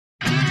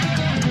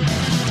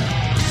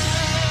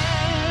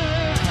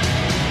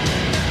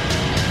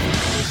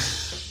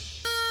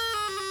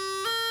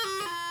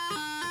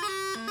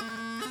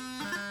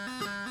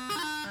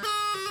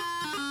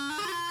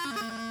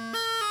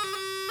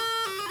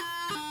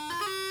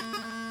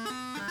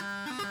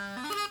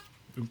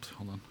don't.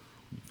 Hold on.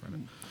 Let me find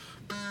it.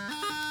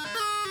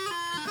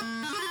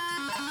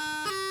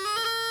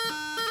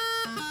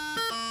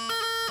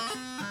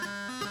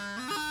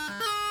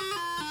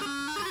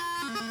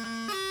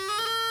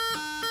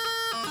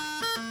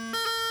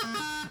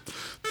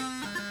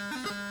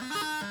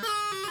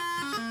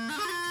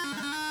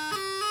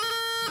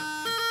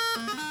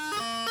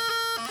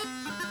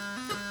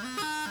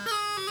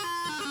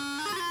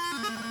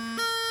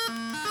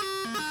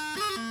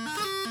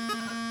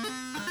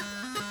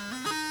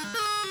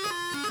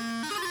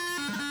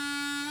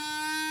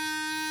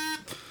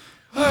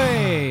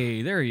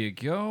 Hey, there you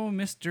go,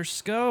 Mr.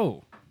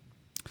 Sco.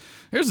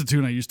 Here's a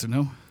tune I used to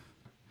know.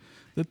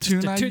 The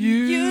tune I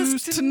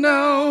used to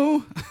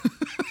know.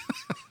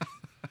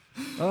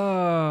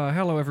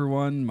 Hello,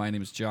 everyone. My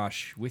name is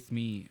Josh. With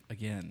me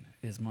again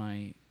is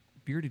my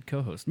bearded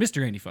co-host,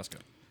 Mr. Andy Fusco.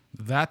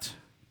 That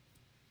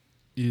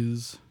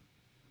is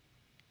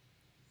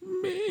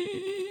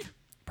me.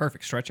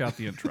 Perfect. Stretch out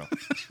the intro.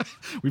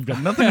 We've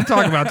got nothing to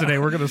talk about today.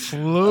 We're going to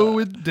slow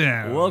it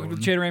down. Welcome to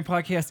the Chattering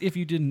Podcast. If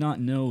you did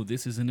not know,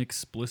 this is an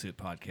explicit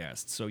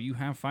podcast, so you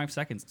have 5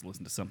 seconds to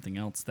listen to something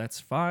else. That's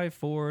 5,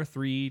 4,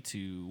 3,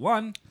 2,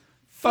 1.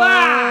 Fuck.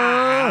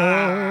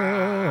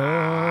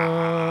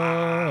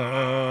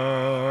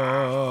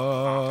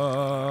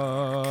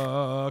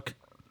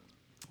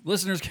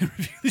 Listeners can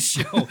review the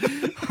show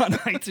on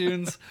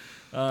iTunes,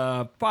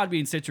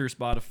 Podbean, Stitcher,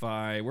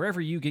 Spotify, wherever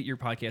you get your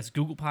podcasts.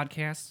 Google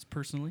Podcasts,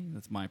 personally,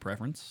 that's my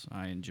preference.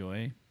 I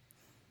enjoy.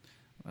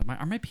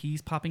 Are my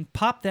peas popping?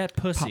 Pop that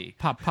pussy.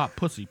 Pop,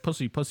 pussy,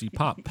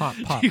 pop,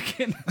 pop. You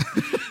can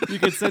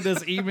send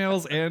us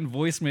emails and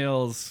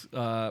voicemails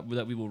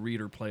that we will read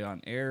or play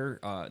on air.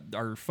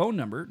 Our phone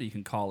number that you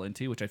can call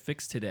into, which I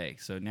fixed today.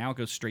 So now it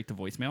goes straight to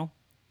voicemail,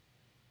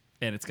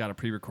 and it's got a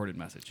pre-recorded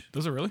message.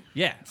 Does it really?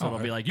 Yeah, so it'll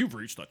be like, you've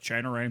reached the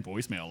Chattering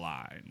voicemail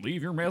line.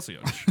 Leave your message.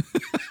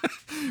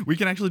 We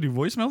can actually do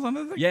voicemails on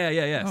that thing?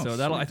 Yeah. Oh, So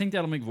I sweet. think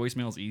that'll make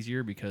voicemails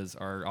easier because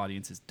our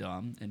audience is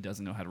dumb and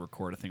doesn't know how to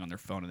record a thing on their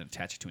phone and then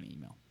attach it to an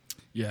email.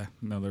 Yeah,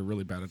 no, they're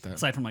really bad at that.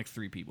 Aside from like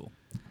 3 people.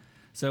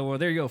 So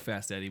there you go,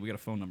 Fast Eddie. We got a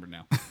phone number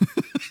now. I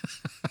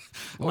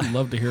would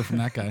love to hear from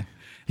that guy.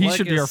 He Like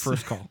should be our us-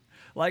 first call.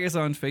 Like us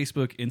on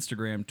Facebook,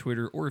 Instagram,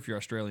 Twitter, or if you're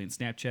Australian,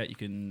 Snapchat. You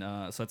can.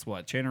 So that's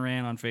what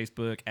Chanarant on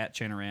Facebook, at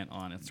Chanarant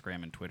on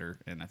Instagram and Twitter,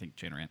 and I think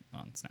Chanarant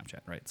on Snapchat.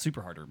 Right?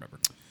 Super hard to remember.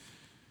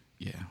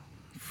 Yeah.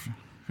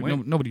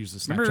 Wait, Nobody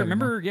uses Snapchat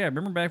anymore.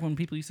 remember back when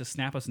people used to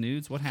snap us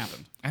nudes? What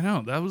happened? I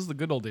know. That was the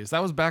good old days.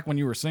 That was back when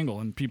you were single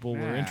and people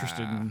were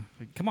interested in...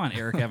 Come on,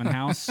 Eric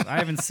Evanhouse. I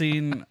haven't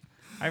seen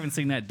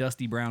that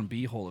dusty brown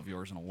beehole of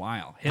yours in a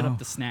while. Hit up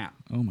the snap.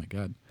 Oh, my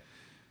God.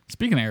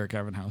 Speaking of Eric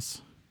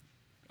Evanhouse...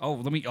 Oh,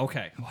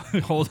 okay.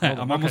 Hold on.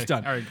 I'm almost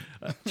done. All right.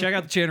 Check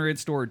out the Chanarant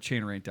store at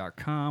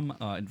chanarant.com.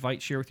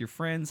 Invite, share with your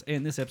friends.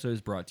 And this episode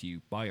is brought to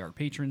you by our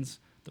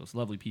patrons, those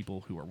lovely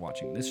people who are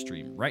watching this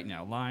stream right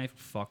now live.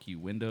 Fuck you,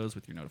 Windows,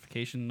 with your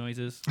notification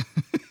noises.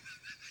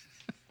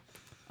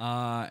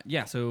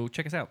 So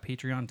check us out,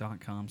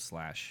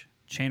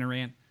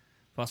 patreon.com/Chanarant.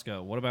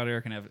 Fusco, what about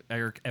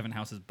Eric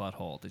Evanhouse's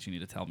butthole that you need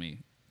to tell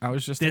me I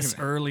was just this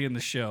thinking... early in the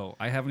show?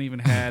 I haven't even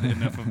had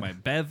enough of my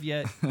bev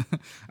yet.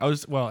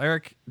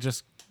 Eric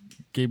just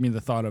gave me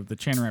the thought of the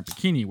Chanarant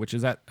bikini, which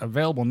is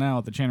available now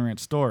at the Chanarant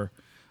store.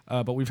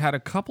 But we've had a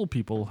couple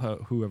people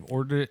who have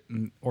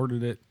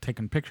ordered it,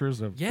 taken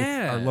pictures of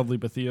our lovely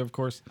Bethia, of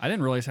course. I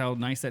didn't realize how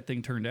nice that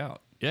thing turned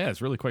out. Yeah,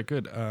 it's really quite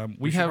good.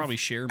 We should probably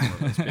share more of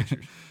those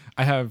pictures.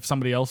 I have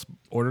somebody else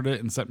ordered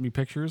it and sent me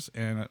pictures,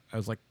 and I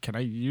was like, "Can I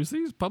use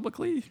these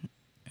publicly?"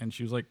 And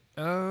she was like,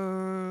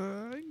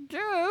 I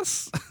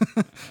guess.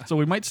 So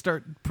we might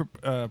start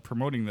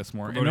promoting this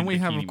more. And then we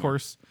have, of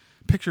course,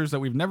 pictures that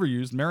we've never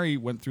used. Mary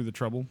went through the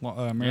trouble.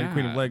 Mary,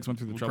 Queen of Legs, went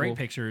through the trouble. Great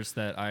pictures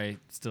that I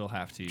still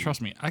have to...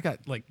 Trust me, I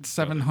got like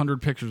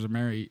 700 pictures of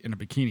Mary in a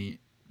bikini,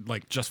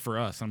 like just for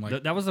us. I'm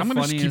like, that was the I'm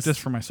funniest... going to keep this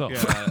for myself.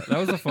 Yeah, that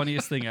was the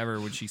funniest thing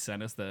ever when she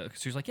sent us the...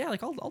 She was like, yeah,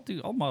 like I'll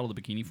model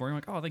the bikini for you. I'm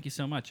like, oh, thank you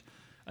so much.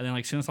 And then,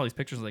 like, sent us all these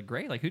pictures. I was like,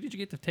 great. Like, who did you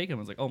get to take them?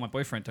 I was like, oh, my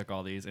boyfriend took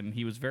all these, and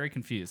he was very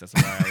confused as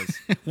to why I was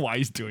why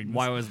he's doing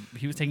this.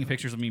 He was taking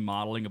pictures of me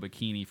modeling a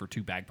bikini for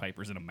 2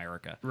 bagpipers in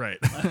America. Right.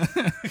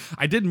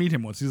 I did meet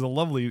him once. He's a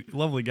lovely,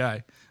 lovely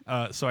guy.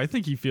 So I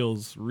think he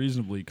feels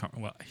reasonably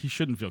he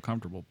shouldn't feel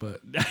comfortable, but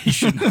he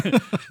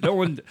shouldn't. No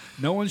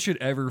one should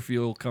ever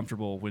feel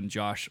comfortable when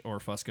Josh or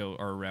Fusco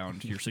are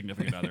around your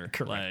significant other.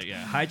 Correct. Like,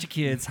 hide your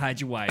kids, hide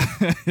your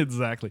wife.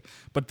 Exactly.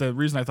 But the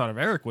reason I thought of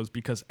Eric was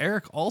because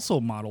Eric also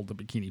modeled the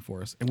bikini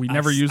for us, and we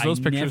never used those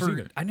pictures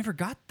either. I never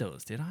got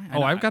those, did I?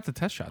 I've got the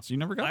test shots. You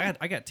never got them?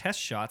 I got test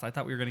shots. I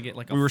thought we were going to get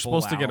like a We were full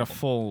supposed to get a album.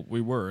 full...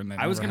 We were, and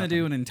I was going to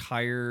do an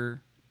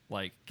entire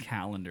like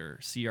calendar,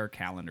 CR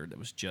calendar that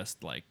was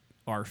just like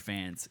our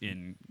fans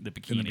in the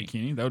bikini. In the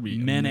bikini? That would be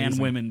men amazing.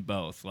 and women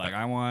both. Like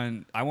I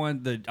want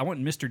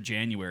Mr.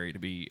 January to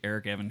be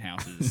Eric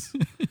Evanhouse's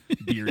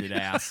bearded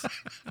ass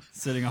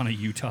sitting on a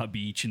Utah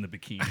beach in the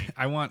bikini.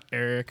 I want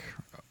Eric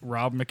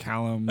Rob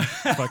McCallum,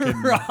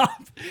 fucking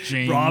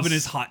James. Rob in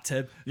his hot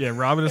tub. Yeah,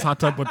 Rob in his hot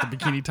tub with the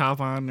bikini top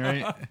on,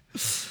 right?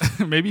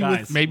 maybe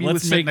Guys, maybe let's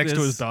with sitting make next to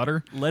this- his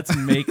daughter. Let's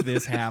make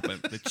this happen.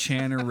 The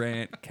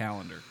Chanarant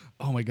calendar.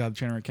 Oh my God,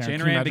 Chanarant calendar. Can you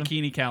Chanarant imagine?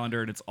 bikini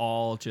calendar, and it's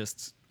all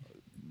just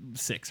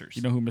Sixers.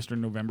 You know who Mr.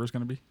 November is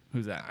going to be?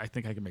 who's that? I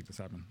think I can make this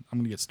happen. I'm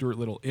going to get Stuart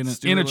Little in a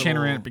Stuart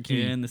Chanarant Little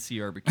bikini. in the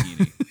CR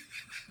bikini.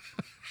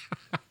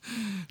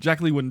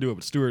 Jack Lee wouldn't do it,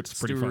 but Stuart's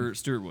pretty fun.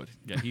 Stuart Wood.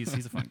 Yeah, he's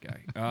a fun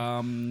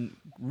guy.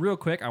 Real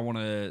quick, I want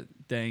to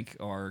thank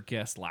our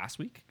guest last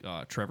week,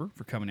 Trevor,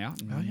 for coming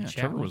out. And Oh, yeah, chatting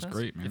Trevor with was us.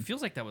 great, man. It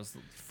feels like that was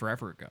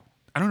forever ago.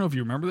 I don't know if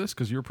you remember this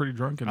because you were pretty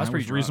drunk and I was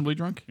pretty drunk. reasonably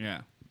drunk.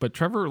 Yeah. But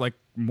Trevor, like,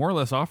 more or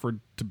less offered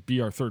to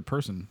be our third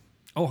person.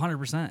 Oh,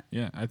 100%.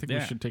 Yeah, I think we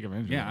should take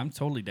advantage of Yeah, that. I'm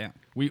totally down.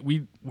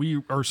 We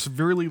are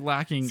severely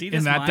lacking See in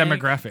this that mic?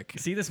 demographic.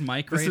 See this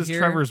mic This right is here?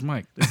 Trevor's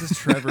mic. This is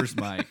Trevor's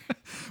mic.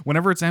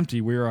 Whenever it's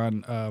empty, we're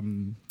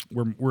on.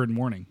 We're in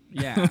mourning.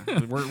 Yeah,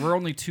 we're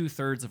only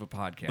 2/3 of a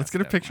podcast. Let's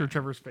get a that picture of way.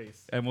 Trevor's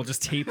face. and we'll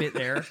just tape it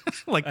there,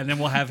 Like- and then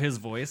we'll have his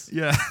voice.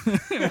 Yeah,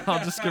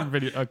 I'll just give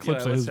clips Yeah, of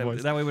let's his have-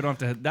 voice. That way we don't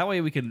have to. That way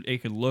it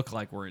can look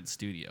like we're in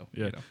studio.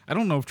 Yeah, You know? I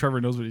don't know if Trevor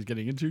knows what he's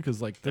getting into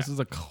because like this is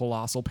a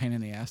colossal pain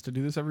in the ass to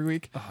do this every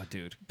week, Oh,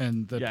 dude.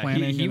 and the Yeah,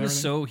 planning. he and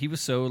was everything. he was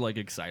so like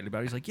excited about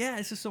it. He's like, yeah,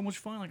 this is so much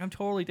fun. Like I'm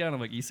totally down. I'm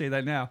like, you say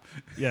that now.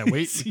 Yeah,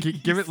 wait,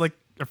 give it like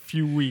a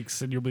few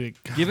weeks, and you'll be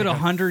like, God, Give it I gotta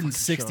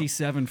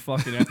 167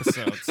 fucking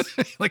episodes,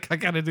 fucking show. Like I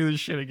gotta do this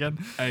shit again.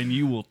 and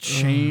you will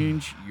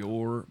change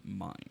your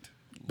mind.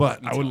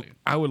 But me I tell would you.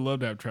 I would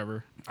love to have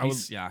Trevor. I would.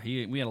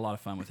 We had a lot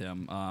of fun with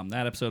him.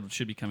 That episode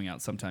should be coming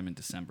out sometime in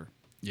December.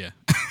 Yeah.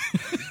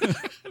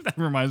 That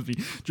reminds me.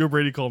 Joe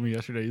Brady called me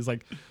yesterday. He's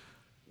like,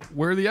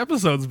 "Where are the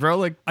episodes, bro?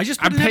 Like, I just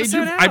put an paid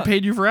you. episode I out.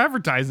 paid you for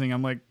advertising."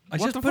 I'm like, I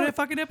 "What just the put a fuck?"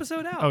 fucking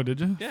episode out. Oh, did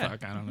you? Yeah.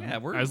 Fuck, I don't know. Yeah,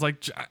 I was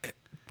like,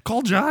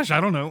 call Josh. I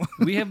don't know.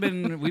 we've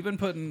been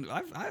putting.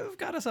 I've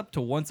got us up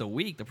to once a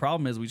week. The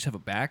problem is we just have a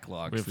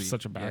backlog. We have so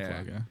such a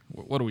backlog. Yeah.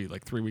 What are we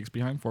like? 3 weeks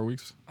behind? 4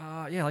 weeks?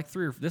 Yeah, like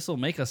 3 or. This will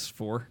make us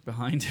 4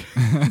 behind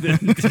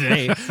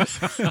today.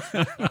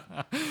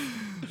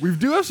 We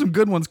do have some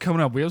good ones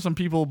coming up. We have some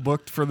people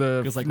booked for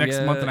the Because like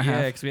next month and a half.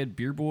 Yeah, because we had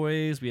Beer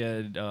Boys, we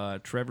had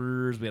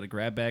Trevor's, we had a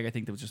Grab Bag. I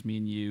think that was just me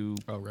and you.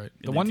 Oh right. And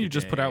The then one you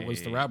just put out was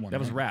the today- Rab one. That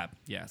was right? Rab.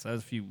 Yeah, so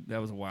that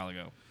was a while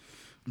ago.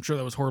 I'm sure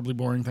that was horribly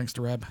boring. Thanks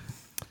to Rab.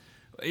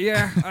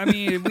 Yeah, I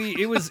mean,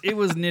 it was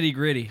nitty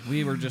gritty.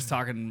 We were just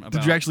talking about.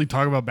 Did you actually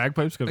talk about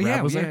bagpipes? Because Yeah,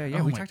 Rab was yeah, there.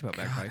 yeah, Oh we my talked about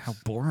God, bagpipes. How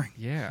boring.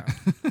 Yeah,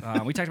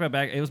 we talked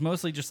about It was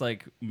mostly just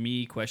like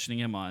me questioning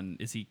him on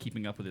is he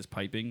keeping up with his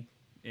piping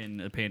in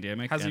a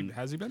pandemic? Has And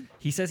he been?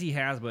 He says he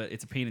has, but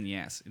it's a pain in the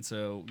ass. And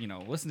so,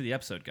 listen to the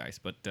episode, guys.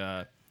 But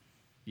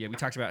yeah, we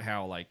talked about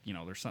how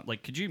there's some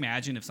could you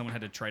imagine if someone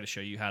had to try to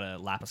show you how to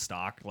lap a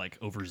stock like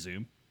over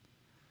Zoom?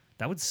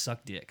 That would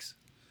suck dicks.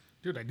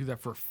 Dude, I do that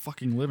for a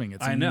fucking living.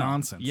 It's I know.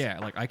 nonsense. Yeah,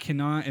 like I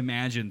cannot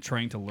imagine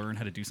trying to learn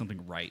how to do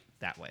something right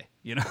that way.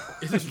 It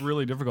is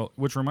really difficult.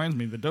 Which reminds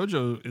me, the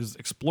dojo is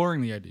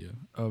exploring the idea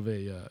of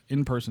a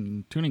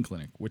in-person tuning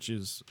clinic, which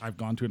is I've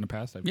gone to in the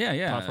past. I've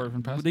Yeah. taught for it in the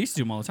past. They used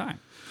to do them all the time.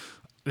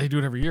 They do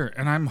it every year,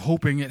 and I'm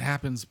hoping it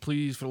happens.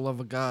 Please, for the love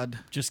of God,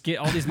 Just get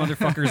all these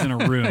motherfuckers in a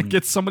room.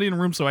 get somebody in a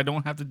room so I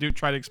don't have to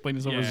try to explain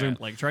this over Yeah, Zoom.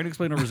 like trying to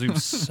explain over Zoom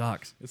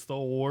sucks. It's the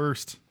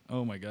worst.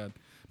 Oh my God.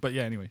 But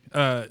yeah, anyway,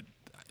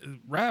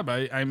 Rab,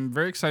 I'm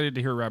very excited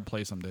to hear Rab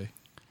play someday,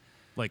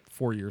 like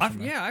 4 years from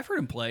now. I've heard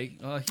him play.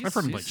 I've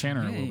heard him play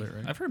Channer a little bit,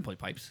 right? I've heard him play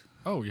pipes.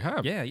 Oh, you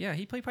have? Yeah,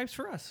 he played pipes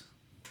for us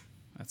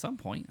at some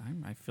point.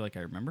 I feel like I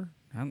remember.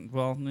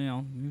 Well,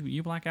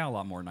 you black out a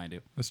lot more than I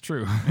do. That's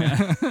true.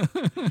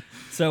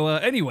 So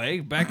anyway,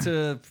 back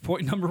to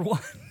point number 1.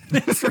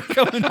 Thanks for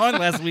coming on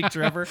last week,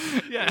 Trevor.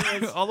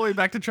 Yeah, all the way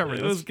back to Trevor.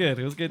 It was good.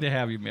 It was good to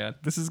have you, man.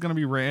 This is going to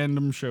be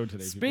random show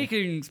today.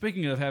 people.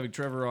 Speaking of having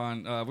Trevor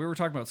on, we were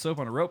talking about soap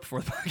on a rope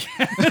before the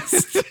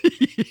podcast.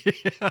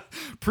 Yeah.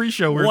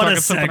 Pre-show, we were What a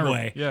talking something.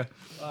 segue.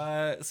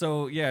 Yeah.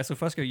 So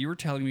Fusco, you were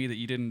telling me that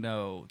you didn't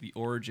know the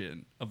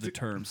origin of the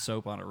term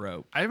soap on a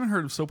rope. I haven't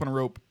heard of soap on a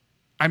rope.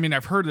 I mean,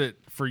 I've heard it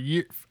for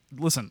years.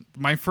 Listen,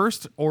 my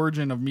first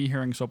origin of me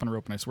hearing soap on a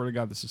rope, and I swear to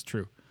God this is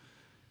true,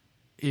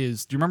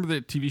 is, do you remember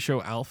the TV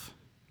show Alf?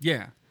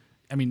 Yeah.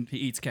 I mean, He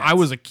eats cats. I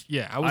was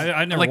I was.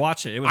 I never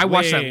watched it. It was I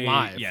watched way- that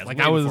live. yeah, it was like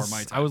way I was. before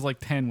my time. I was like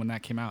 10 when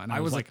that came out, and I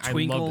was like, a I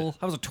twinkle. loved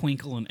I was a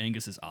twinkle in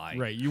Angus's eye. it.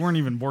 Right, you weren't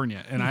even born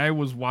yet, and I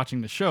was watching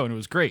the show, and it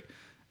was great.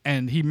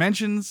 And he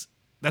mentions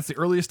that's the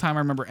earliest time I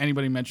remember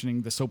anybody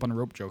mentioning the soap on a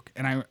rope joke,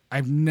 and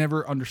I've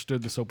never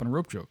understood the soap on a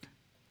rope joke.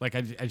 Like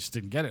I just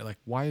didn't get it. Like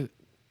why?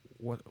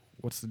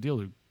 What's the deal?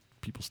 Do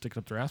people stick it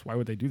up their ass? Why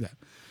would they do that?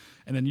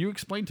 And then you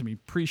explained to me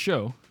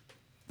pre-show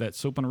that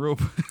soap on a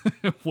rope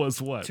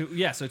was what?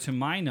 So to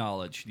my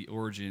knowledge, the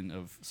origin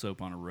of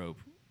soap on a rope,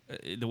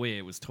 the way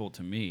it was told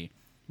to me,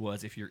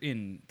 was if you're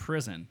in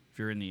prison, if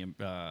you're in the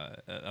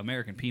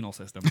American penal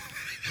system,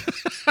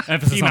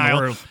 emphasis on the Penile.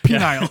 word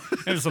Penile.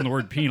 emphasis on the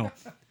word penal.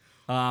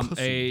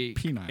 Pussy,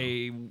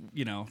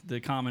 penile. The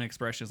common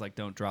expression is like,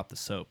 don't drop the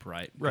soap,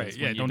 right? Right,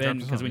 yeah, don't drop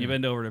the soap, because when you yeah.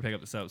 bend over to pick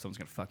up the soap, someone's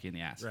gonna fuck you in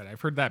the ass. Right,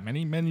 I've heard that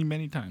many, many,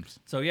 many times.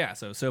 So yeah,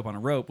 so soap on a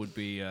rope would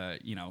be,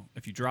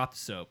 if you drop the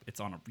soap, it's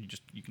on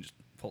you can just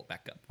pull it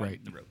back up on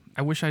Right. the rope.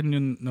 I wish I'd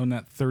known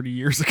that 30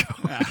 years ago.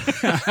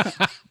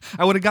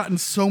 I would have gotten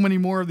so many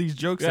more of these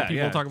jokes that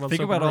people talk about.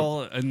 Think soap about and rope.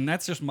 all, and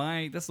that's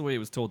the way it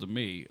was told to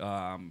me.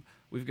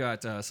 We've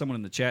got someone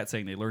in the chat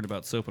saying they learned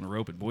about soap and a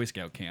rope at Boy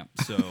Scout camp.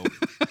 So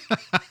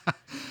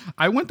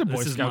I went to Boy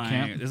this is Scout my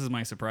camp. this is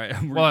my surprise.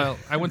 Well,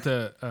 I went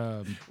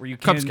to Were you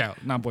Cub can-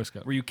 Scout, not Boy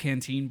Scout. Were you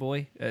canteen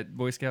boy at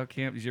Boy Scout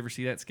camp? Did you ever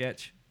see that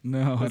sketch? No,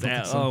 I It don't was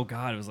think so. Oh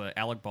God, it was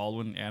Alec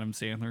Baldwin, Adam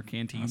Sandler,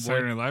 canteen boy.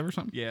 Saturday Night Live or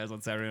something? Yeah, it was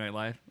on Saturday Night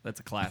Live. That's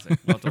a classic.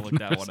 We'll have to look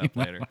that one up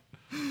later.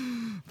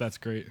 That's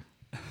great.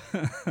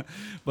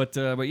 But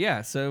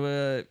yeah.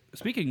 So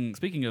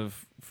speaking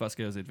of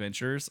Fusco's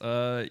adventures,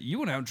 you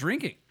went out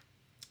drinking.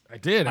 I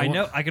did. I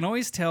know. I can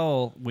always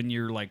tell when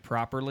you're like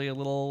properly a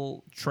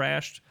little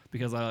trashed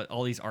because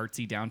all these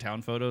artsy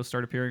downtown photos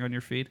start appearing on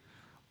your feed.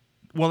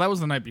 Well, that was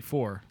the night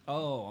before.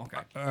 Oh,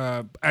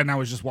 okay. And I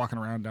was just walking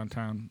around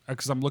downtown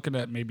because I'm looking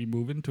at maybe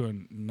moving to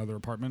another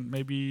apartment,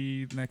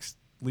 maybe next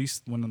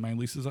lease when my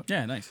lease is up.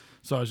 Yeah, nice.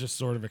 So I was just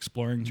sort of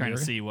exploring, Trying the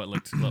to area. see what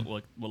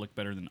looked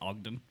better than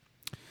Ogden.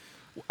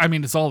 I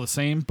mean, it's all the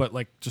same, but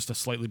like just a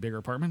slightly bigger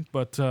apartment.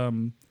 But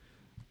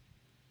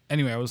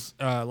anyway, I was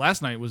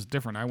last night was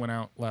different. I went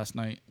out last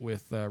night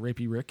with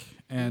Rapey Rick,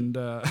 and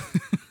I'm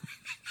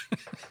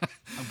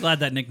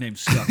glad that nickname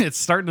stuck. it's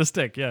starting to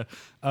stick. Yeah,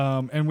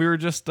 and we were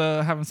just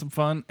having some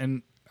fun.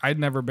 And I'd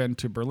never been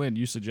to Berlin.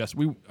 You suggest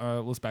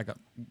let's back up.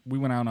 We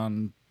went out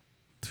on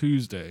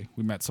Tuesday.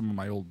 We met some of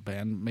my old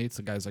bandmates,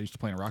 the guys I used to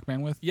play in a rock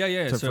band with.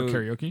 Yeah. for So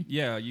karaoke.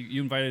 Yeah,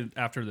 you invited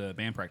after the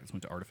band practice.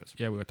 Went to Artifice.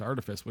 Yeah, we went to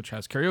Artifice, which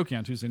has karaoke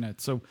on Tuesday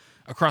nights. So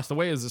across the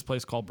way is this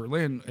place called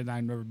Berlin, and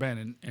I've never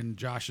been. And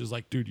Josh is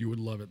like, dude, you would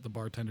love it. The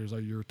bartenders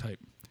are your type.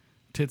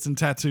 Tits and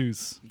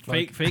tattoos.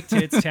 Fake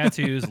tits,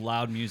 tattoos,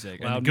 loud music,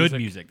 and Loud good music.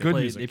 music. They Good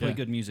play, music, They play yeah.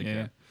 good music. Yeah.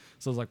 Yeah.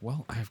 So I was like,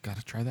 well, I've got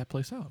to try that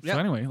place out. Yeah. So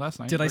anyway, last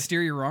night. Did I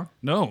steer you wrong?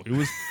 No, it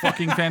was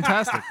fucking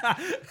fantastic.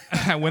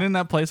 I went in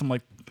that place. I'm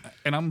like,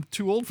 and I'm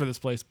too old for this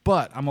place,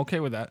 but I'm okay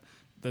with that.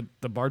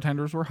 The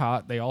bartenders were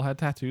hot. They all had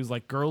tattoos,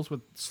 like girls with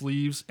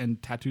sleeves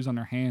and tattoos on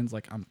their hands.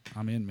 Like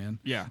I'm in, man.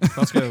 Yeah.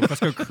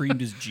 Fusco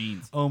creamed his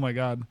jeans. Oh my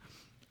god.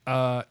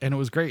 And it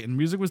was great, and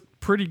music was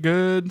pretty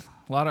good.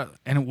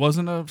 And it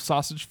wasn't a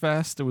sausage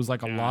fest. It was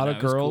like a lot of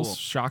it was girls, cool.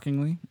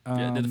 shockingly.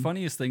 Yeah, the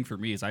funniest thing for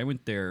me is I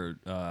went there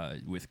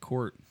with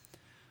Court.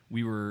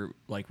 We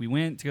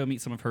went to go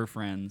meet some of her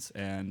friends,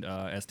 and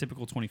as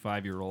typical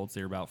 25-year-olds,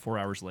 they were about 4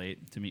 hours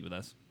late to meet with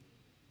us.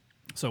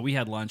 So we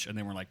had lunch, and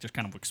then we're like just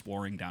kind of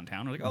exploring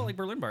downtown. We're like, oh, like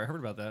Berlin Bar, I heard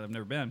about that. I've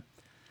never been.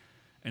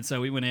 And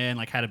so we went in,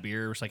 like had a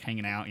beer, was like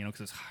hanging out,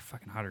 because it's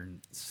fucking hotter than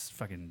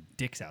fucking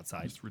dicks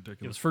outside. It's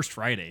ridiculous. It was First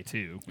Friday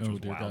too, which Oh was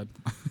dear wild.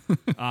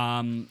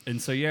 God.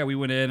 And so yeah, we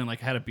went in and like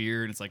had a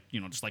beer, and it's like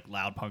just like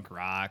loud punk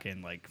rock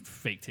and like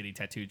fake titty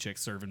tattooed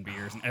chicks serving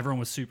beers, and everyone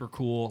was super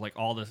cool. Like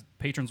all the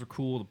patrons were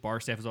cool, the bar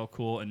staff was all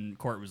cool, and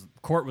Court was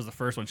the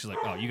first one. She's like,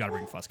 oh, you got to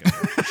bring Fusco here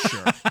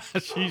for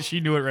sure.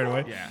 she knew it right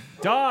away. Yeah,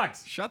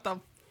 dogs, Shut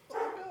the.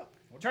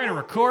 we're trying to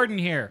record in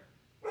here.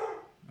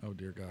 Oh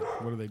dear God,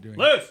 what are they doing?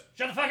 Luce,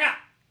 shut the fuck up.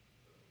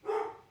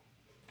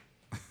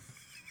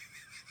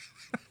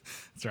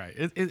 That's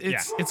right.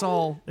 It's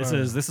all.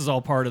 This is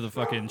all part of the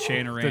fucking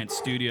Chanarant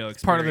studio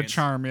experience. part of the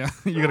charm. Yeah,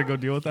 you got to go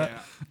deal with that.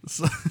 Yeah.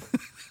 So,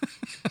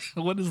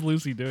 what is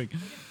Lucy doing? Bear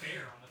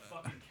on the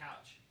fucking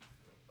couch.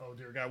 Oh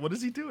dear God, what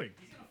is he doing?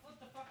 He's gonna flip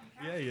the fucking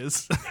couch. Yeah, he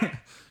is.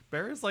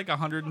 Bear is like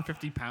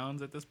 150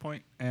 pounds at this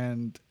point,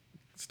 and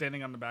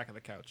standing on the back of the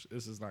couch.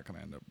 This is not going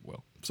to end up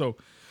well. So,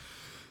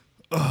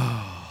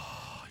 Someone's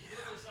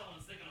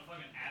sticking a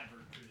fucking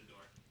advert through the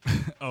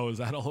door. oh, is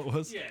that all it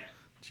was? Yeah.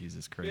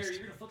 Jesus Bear, Christ.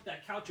 you're gonna flip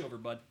that couch over,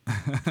 bud.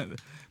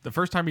 The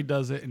first time he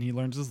does it and he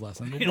learns his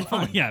lesson, it'll be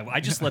fine. Yeah, I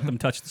just let them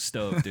touch the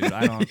stove, dude.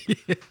 I don't.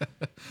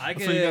 I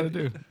That's what you got to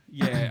do.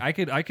 Yeah, I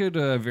could. I have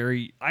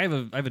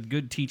a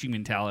good teaching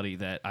mentality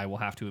that I will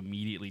have to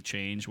immediately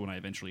change when I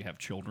eventually have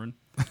children.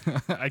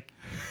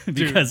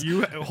 Because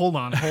you hold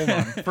on.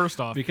 First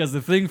off, Because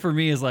the thing for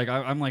me is like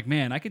I'm like,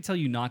 man, I could tell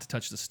you not to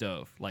touch the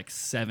stove like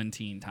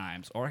 17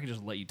 times, or I could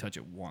just let you touch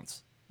it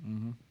once,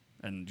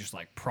 and just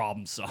like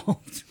problem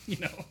solved,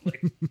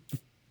 Like.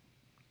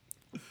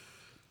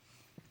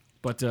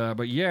 But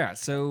yeah,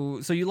 so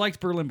you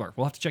liked Berlin Bar.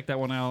 We'll have to check that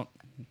one out.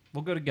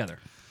 We'll go together.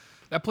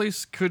 that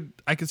place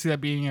I could see that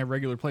being a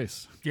regular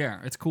place. Yeah,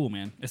 it's cool,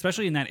 man.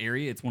 Especially in that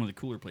area, it's one of the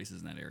cooler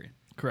places in that area.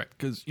 Correct,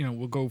 because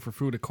we'll go for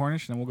food at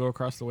Cornish, and then we'll go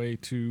across the way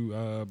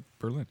to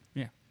Berlin.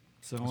 Yeah.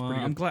 So That's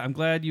pretty good. I'm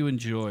glad you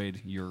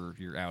enjoyed your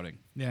outing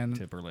Yeah, and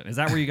to Berlin. Is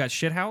that where you got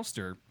shithoused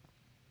or?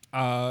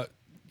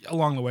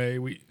 along the way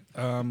we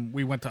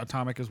went to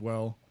Atomic as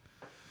well.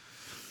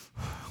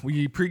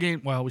 We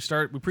pre-gamed. Well, we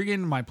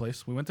pre-gamed in my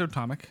place. We went to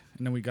Atomic,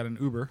 and then we got an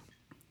Uber.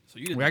 So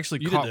you did. We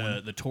actually you caught did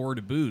one. the tour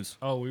de booze.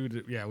 Oh, we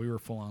were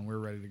full on. We were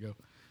ready to go.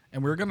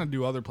 And we were gonna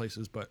do other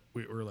places, but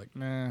we were like,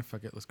 nah,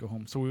 fuck it, let's go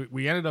home. So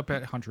we ended up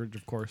at Huntridge,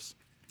 of course,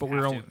 but we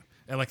were only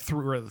at like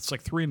 3. It's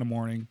like 3 a.m.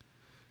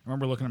 I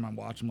remember looking at my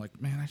watch. I'm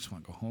like, man, I just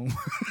want to go home.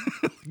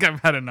 Like, I've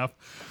had enough.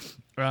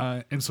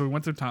 And so we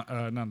went to not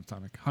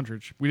Atomic,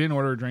 Huntridge. We didn't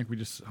order a drink. We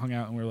just hung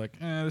out and we were like,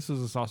 this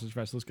is a sausage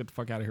fest. Let's get the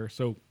fuck out of here.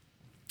 So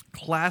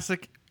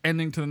classic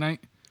ending to the night.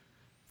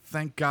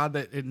 Thank God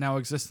that it now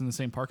exists in the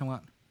same parking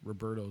lot.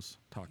 Roberto's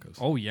Tacos.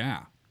 Oh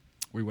yeah.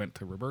 We went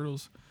to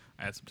Roberto's.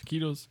 I had some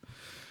taquitos,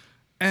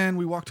 and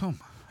we walked home.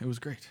 It was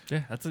great.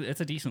 Yeah, it's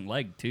a decent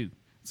leg too.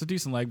 It's a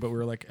decent leg, but we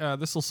were like,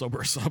 this will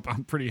sober us up.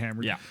 I'm pretty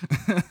hammered. Yeah.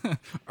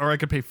 Or I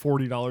could pay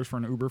 $40 for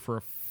an Uber for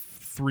a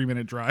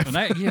 3-minute drive.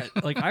 And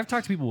like I've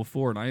talked to people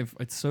before, and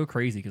it's so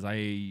crazy because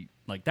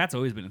that's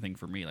always been a thing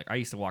for me. Like I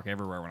used to walk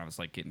everywhere when I was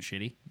like getting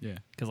shitty. Yeah.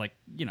 Because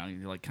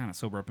you're like kind of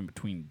sober up in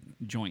between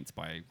joints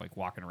by like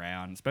walking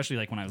around, especially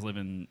like when I was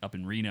living up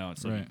in Reno.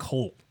 It's like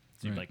cold.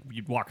 So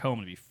you'd walk home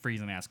and it'd be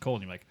freezing ass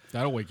cold, and you're like,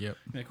 that'll wake you up.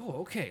 You're like,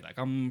 oh, okay, like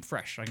I'm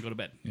fresh. I can go to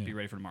bed. Be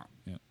ready for tomorrow.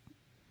 Yeah.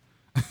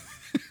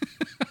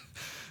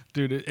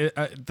 Dude,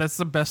 that's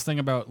the best thing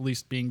about at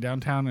least being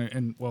downtown.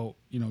 And well,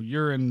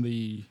 you're in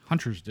the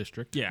Hunters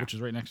District, which is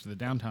right next to the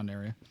downtown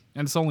area,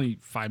 and it's only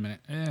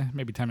 5-minute,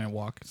 maybe 10-minute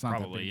walk. It's not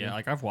probably that big.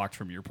 Like I've walked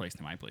from your place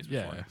to my place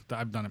before. Yeah,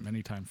 I've done it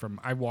many times.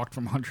 I walked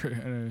from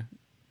Hunter.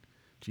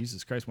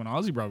 Jesus Christ, when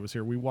Ozzy Broad was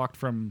here, we walked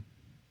from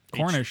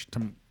Cornish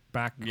to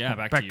back to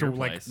to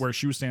like place. Where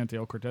she was staying at the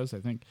El Cortez, I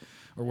think,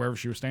 or wherever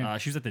she was staying.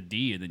 She was at the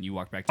D, and then you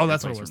walked back to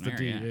that's your what place it was,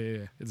 the there, D.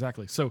 Yeah,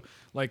 exactly. So,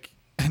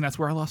 and that's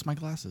where I lost my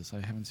glasses.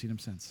 I haven't seen them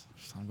since.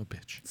 Son of a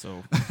bitch.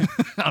 So,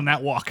 on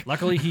that walk.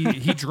 Luckily,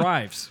 he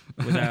drives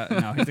without.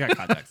 No, he's got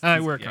contacts. I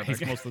wear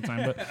contacts most of the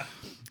time. But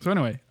so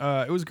anyway,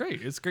 it was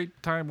great. It's a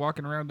great time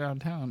walking around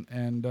downtown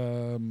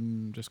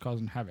and just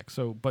causing havoc.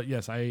 So, but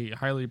yes, I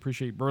highly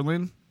appreciate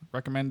Berlin.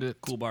 Recommend it.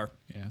 Cool bar.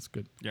 Yeah, it's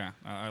good. Yeah,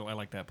 I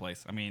like that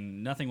place. I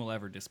mean, nothing will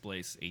ever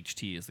displace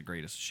HT as the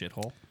greatest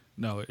shithole.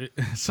 No,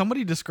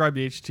 somebody described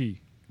HT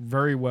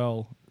very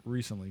well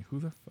recently. Who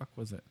the fuck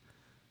was it?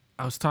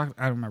 I don't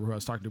remember who I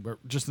was talking to,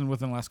 but just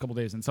within the last couple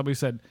of days, and somebody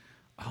said,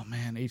 "Oh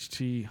man,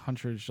 HT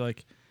Huntridge,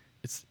 like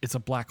it's a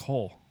black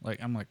hole."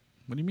 Like I'm like,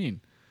 what do you mean?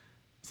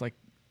 It's like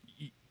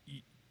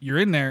you're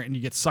in there and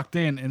you get sucked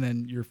in, and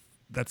then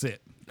that's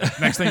it.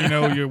 Next thing you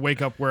know, you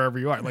wake up wherever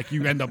you are. Like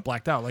you end up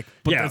blacked out. Like,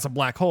 but it's a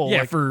black hole.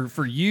 Yeah, like,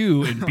 for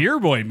you and Beer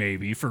Boy,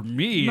 maybe. For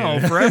me, no,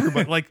 for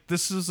everybody. Like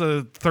this is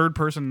a third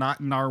person,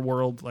 not in our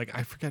world. Like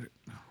I forget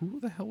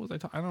who the hell was I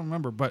talking? I don't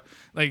remember. But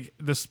like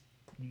this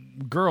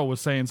girl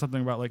was saying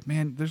something about like,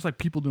 man, there's like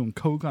people doing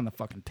coke on the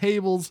fucking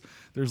tables.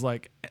 There's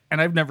like, and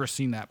I've never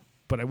seen that,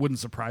 but it wouldn't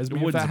surprise me.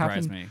 It wouldn't if that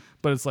surprise happened. me.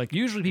 But it's like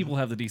usually people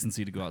have the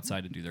decency to go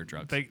outside and do their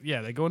drugs. They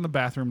go in the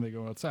bathroom. They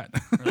go outside.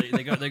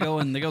 they go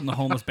in the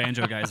homeless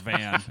banjo guy's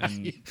van.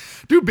 And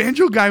dude,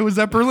 Banjo Guy was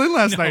at Berlin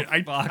last night.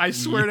 I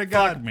swear to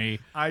God. Fuck me.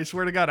 I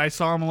swear to God. I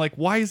saw him. I'm like,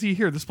 why is he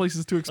here? This place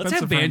is too expensive. Let's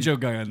have for him. Banjo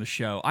Guy on the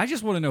show. I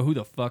just want to know who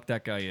the fuck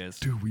that guy is.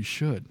 Dude, we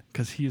should,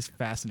 because he is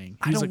fascinating.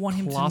 I He's don't a want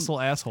him to- colossal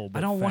asshole. But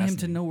I don't want him to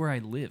fascinating. know where I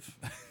live.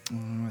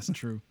 That's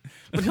true.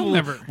 But he'll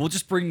never. We'll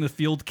just bring the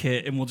field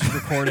kit and we'll just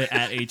record it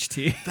at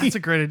HT. That's a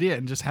great idea,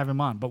 and just have him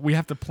on. But we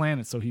have to plan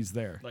it so he's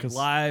there. Like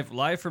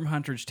live from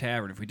Huntridge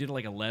Tavern. If we did it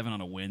like 11 on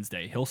a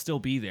Wednesday, he'll still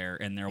be there,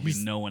 and there'll be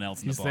no one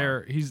else in the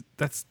bar. He's there.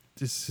 That's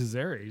just his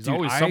area. He's Dude,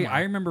 always somewhere.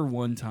 I remember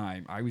one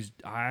time I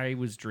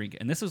was drinking,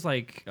 and this was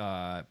like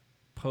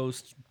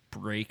post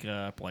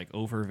breakup, like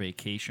over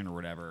vacation or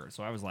whatever.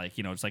 So I was like,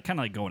 it's like kind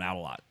of like going out a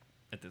lot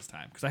at this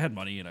time because I had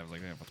money, and I was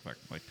like, what the fuck,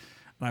 like,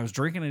 and I was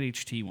drinking at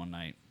HT one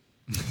night.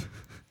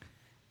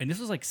 And this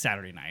was like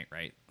Saturday night,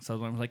 right?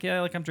 So I was like,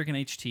 yeah, like I'm drinking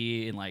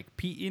HT, and like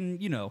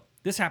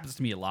this happens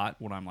to me a lot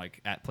when I'm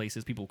like at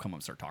places. People come up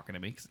and start talking to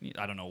me. 'Cause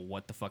I don't know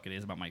what the fuck it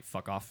is about my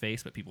fuck off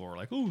face, but people are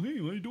like, oh,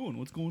 hey, what are you doing?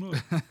 What's going on?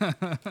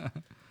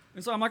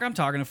 And so I'm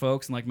talking to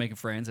folks and like making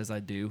friends as I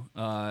do.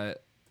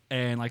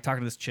 And like talking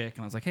to this chick,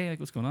 and I was like, hey,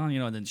 like, what's going on?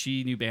 And then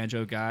she knew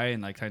Banjo Guy,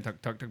 and like kind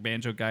of talked to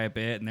Banjo Guy a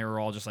bit, and they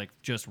were all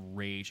just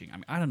raging. I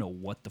mean, I don't know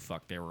what the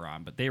fuck they were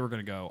on, but they were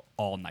gonna go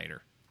all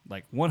nighter,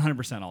 like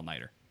 100% all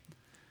nighter.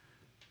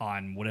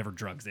 On whatever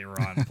drugs they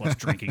were on, plus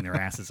drinking their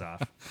asses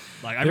off.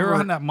 Like they were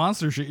on that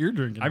monster shit you're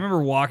drinking. I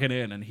remember walking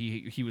in, and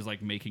he was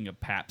like making a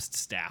Pabst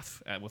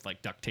staff with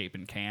like duct tape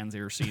and cans.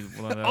 You ever see?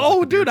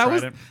 Oh, dude, I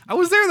was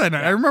there that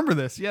night. I remember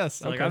this. Yes.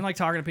 So, like I'm like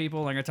talking to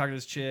people, and I talking to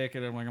this chick,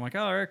 and I'm like, oh,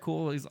 all right,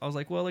 cool. I was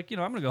like, well, like I'm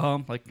gonna go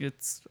home. Like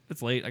it's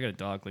late. I got a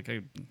dog. Like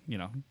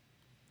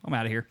I'm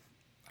out of here.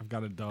 I've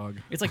got a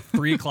dog. It's like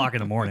 3 o'clock in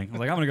the morning. I was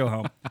like, I'm gonna go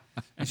home.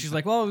 And she's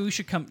like, well, we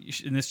should come.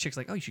 And this chick's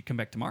like, oh, you should come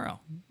back tomorrow.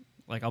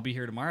 Like, I'll be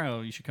here tomorrow.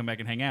 You should come back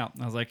and hang out.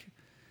 And I was like,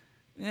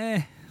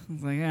 I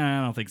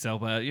don't think so,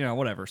 but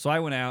whatever. So I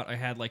went out. I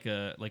had went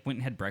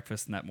and had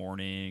breakfast in that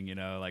morning,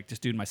 like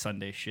just doing my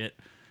Sunday shit.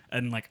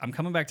 And like, I'm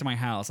coming back to my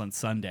house on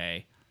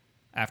Sunday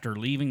after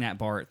leaving that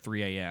bar at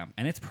 3 a.m.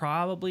 And it's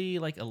probably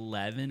like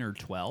 11 or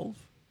 12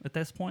 at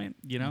this point,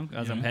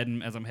 as I'm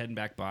heading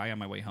back by on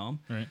my way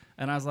home. Right.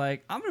 And I was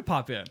like, I'm going to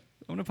pop in.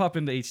 gonna pop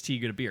into HT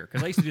get a beer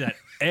because I used to do that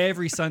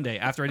every Sunday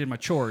after I did my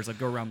chores. I'd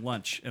go around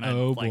lunch and I'd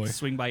like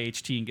swing by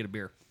HT and get a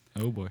beer.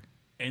 Oh boy.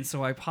 And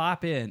so I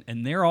pop in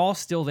and they're all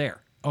still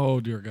there Oh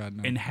dear God,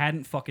 no. and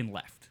hadn't fucking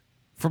left.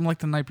 From like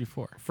the night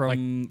before.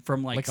 From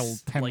like a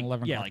 10,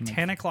 11 yeah, o'clock like the night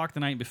 10 o'clock the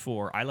night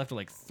before. I left at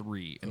like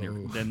 3,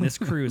 and then this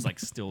crew is like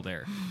still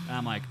there. And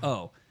I'm like,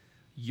 oh,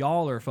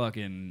 y'all are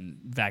fucking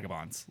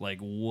vagabonds. Like,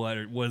 what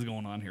is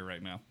going on here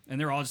right now? And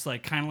they're all just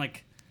like kind of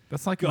like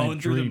That's like going my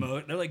through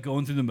dream. they're like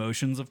going through the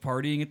motions of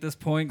partying at this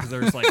point because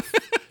there's like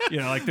you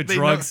know like the They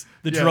drugs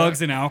know- the yeah.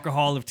 drugs and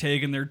alcohol have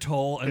taken their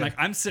toll, and Yeah. like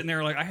I'm sitting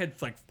there like I had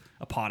like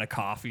a pot of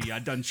coffee.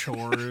 I'd done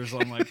chores.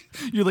 I'm like.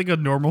 You're like a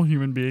normal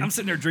human being. I'm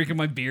sitting there drinking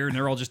my beer, and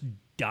they're all just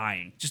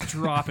dying, just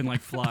dropping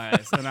like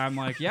flies. And I'm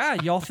like, yeah,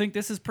 y'all think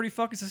this is pretty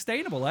fucking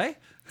sustainable, eh?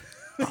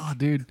 Oh,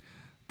 dude.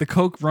 The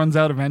Coke runs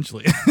out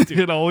eventually.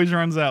 It always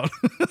runs out.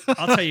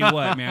 I'll tell you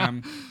what,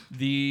 man.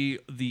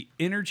 The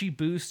energy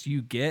boost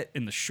you get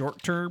in the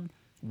short term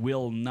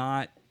will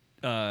not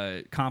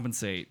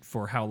compensate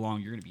for how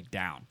long you're gonna be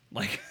down.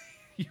 Like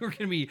you're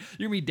gonna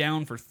be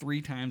down for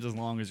 3 times as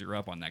long as you're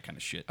up on that kind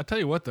of shit. I'll tell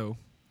you what, though.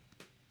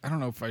 I don't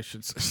know if I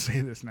should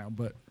say this now,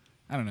 but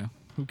I don't know.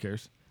 Who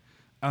cares?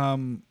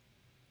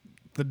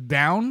 The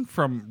down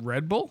from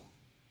Red Bull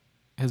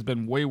has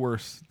been way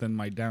worse than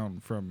my down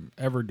from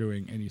ever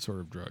doing any sort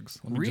of drugs.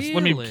 Let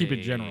me keep it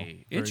general.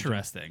 Very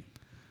Interesting. general.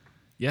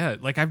 Yeah,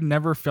 like I've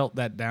never felt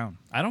that down.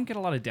 I don't get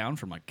a lot of down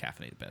from like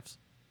caffeinated bevs.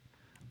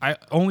 I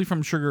only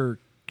from sugar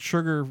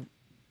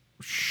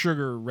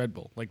Red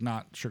Bull, like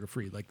not sugar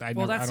free. Like I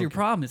Well, never, I that's don't your care.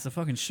 problem. It's the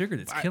fucking sugar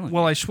that's killing.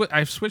 Well, me.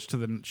 I've switched to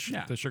the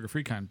Yeah. the sugar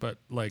free kind, but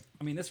like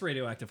I mean, this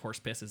radioactive horse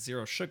piss is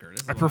 0 sugar.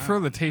 This is I what prefer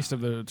the want. taste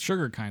of the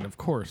sugar kind, of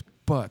course.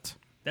 But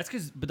That's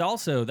but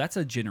also that's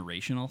a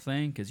generational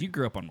thing because you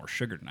grew up on more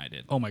sugar than I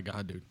did. oh my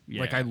god, dude!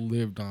 Like Yeah. I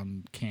lived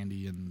on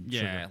candy and Yeah,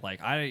 sugar.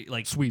 like I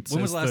like Sweets,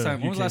 When was as the last the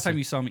time? When was the UK last time say.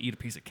 you saw me eat a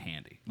piece of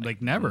candy?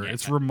 Like never. yeah.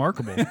 It's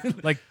remarkable.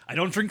 like I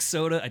don't drink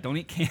soda. I don't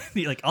eat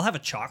candy. Like I'll have a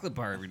chocolate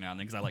bar every now and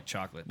then because I like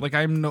chocolate.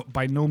 I'm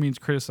by no means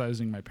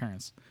criticizing my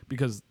parents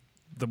because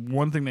the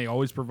one thing they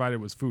always provided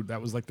was food. That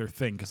was like their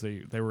thing because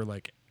they were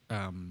like.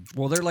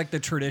 Well, they're like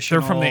the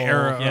traditional. They're from the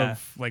era yeah.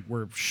 of like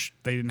where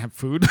they didn't have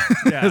food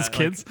Yeah, as like,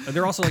 kids.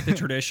 they're also like the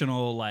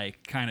traditional,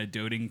 like kind of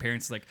doting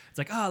parents. Like it's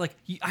like, oh, like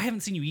I haven't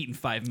seen you eat in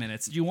 5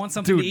 minutes. Do you want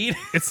something Dude, to eat?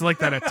 it's like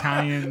that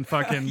Italian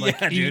fucking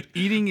like Yeah, dude.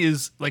 eating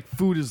is like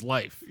food is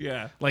life.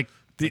 Yeah. Like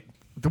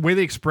the way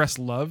they express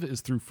love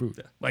is through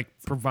food, like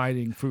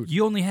providing food.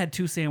 You only had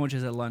 2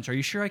 sandwiches at lunch. Are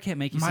you sure I can't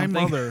make you My something?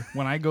 mother,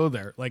 when I go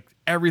there, like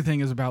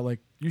everything is about like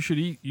you should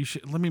eat. You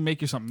should let me make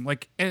you something.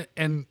 Like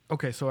and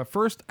okay, so at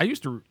first I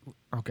used to.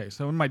 Okay,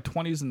 so in my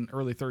 20s and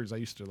early 30s, I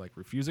used to like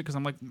refuse it because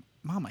I'm like,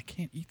 Mom, I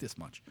can't eat this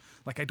much.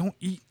 Like I don't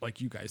eat like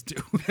you guys do.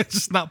 It's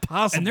just not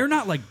possible. And they're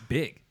not like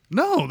big.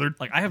 no, they're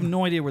Like I have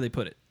no idea where they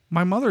put it.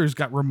 my mother's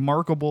got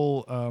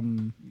remarkable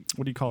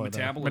what do you call it?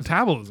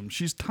 Metabolism.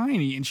 She's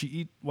tiny and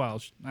she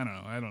I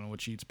don't know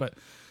what she eats, but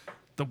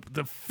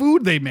the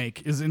food they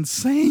make is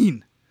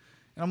insane.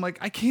 And I'm like,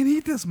 I can't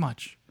eat this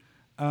much.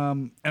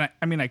 And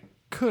I mean I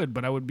could,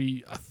 but I would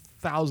be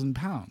 1,000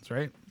 pounds,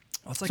 right?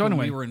 Well, it's like So when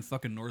anyway. we were in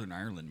fucking Northern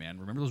Ireland, man.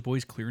 Remember those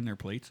boys clearing their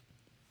plates?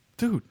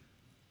 Dude.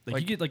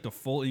 Like you get like the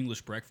full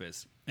English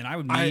breakfast, and I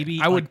would I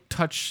maybe would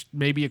touch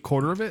maybe a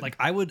quarter of it. like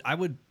I would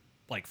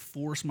like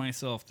force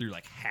myself through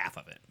like half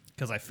of it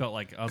because I felt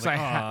like I was 'Cause like,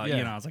 yeah.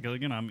 you know, I was like,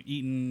 you know,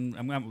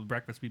 I'm with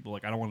breakfast people.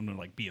 Like I don't want them to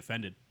like be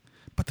offended.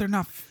 but they're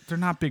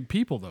not big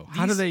people though.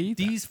 How do they eat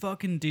that? these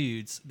fucking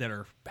dudes that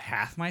are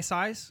half my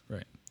size?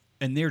 Right.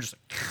 And they're just,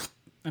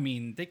 I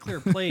mean, they clear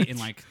a plate in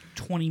like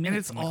 20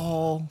 minutes. And it's I'm like,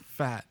 all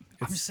fat.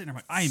 I'm It's just sitting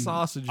there like,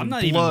 sausage I'm and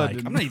not blood even like,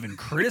 and- I'm not even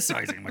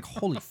criticizing. I'm like,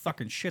 holy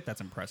fucking shit, that's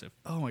impressive.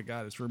 oh my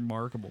god, it's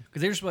remarkable.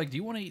 Because they're just like, do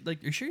you want to eat?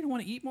 Like, are you sure you don't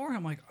want to eat more?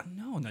 I'm like,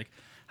 no. And like,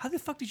 how the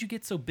fuck did you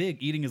get so big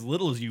eating as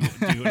little as you do?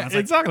 And I was like,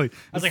 Exactly.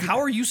 I was like, how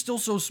are you still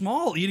so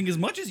small eating as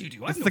much as you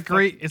do? I have It's no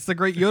the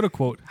great Yoda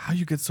quote. How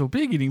you get so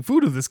big eating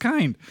food of this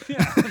kind,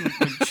 Yeah.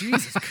 Like,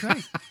 Jesus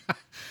Christ.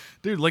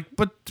 dude? Like,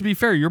 but to be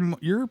fair,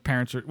 your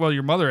parents are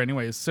your mother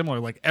anyway is similar.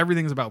 Like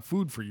everything's about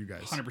food for you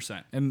guys,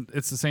 100%. and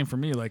it's the same for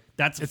me. Like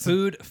That's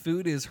food.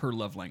 Food is her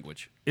love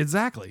language.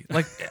 exactly.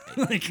 Like,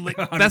 Like,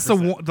 that's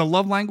 100%. the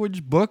love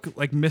language book.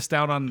 Like missed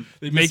out on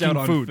missed making out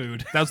on food.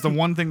 food. That's the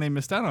one thing they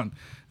missed out on.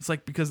 It's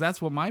like because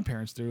that's what my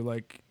parents do.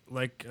 Like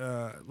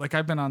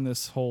I've been on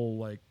this whole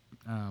like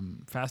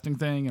fasting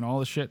thing and all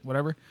this shit,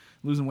 whatever,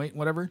 losing weight,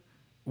 whatever.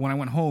 When I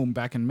went home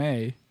back in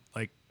May,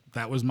 like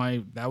that was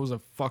a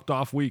fucked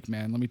off week,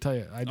 man. Let me tell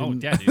you, I Oh,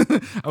 didn't. yeah,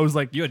 dude. I was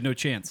like, You had no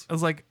chance. I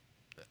was like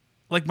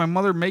my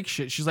mother makes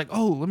shit. She's like,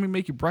 oh, let me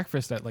make you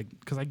breakfast at like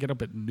because I get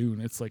up at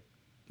noon. It's like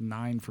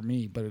 9 for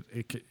me, but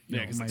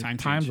Yeah, 'cause the my time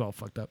time's change. all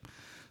fucked up.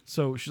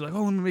 So she's like,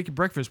 oh, let me make you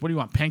breakfast. What do you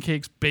want?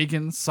 Pancakes,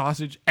 bacon,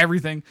 sausage,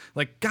 everything.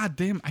 Like,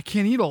 goddamn, I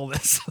can't eat all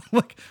this.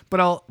 Like, but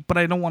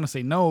I don't want to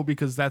say no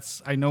because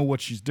I know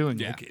what she's doing.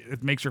 Yeah. Like,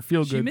 it makes her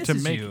feel She good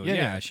misses to make. you. Yeah,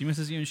 Yeah, she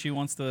misses you, and she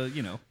wants to,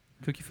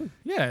 cook you food.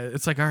 yeah.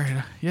 It's like, all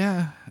right,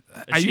 yeah.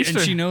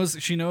 She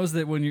knows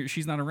that when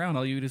she's not around,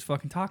 all you eat is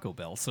fucking Taco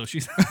Bell. So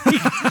she's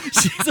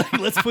she's like,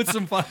 let's put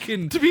some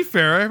fucking. To be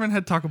fair, I haven't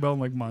had Taco Bell in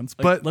like months,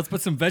 but let's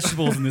put some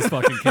vegetables in this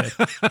fucking kid.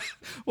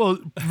 well,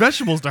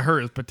 vegetables to her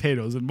is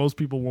potatoes, and most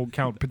people won't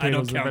count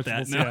potatoes I don't as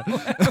count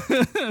vegetables. that.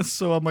 No. Yeah.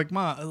 So I'm like,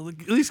 Ma, at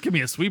least give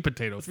me a sweet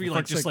potato. Be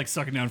like just like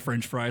sucking down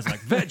French fries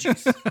like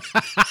veggies.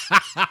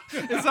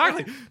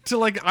 Exactly. To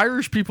like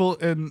Irish people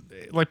and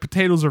like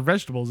potatoes or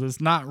vegetables,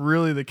 it's not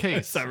really the case.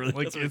 It's not really-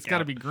 like doesn't it's got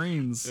to count. be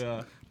greens.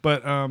 Yeah.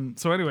 But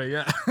so anyway,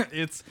 yeah,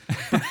 it's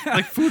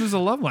like food is a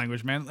love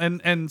language, man.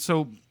 And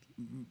so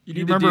You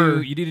need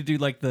to do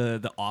like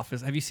the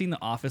Office. Have you seen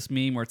the Office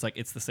meme where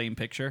it's the same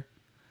picture?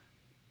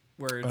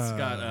 Where it's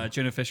got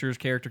Jenna Fisher's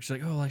character. She's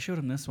like, "Oh, I showed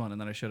him this one, and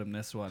then I showed him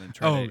this one, and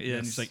tried it." yes.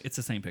 And she's like, "It's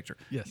the same picture."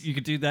 Yes. You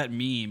could do that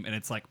meme, and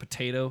it's like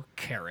potato,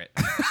 carrot.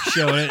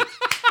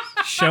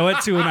 Show it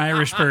to an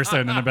Irish person,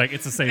 and they're like,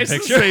 "It's the same it's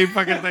picture." the same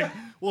fucking thing.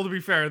 Well, to be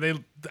fair,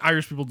 the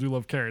Irish people do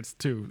love carrots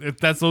too. If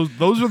that's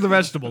those are the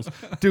vegetables,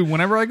 dude.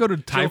 Whenever I go to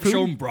Thai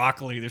Show them food,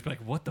 broccoli. They're like,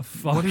 "What the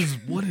fuck?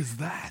 what is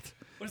that?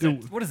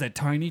 What is that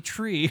tiny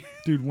tree?"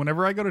 Dude,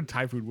 whenever I go to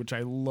Thai food, which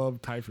I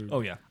love Thai food.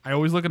 Oh, yeah. I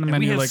always look at the And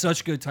menu we have like,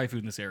 such good Thai food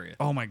in this area.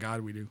 oh my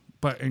god, we do.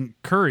 But in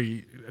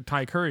curry,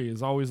 Thai curry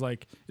is always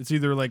like it's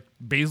either like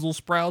basil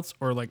sprouts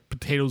or like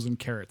potatoes and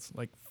carrots.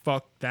 Like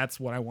fuck, that's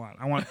what I want.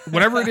 I want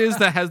whatever it is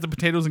that has the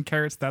potatoes and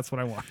carrots. That's what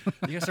I want.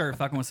 You gotta start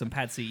fucking with some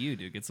Pad See Ew,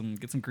 dude. Get some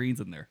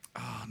greens in there.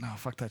 Oh no,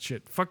 fuck that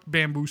shit. Fuck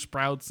bamboo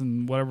sprouts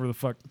and whatever the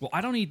fuck. Well,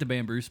 I don't eat the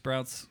bamboo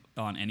sprouts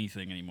on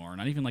anything anymore,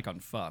 not even like on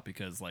pho,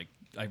 because like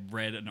I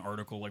read an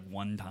article like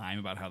one time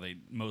about how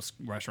most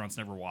restaurants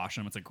never wash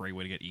them. It's a great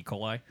way to get E.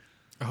 coli.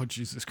 Oh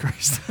Jesus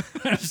Christ.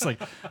 I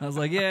was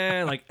like,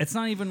 yeah, like it's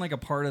not even like a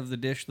part of the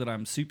dish that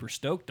I'm super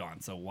stoked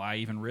on. So why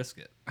even risk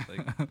it?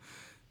 Like,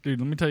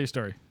 Dude, let me tell you a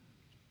story.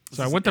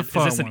 So I went to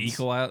pho Is this an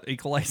once. E.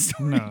 coli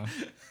story? No,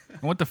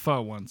 I went to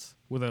pho once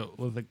with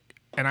a,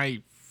 and I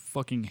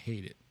fucking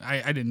hate it.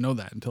 I didn't know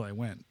that until I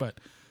went. But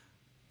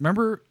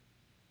remember,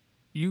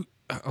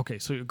 okay?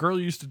 So a girl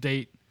you used to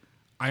date.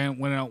 I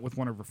went out with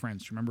one of her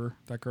friends. Do you remember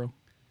that girl?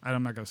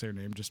 I'm not gonna say her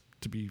name just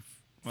to be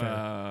fair.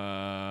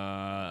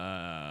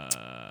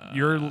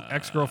 Your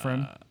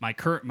ex-girlfriend,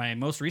 My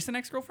most recent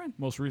ex-girlfriend.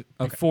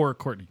 before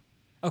Courtney,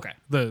 Okay.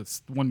 the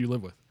one you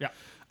live with. Yeah.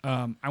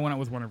 I went out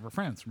with one of her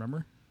friends.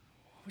 Remember?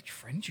 Which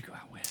friend did you go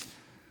out with?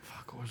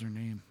 Fuck, what was her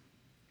name?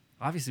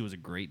 Obviously, it was a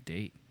great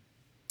date.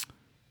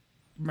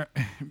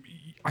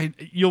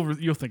 You'll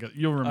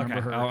remember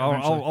Okay. her.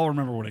 I'll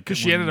remember what it Because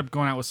she ended up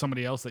going out with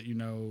somebody else that you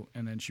know,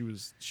 and then she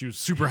was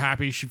super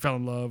happy. She fell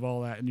in love,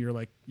 all that, and you're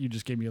like, you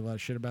just gave me a lot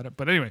of shit about it.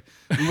 But anyway,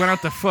 we went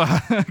out to pho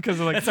because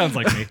like That sounds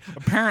like me.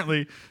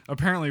 apparently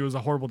it was a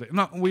horrible day.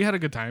 No, we had a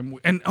good time,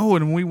 and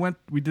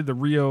we did the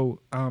Rio.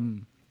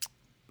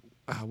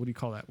 What do you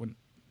call that when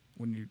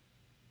you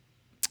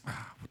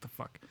what the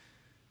fuck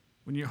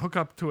when you hook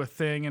up to a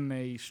thing and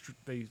they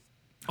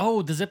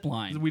Oh, the zip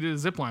line. we did a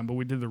zip line, but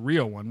we did the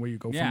Rio one where you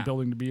go Yeah. from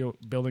building to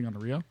building on the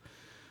Rio,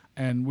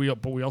 and we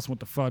also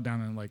went to pho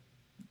down in like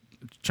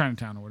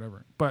Chinatown or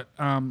whatever. But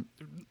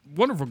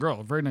wonderful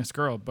girl, very nice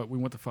girl. But we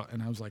went to pho,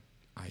 and I was like,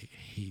 I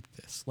hate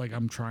this. Like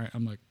I'm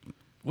like,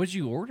 What'd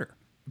you order?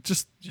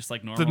 just Just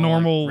like normal, the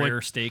normal like, rare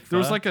like steak. There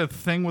was pho? like a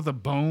thing with a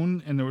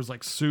bone, and there was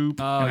like soup.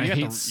 Oh, and I you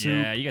hate got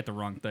soup. you got the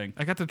wrong thing.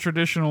 I got the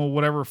traditional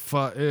whatever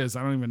pho is.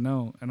 I don't even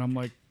know, and I'm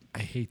like, I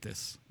hate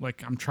this.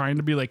 Like I'm trying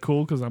to be like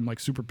cool because I'm like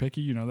super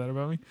picky. You know that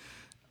about me.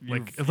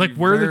 Like You're it's like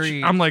where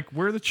very- I'm like,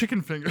 where are the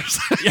chicken fingers?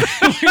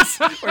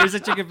 Where's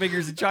the chicken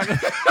fingers and chocolate?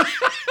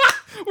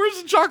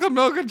 Where's the chocolate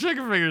milk and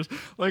chicken fingers?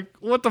 Like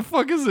what the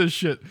fuck is this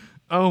shit?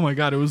 Oh my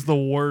god, it was the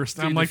worst.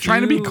 Dude, I'm the like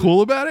trying to be few-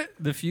 cool about it.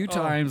 The few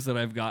times that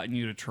I've gotten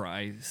you to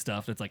try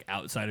stuff that's like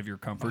outside of your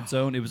comfort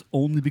zone, it was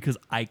only because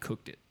I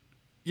cooked it.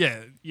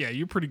 Yeah,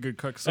 you're a pretty good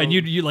cook. So And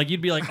you'd be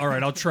like, all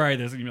right, I'll try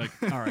this, and you'd be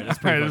like, all right, that's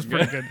all pretty, right, that's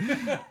fucking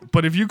pretty good. good.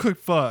 But if you cook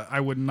pho, I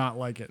would not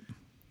like it.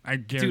 I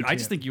guarantee. Dude, I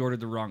just it. think you ordered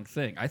the wrong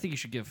thing. I think you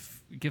should give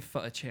pho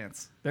a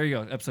chance. There you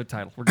go, episode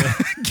title. We're good.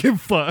 give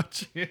pho a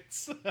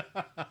chance.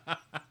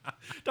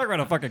 Talk about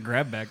a fucking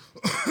grab bag.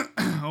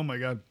 Oh my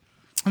god.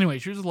 Anyway,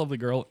 she was a lovely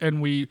girl,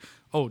 and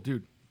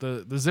dude,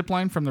 the zip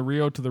line from the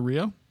Rio to the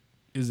Rio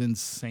is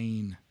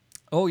insane.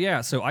 Oh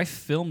yeah, so I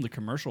filmed the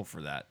commercial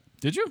for that.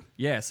 Did you?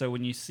 Yeah, so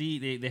when you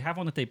see they have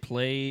one that they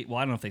play, well,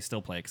 I don't know if they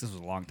still play because this was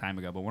a long time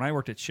ago, but when I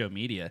worked at Show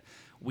Media,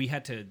 we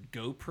had to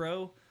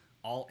GoPro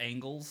all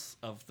angles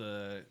of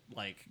the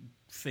like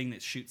thing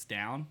that shoots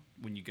down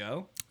when you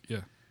go.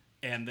 Yeah.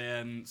 And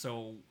then,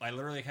 so I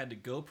literally had to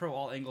GoPro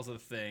all angles of the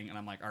thing, and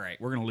I'm like, all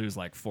right, we're going to lose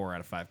like 4 out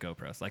of 5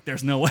 GoPros. Like,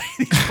 there's no way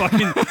these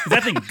fucking,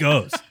 that thing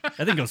goes.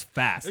 That thing goes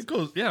fast. It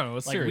goes. Yeah, no,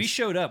 it's Like, serious.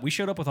 we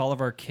showed up with all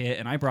of our kit,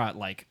 and I brought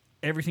like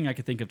everything I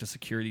could think of to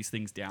secure these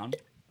things down.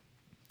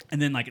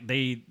 And then like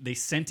they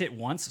sent it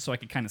once so I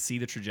could kind of see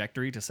the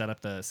trajectory to set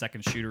up the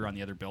second shooter on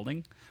the other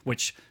building,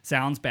 which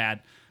sounds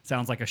bad.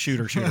 Sounds like a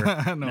shooter.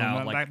 No,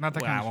 not like, that kind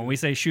of when shooter. we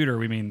say shooter,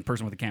 we mean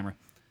person with a camera.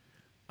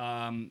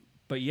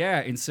 But yeah,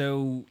 and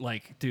so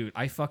like, dude,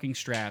 I fucking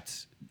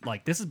strapped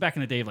like this is back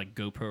in the day of like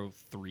GoPro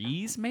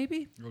 3s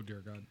maybe. Oh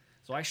dear God.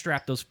 So I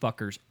strapped those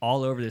fuckers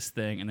all over this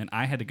thing, and then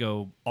I had to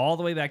go all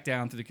the way back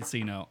down to the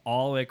casino,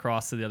 all the way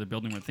across to the other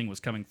building where the thing was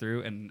coming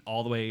through, and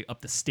all the way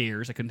up the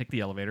stairs. I couldn't take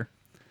the elevator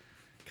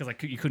because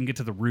you couldn't get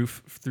to the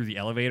roof through the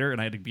elevator, and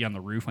I had to be on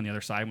the roof on the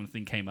other side when the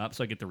thing came up,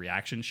 so I get the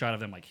reaction shot of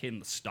them like hitting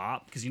the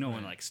stop, because you know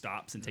when it like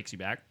stops and takes you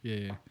back.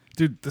 Yeah.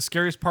 Dude, the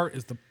scariest part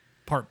is the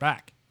part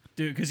back.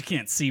 Dude, because you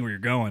can't see where you're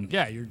going.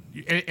 Yeah,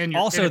 and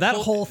you're, Also, and that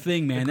whole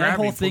thing, man, that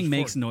gravity whole thing pulls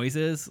makes forward.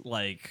 noises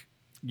like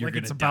you're Like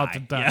gonna it's about to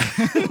die.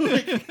 Yeah.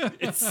 Like,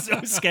 it's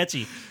so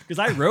sketchy. Because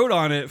I rode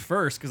on it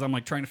first because I'm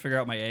like trying to figure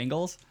out my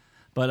angles.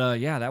 But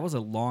yeah, that was a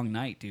long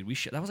night, dude.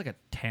 That was like a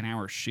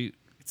 10-hour shoot.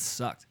 It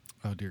sucked.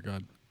 Oh dear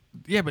God.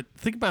 Yeah, but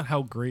think about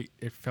how great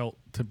it felt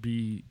to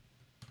be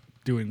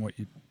doing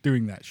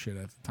that shit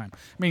at the time. I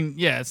mean,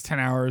 yeah, it's 10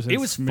 hours. It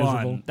It's was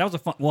miserable. fun. That was a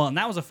fun. Well, and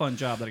that was a fun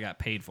job that I got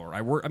paid for.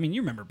 I mean,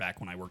 you remember back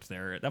when I worked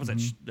there? That was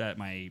at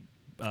my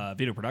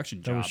video production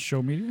That job. was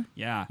show media.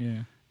 Yeah.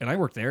 Yeah. And I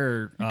worked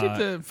there. You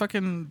did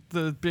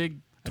the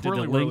big I did the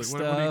twirly link whirly.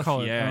 stuff. What do you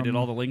call it? Yeah, I did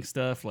all the link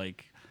stuff.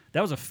 Like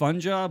that was a fun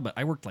job, but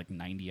I worked like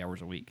 90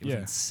 hours a week. It was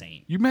Yeah.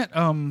 insane. You met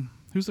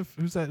who's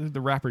that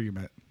the rapper you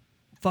met?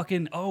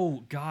 Fucking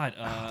oh god.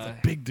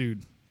 Big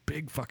dude,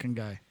 big fucking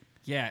guy.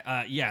 Yeah.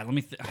 Let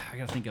me. I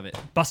gotta think of it.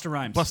 Busta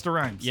Rhymes. Busta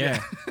Rhymes.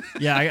 Yeah.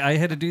 Yeah. I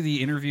had to do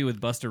the interview with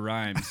Busta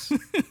Rhymes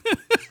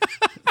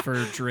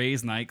for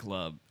Dre's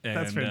nightclub. And,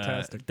 That's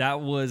fantastic.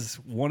 That was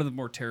one of the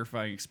more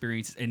terrifying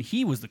experiences, and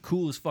he was the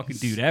coolest fucking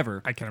dude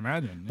ever. I can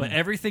imagine. But yeah.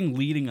 everything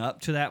leading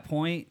up to that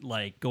point,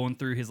 like going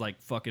through his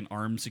like fucking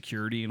armed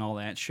security and all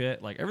that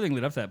shit, like everything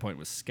leading up to that point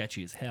was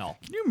sketchy as hell.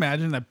 Can you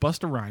imagine that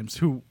Busta Rhymes,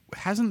 who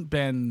hasn't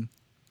been,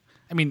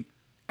 I mean,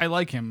 I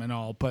like him and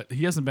all, but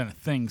he hasn't been a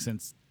thing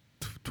since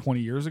 20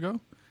 years ago,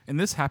 and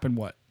this happened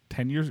what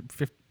 10 years,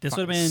 15, This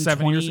would have been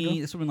 7 years ago.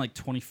 This would have been like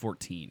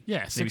 2014. Yeah,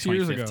 maybe 6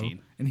 years ago,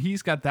 2015. and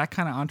he's got that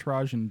kind of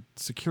entourage and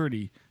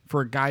security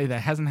for a guy that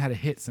hasn't had a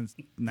hit since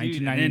Dude, and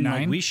 1999.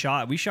 then, like,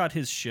 we shot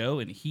his show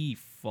and he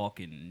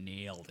fucking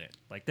nailed it.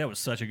 Like that was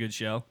such a good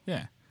show.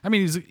 Yeah, I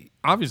mean, he's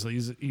obviously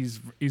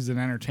he's an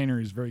entertainer.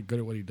 He's very good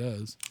at what he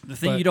does. The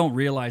thing But- you don't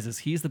realize is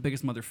he's the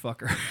biggest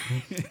motherfucker.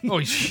 Oh,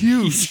 he's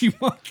huge, He's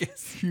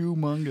humongous.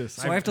 humongous.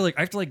 So I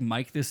have to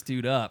mic this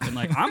dude up and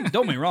like don't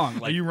get me wrong.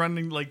 Are Like you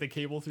running like the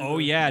cable through? oh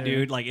the- yeah,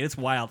 dude, like it's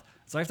wild.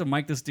 So I have to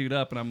mic this dude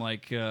up and I'm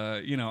like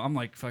I'm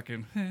like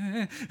fucking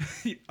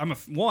I'm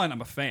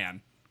a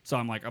fan. So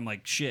I'm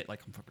like shit,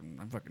 like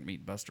I'm fucking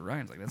meeting Busta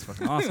Rhymes. Like that's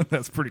fucking awesome.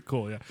 That's pretty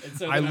cool. Yeah, And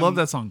so I then love I'm-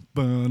 that song.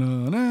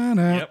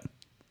 Ba-na-na-na. Yep.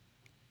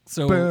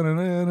 So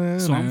Ba-na-na-na-na.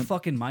 So I'm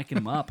fucking micing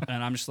him up,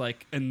 and I'm just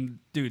like, and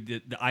dude,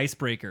 the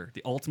icebreaker,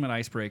 the ultimate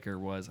icebreaker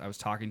was I was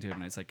talking to him,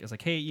 and it's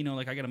like, hey,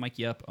 like I gotta mic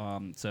you up,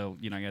 so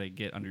I gotta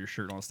get under your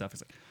shirt and all this stuff.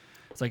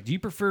 It's like, do you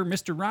prefer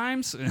Mr.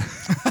 Rhymes?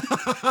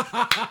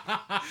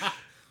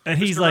 And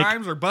he's Mr. like,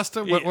 Rhymes or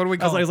Busta? What do we I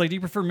call was it? like, do you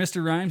prefer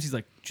Mr. Rhymes? He's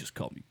like, just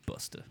call me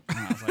Busta. And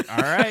I was like,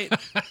 all right.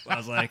 I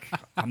was like,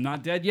 I'm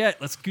not dead yet.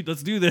 Let's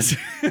do this.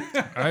 All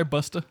right,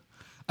 Busta.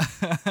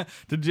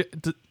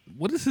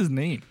 What is his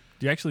name?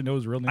 Do you actually know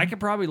his real name? I could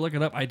probably look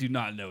it up. I do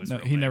not know his No,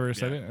 real he name. never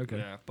said Yeah, it? Okay.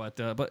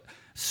 Yeah, but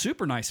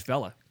super nice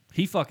fella.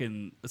 He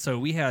fucking so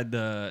we had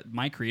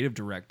my creative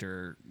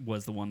director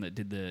was the one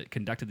that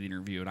conducted the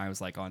interview, and I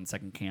was like on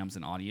second cams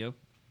and audio.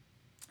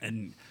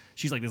 And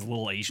she's like this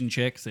little Asian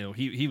chick, so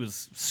he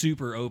was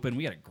super open.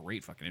 We had a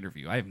great fucking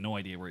interview. I have no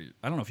idea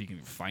I don't know if you can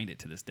even find it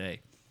to this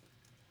day.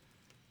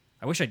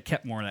 I wish I'd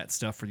kept more of that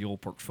stuff for the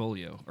old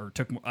portfolio, or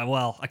took more.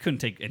 Well, I couldn't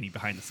take any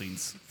behind the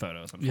scenes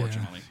photos,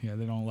 unfortunately. Yeah,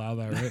 they don't allow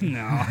that, right?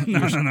 No.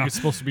 It's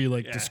supposed to be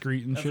like Yeah.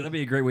 discreet and shit. That'd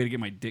be a great way to get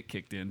my dick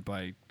kicked in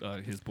by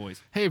his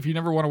boys. Hey, if you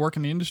never want to work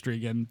in the industry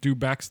again, do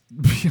behind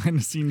the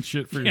scenes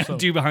shit for Yeah, yourself.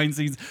 do behind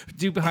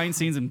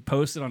scenes and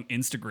post it on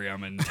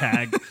Instagram and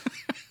tag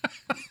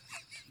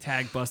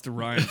Busta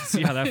Rhymes.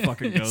 See how that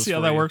fucking goes. See how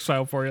for that you. works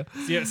out for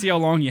you. See how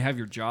long you have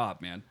your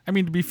job, man. I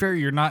mean, to be fair,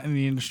 you're not in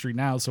the industry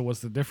now, so what's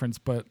the difference?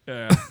 But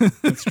Yeah,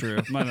 that's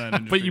true. I'm not in that but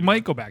industry you anymore.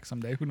 might go back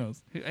someday. Who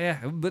knows?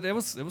 Yeah, but it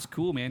was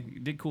cool, man. You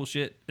did cool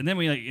shit. And then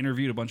we like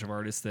interviewed a bunch of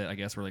artists that I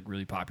guess were like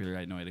really popular.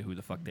 I had no idea who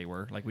the fuck they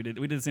were. Like we did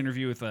this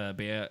interview with a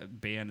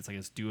band. It's like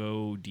this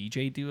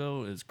DJ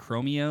duo is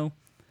Chromeo.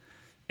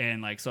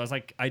 And like so I was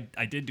like I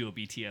did do a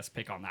BTS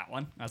pick on that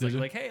one. I was Did you?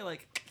 like hey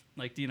like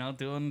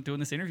doing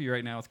this interview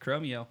right now with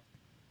Chromeo.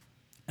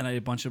 And I had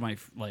a bunch of my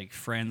like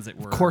friends that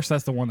were Of course,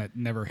 that's the one that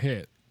never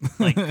hit.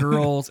 like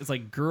girls. It's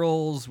like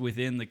girls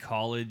within the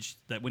college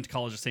that went to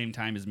college the same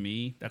time as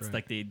me. That's Right.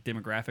 like the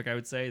demographic I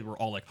would say. We're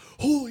all like,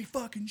 holy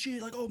fucking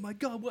shit! Like, oh my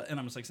god, what? And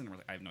I'm just like sitting there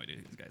like, I have no idea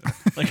who these guys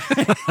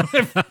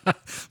are. Like,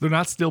 They're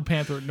not Steel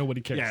Panther.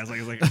 Nobody cares. yeah, it's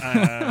like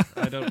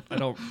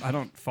I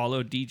don't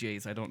follow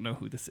DJs. I don't know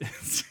who this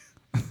is.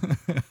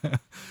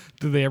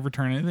 Do they ever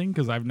turn anything?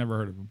 Because I've never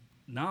heard of them.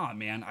 Nah,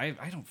 man, I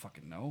don't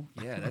fucking know.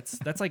 Yeah,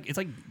 that's like it's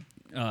like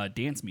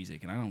dance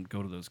music, and I don't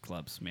go to those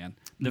clubs, man.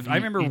 I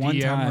remember one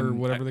EDM time, or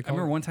whatever they I call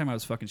remember it? one time I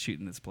was fucking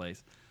shooting this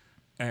place,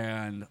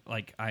 and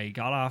like I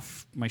got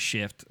off my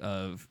shift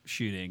of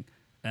shooting,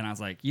 and I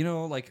was like,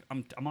 like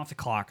I'm off the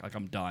clock, like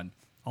I'm done.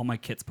 All my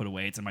kit's put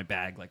away. It's in my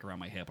bag, like around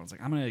my hip. I was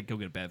like, I'm gonna go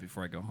get a bed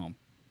before I go home.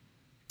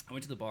 I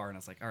went to the bar and I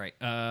was like, all right,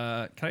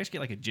 can I just get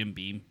like a Jim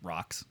Beam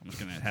rocks? I'm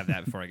just going to have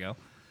that before I go.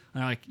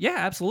 And they're like, yeah,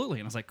 absolutely.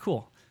 And I was like,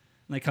 cool.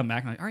 And they come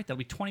back and I'm like, all right, that'll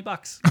be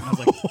 $20. And I was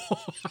like,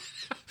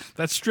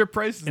 That's strip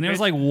price. and it was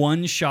like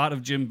one shot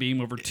of Jim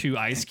Beam over 2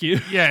 ice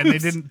cubes. yeah, and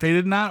they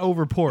did not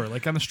over pour.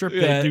 Like on the strip,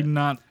 Yeah. they do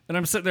not. And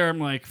I'm sitting there, I'm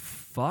like,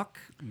 fuck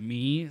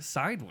me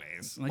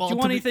sideways. Like, Well, do you to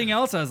want be- anything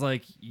else? I was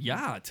like,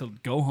 yeah, to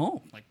go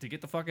home, like to get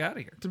the fuck out of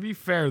here. To be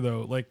fair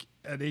though, like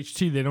at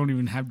HT, they don't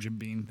even have Jim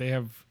Beam. They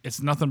have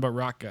it's nothing but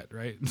rock gut,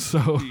 right?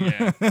 So,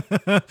 Yeah.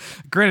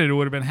 granted, it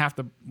would have been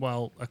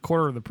a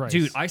quarter of the price,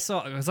 Dude, I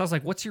was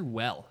like, what's your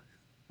well?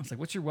 I was like,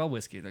 what's your well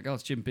whiskey? They're like, oh,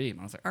 it's Jim Beam.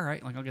 I was like, all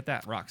right, like I'll get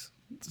that. Rocks.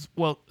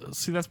 Well,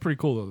 see, that's pretty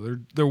cool though.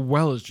 Their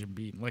well is Jim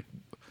Beam. Like,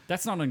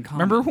 That's not uncommon.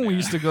 remember when we man.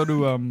 used to go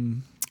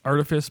to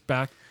Artifice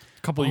back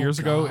a couple of Oh, years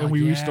ago, and God,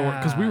 we used to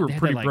because we yeah. were They had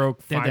pretty that, like-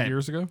 broke they had 5 that-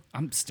 years ago.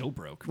 I'm still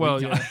broke. Well,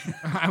 We- yeah,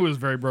 I was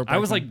very broke. I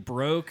back was then. like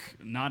broke,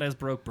 not as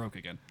broke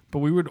again. But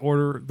we would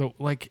order the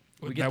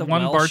We get that the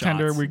one well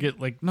bartender. shots. We get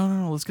like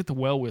no, let's get the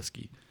well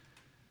whiskey.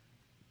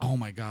 Oh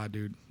my god,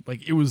 dude!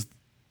 Like it was.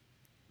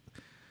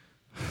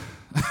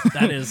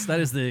 That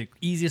is the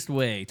easiest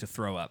way to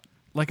throw up.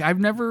 Like I've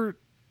never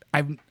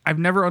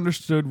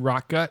understood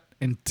rock gut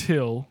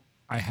until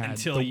I had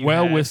Until the you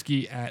well had-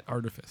 whiskey at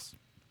Artifice.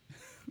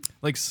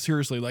 Like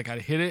seriously, like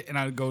I'd hit it and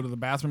I'd go to the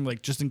bathroom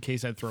like just in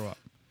case I'd throw up.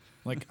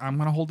 Like I'm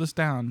gonna hold this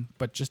down,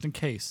 but just in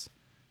case,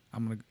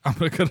 I'm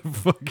gonna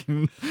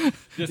fucking.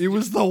 It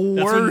was the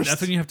worst.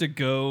 That's when you have to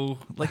go.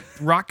 Like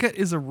rock gut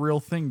is a real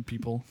thing,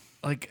 people.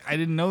 Like I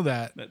didn't know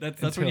that.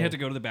 That's when you until- have to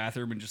go to the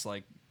bathroom and just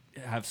like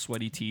have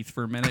sweaty teeth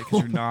for a minute because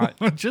you're not.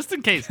 just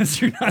in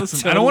case. You're not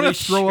Listen, I don't want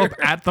to totally throw up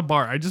sure. at the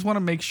bar. I just want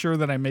to make sure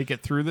that I make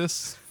it through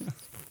this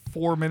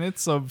 4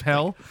 minutes of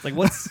hell. It's like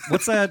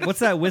what's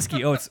that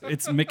whiskey? Oh, it's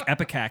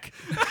McEpicac.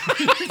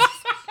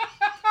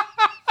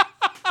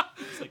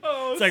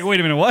 It's like wait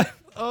a minute, what?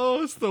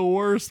 Oh, it's the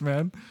worst,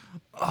 man.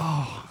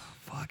 Oh,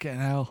 fucking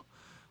hell.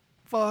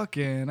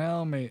 Fucking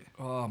hell, mate.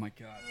 Oh my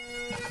god.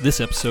 This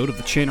episode of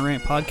the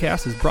Chanarant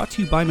Podcast is brought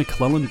to you by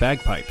McClellan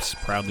Bagpipes,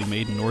 proudly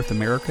made in North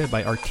America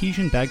by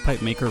artesian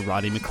bagpipe maker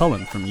Roddy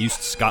McClellan from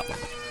Eust,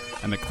 Scotland.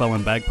 At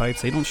McClellan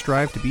Bagpipes, they don't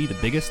strive to be the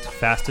biggest,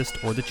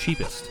 fastest, or the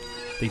cheapest.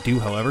 They do,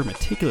 however,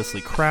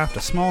 meticulously craft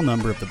a small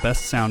number of the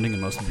best sounding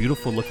and most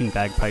beautiful looking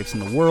bagpipes in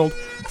the world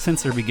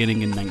since their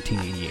beginning in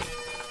 1988.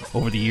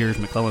 Over the years,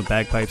 McClellan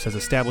Bagpipes has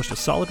established a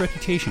solid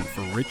reputation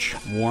for rich,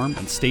 warm,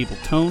 and stable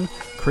tone,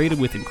 created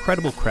with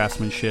incredible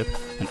craftsmanship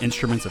and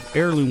instruments of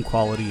heirloom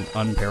quality and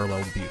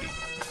unparalleled beauty.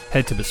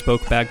 Head to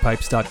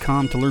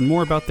BespokeBagpipes.com to learn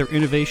more about their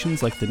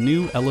innovations like the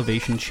new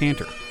Elevation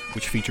Chanter,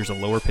 which features a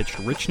lower-pitched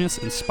richness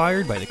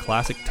inspired by the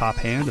classic top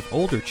hand of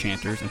older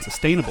chanters and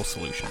sustainable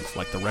solutions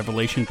like the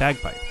Revelation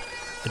Bagpipe,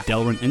 a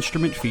Delrin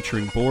instrument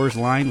featuring Bohr's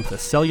line with a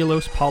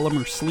cellulose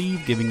polymer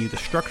sleeve giving you the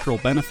structural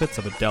benefits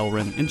of a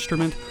Delrin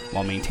instrument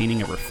while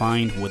maintaining a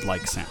refined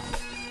wood-like sound.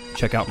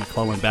 Check out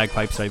McClellan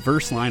Bagpipes'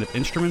 diverse line of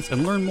instruments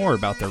and learn more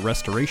about their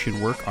restoration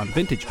work on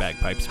vintage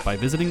bagpipes by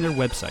visiting their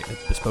website at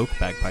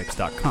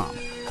BespokeBagpipes.com.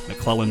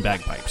 McClellan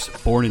Bagpipes,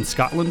 born in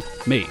Scotland,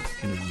 made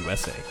in the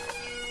USA.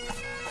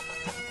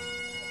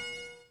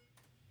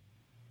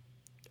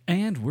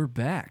 And we're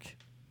back.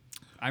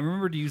 I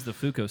remember to use the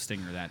Fuko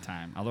Stinger that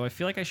time, although I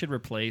feel like I should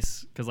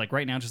replace, because like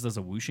right now it just does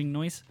a whooshing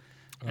noise.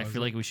 I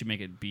feel like we should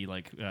make it be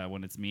like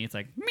when it's me, it's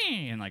like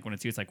me, and like when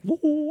it's you, it's like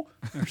woo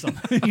or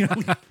something. You know?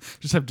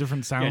 Just have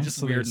different sounds. just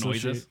so they weird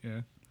associate- noises.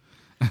 Yeah.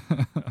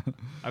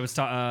 I was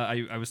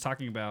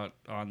talking about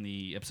on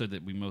the episode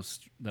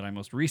that I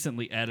most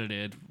recently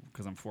edited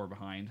because I'm 4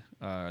 behind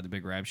the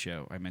Big Rab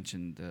Show. I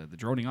mentioned the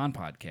Droning On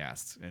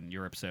podcast and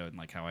your episode and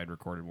like how I'd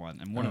recorded one.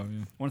 And one of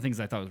the things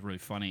I thought was really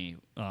funny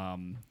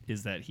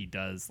is that he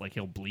does like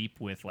he'll bleep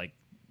with like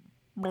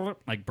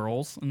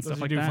burls and stuff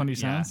he like do that. funny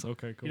Yeah. sounds?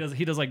 Okay, cool.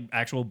 He does like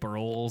actual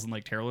burls and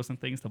like Terrorless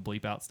and things to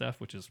bleep out stuff,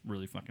 which is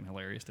really fucking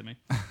hilarious to me.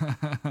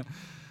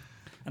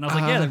 And I was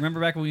like, yeah,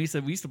 remember back when we used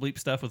to bleep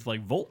stuff with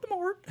like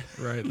Voldemort?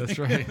 Right, that's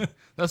right.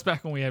 That's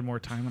back when we had more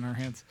time on our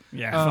hands.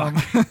 Yeah.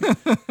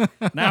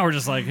 Fuck. Now we're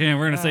just like, hey,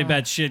 we're gonna say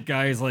bad shit,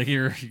 guys. Like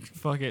here,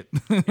 Fuck it.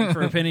 in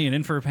for a penny and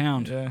in for a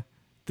pound. Yeah.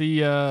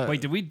 The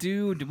Wait,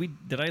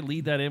 did I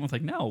lead that in with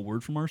like, now a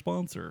word from our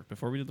sponsor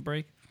before we did the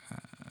break?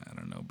 I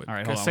don't know, but All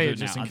right, hold on. say I'll it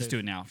do it just now. in I'll just case. do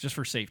it now, just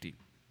for safety.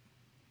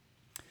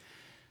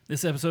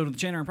 This episode of the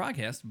Chanarant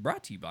Podcast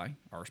brought to you by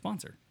our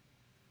sponsor.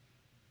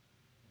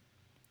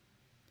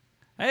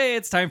 Hey,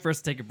 it's time for us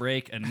to take a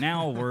break, and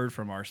now a word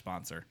from our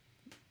sponsor.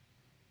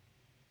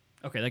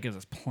 Okay, that gives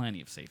us plenty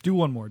of safety. Do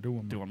one more. Do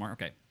one more. Do one more?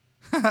 Okay.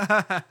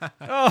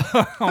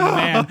 oh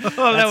man,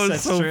 that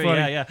was so true.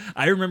 funny. Yeah.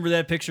 I remember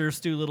that picture of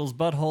Stu Little's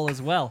butthole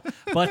as well.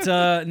 But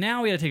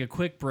now we got to take a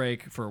quick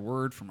break for a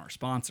word from our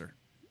sponsor.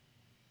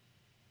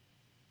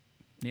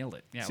 Nailed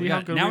it. Yeah. See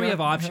how good now we we are? have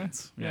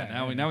options. Yeah.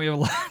 Yeah. Yeah, Now we have a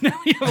lot. Now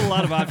we have a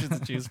lot of options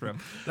to choose from.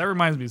 That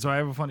reminds me. So I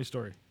have a funny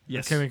story.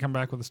 Yes. Can we come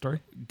back with a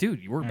story?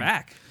 Dude, we're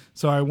back.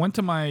 So I went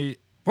to my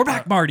We're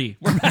back, Marty.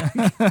 We're back.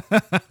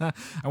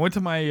 I went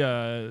to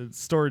my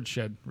storage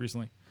shed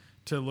recently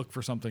to look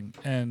for something,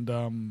 and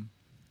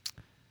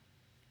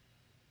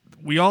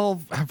we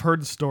all have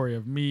heard the story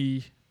of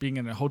me being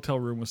in a hotel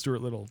room with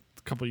Stuart Little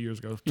a couple of years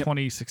ago,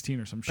 2016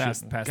 or some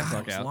Passed shit. the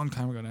fuck it was out. a long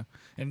time ago now.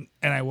 And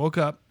I woke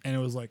up and it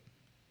was like,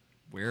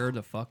 Where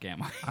the fuck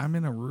am I? I'm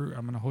in a room.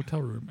 I'm in a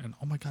hotel room, and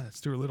oh my god, that's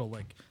Stuart Little,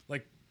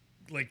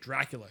 like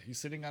Dracula. He's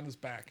sitting on his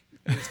back,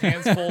 and his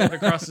hands folded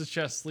across his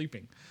chest,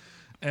 sleeping.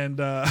 And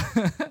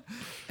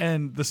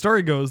and the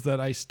story goes that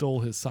I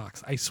stole his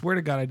socks. I swear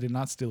to God, I did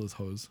not steal his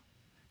hose.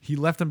 He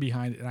left them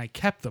behind, and I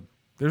kept them.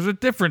 There's a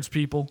difference,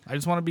 people. I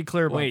just want to be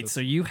clear about Wait, this.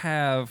 so you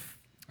have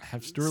I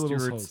have Stuart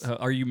Little's Stuart's, hose.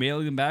 are you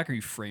mailing them back or are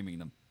you framing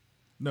them?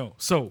 No.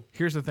 So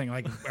here's the thing.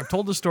 Like I've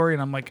told the story,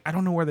 and I'm like, I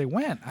don't know where they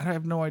went. I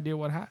have no idea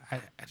what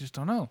happened. I just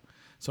don't know.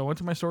 So I went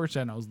to my storage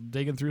shed and I was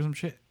digging through some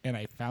shit and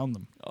I found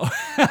them.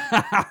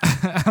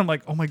 I'm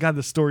like, oh my god,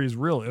 this story is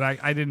real. And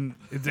I didn't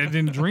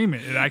dream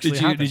it. It actually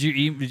happened.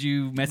 Did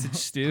you message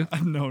Stu?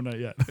 No, not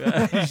yet.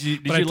 did you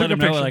But I let took him a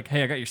know picture. like,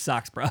 hey, I got your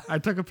socks, bro? I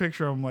took a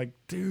picture. I'm like,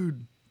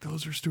 dude,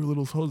 those are Stuart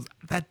Little's hoses.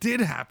 That did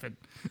happen.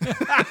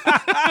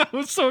 I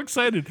was so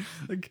excited.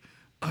 Like,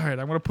 all right,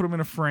 I'm gonna put them in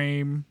a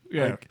frame.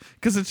 Yeah.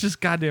 Because it's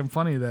just goddamn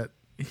funny that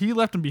he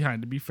left them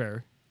behind. To be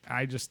fair,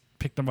 I just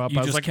picked them up. You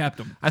I was just like, kept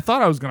them. I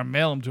thought I was gonna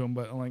mail them to him,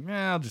 but I'm like,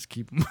 I'll just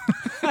keep them.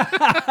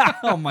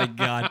 Oh my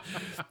god!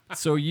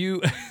 So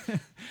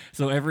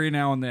so every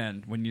now and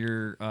then, when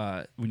you're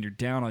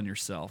down on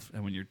yourself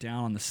and when you're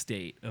down on the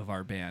state of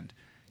our band,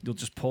 you'll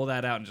just pull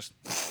that out and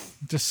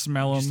Just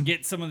smell them. just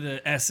get some of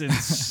the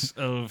essence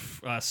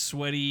of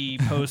sweaty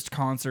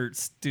post-concert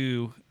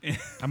stew.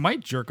 I might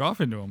jerk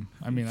off into them.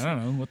 I mean, I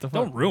don't know what the fuck.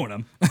 Don't ruin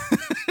them.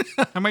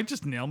 I might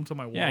just nail them to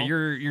my wall. Yeah,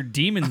 your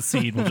demon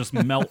seed will just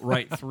melt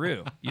right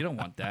through. You don't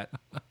want that.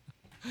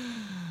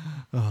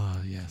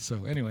 Oh yeah.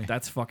 So anyway,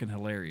 That's fucking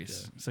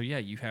hilarious. So yeah,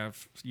 you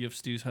have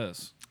Stu's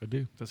hose. I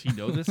do. Does he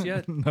know this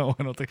yet? No,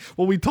 I don't think.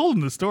 Well, we told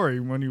him the story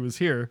when he was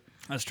here.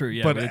 That's true.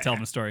 Yeah, But we did tell him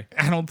the story.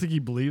 I don't think he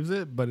believes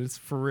it, but it's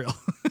for real.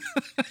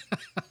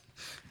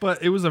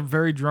 But it was a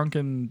very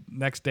drunken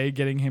next day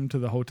getting him to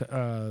the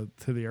hotel,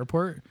 to the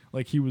airport.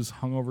 Like he was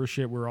hungover as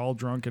shit. We were all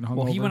drunk and hungover.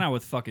 Well, he went out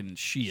with fucking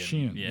Sheehan.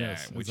 Sheehan, Yeah,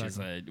 yes, which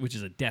exactly.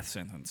 is a death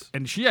sentence.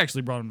 And she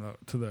actually brought him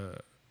to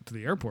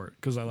the airport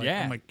because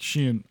Yeah. I'm like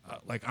Sheehan,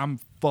 like I'm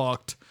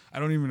fucked. I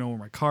don't even know where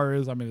my car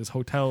is. I'm in his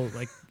hotel.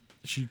 Like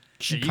she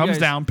Yeah, you comes guys-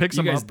 down, picks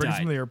you him guys up, brings him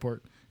died. to the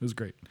airport. It was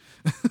great.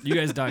 You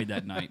guys died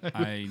that night.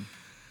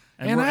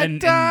 And we're- I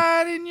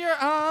died in your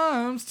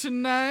arms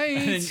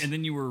tonight. and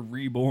then you were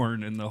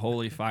reborn in the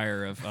holy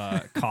fire of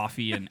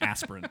coffee and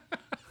aspirin.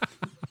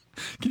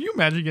 Can you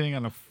imagine getting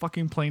on a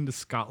fucking plane to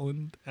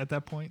Scotland at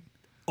that point?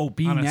 Oh,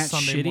 being On a that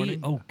Sunday shitty? morning?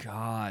 Oh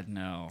God,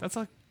 no. That's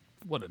like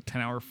what, a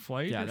 10-hour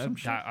flight? Yeah, or some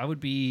shit? I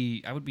would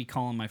be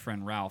calling my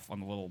friend Ralph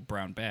on the little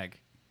brown bag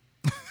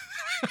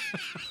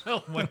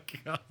Oh my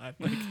god!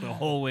 the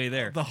whole way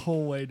there. The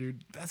whole way,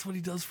 dude. That's what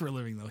he does for a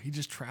living, though. He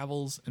just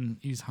travels and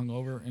he's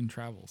hungover and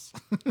travels.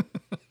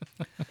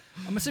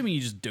 I'm assuming you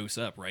just dose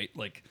up, right?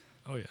 Like,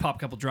 Oh yeah, pop a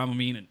couple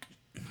Dramamine and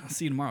I'll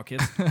see you tomorrow,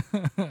 kids.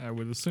 I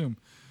would assume.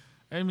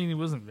 I mean, it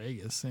was in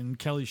Vegas, and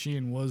Kelly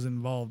Sheehan was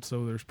involved,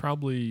 so there's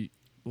probably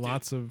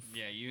lots of.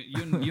 Yeah,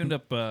 you end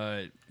up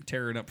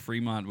tearing up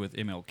Fremont with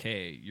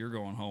MLK. You're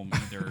going home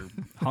either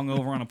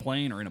hungover on a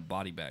plane or in a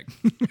body bag.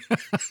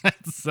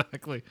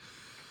 Exactly.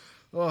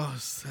 Oh,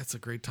 that's a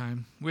great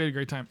time. We had a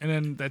great time, and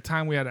then that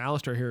time we had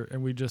Alistair here,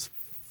 and we just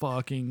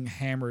fucking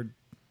hammered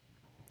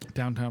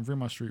downtown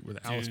Fremont Street with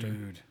Alistair.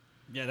 Dude.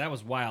 Yeah, that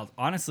was wild.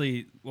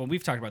 Honestly, well,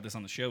 we've talked about this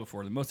on the show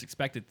before. The most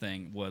expected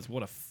thing was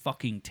what a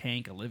fucking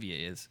tank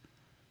Olivia is.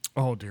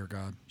 Oh dear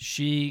God!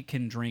 She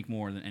can drink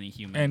more than any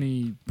human.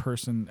 Any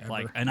person ever.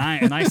 Like, and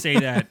I say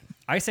that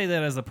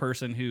as a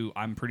person who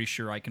I'm pretty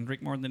sure I can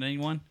drink more than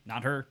anyone.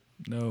 Not her.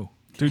 No,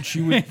 dude,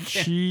 she would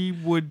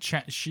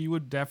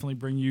definitely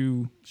bring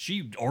you.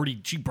 She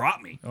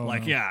brought me. Oh,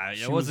 like, no. yeah,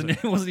 She it was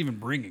wasn't even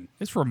bringing.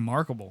 It's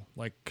remarkable,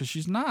 like, because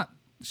she's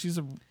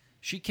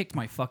She kicked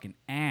my fucking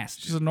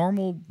ass. a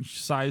normal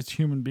sized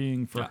human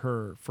being for Yeah.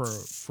 her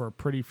for a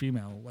pretty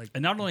female. Like,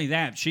 And not only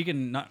that, she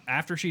can not,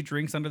 after she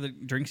drinks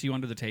you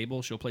under the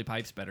table, she'll play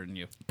pipes better than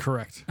you,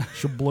 correct.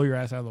 She'll blow your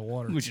ass out of the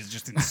water. which is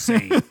just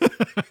insane.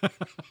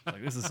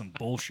 Like, this is some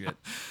bullshit.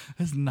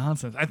 That's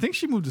nonsense. I think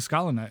she moved to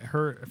Scotland.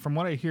 From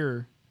what I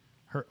hear,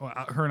 her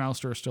and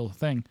Alistair are still a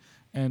thing,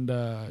 and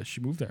she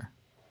moved there.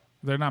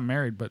 They're not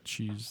married, but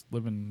she's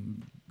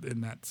living in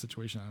that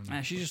situation. I don't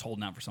know. She's just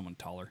holding out for someone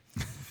taller.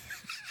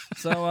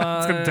 So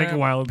It's gonna take a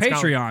while in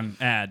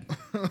Patreon ad.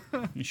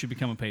 You should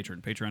become a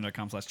patron.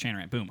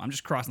 Patreon.com/Chanrant. Boom. I'm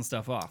just crossing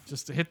stuff off.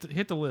 Just to hit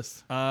the list.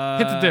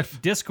 Hit the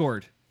diff.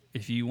 Discord.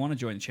 If you want to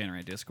join the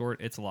Chanrant Discord,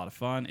 it's a lot of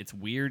fun. It's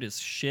weird as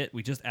shit.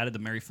 We just added the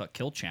Mary Fuck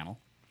Kill channel.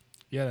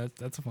 Yeah,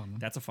 that's a fun one.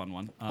 That's a fun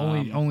one.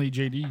 Only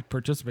JD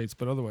participates,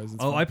 but otherwise,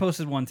 it's Oh, fun. I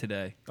posted one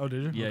today. Oh,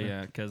 did you? Yeah, Okay.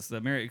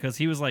 yeah, because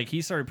he was like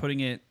he started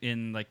putting it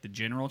in like the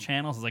general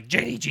channels. It's like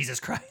JD, Jesus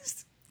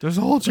Christ. There's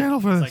a whole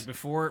channel for this. Like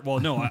before, well,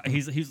 no,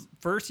 he's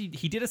first he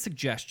did a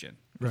suggestion.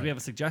 'Cause Right. we have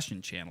a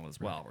suggestion channel as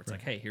well, where it's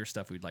like, hey, here's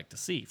stuff we'd like to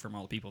see from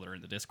all the people that are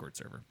in the Discord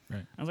server.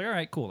 Right. I was like, all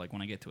right, cool. Like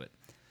when I get to it,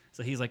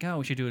 So he's like, oh,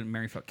 we should do a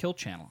Marry Fuck Kill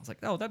channel. I was like,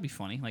 oh, that'd be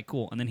funny. Like,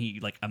 cool. And then he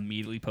like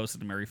immediately posted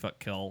a Marry Fuck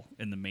Kill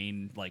in the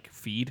main like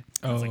feed.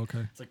 I was like,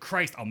 okay. It's like,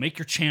 Christ, I'll make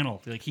your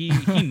channel. Like he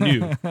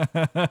knew.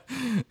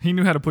 He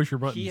knew how to push your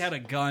buttons. He had a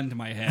gun to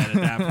my head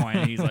at that point.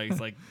 And he's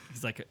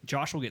like,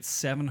 Josh will get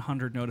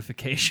 700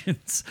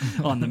 notifications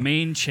on the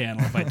main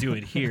channel if I do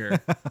it here.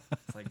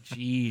 It's like,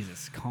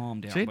 Jesus,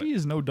 calm down. JD But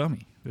is no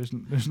dummy. There's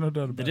no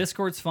doubt about the it.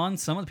 Discord's fun.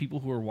 Some of the people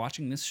who are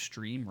watching this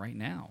stream right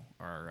now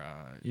are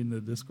In the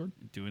Discord?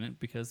 doing it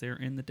because they're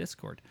in the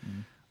Discord.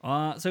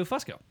 Mm-hmm. So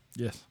Fusco,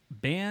 Yes.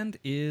 band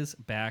is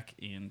back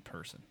in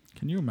person.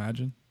 Can you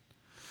imagine?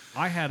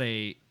 I had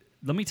a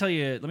let me tell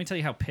you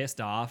how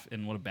pissed off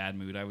and what a bad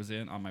mood I was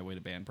in on my way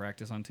to band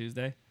practice on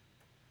Tuesday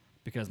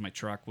because my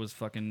truck was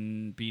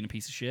fucking being a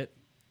piece of shit,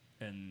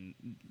 and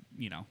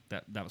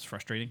that was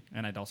frustrating.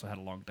 And I'd also had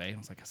a long day. I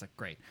was like,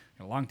 great, I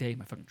got a long day.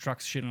 My fucking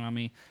truck's shitting on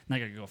me. Now I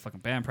gotta go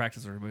fucking band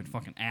practice or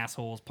fucking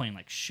assholes playing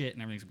like shit,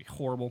 and everything's gonna be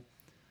horrible.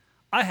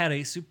 I had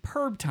a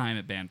superb time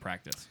at band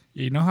practice.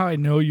 You know how I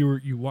know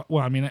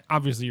well, I mean,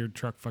 obviously your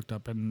truck fucked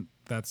up and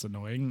that's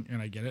annoying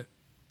and I get it.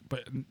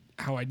 But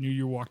how I knew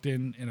you walked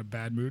in a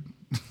bad mood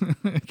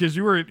because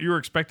you were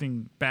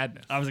expecting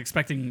badness. I was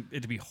expecting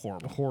it to be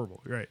horrible.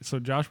 Horrible, right? So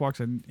Josh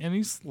walks in and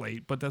he's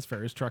late, but that's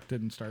fair. His truck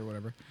didn't start,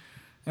 whatever.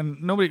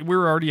 And we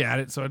were already at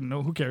it, so I didn't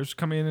know, who cares?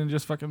 Come in and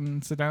just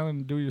fucking sit down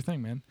and do your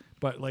thing, man.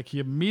 But like he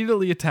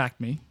immediately attacked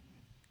me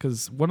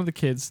because one of the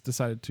kids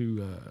decided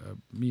to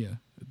Mia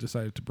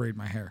decided to braid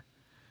my hair.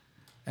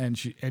 And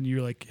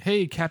you're like,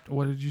 hey, Captain,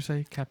 what did you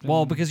say, Captain?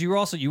 Well, because you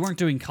weren't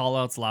doing call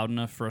outs loud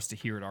enough for us to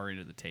hear it our end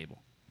of the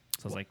table.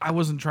 So I was like, I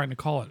wasn't trying to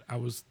call it. I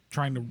was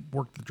trying to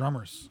work the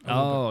drummers.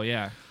 oh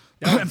yeah.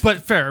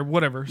 But fair,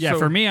 whatever. Yeah, So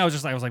for me, I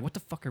was like, what the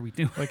fuck are we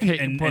doing? Like, hey,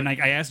 and but- like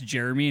I asked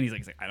Jeremy, and he's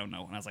like, I don't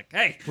know. And I was like,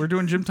 hey, we're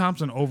doing Jim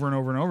Thompson over and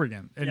over and over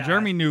again. And Yeah.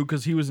 Jeremy knew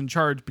because he was in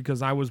charge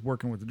because I was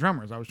working with the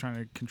drummers. I was trying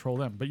to control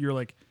them. But you're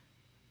like,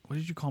 what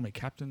did you call me,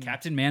 Captain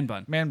Man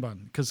Bun. Man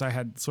Bun? Because I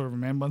had sort of a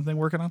man bun thing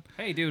working on.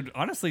 Hey, dude,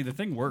 honestly, the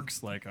thing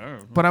works. Like, oh,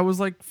 But I was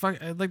like, fuck,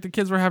 like the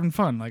kids were having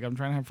fun. Like I'm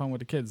trying to have fun with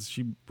the kids.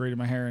 She braided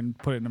my hair and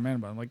put it in a man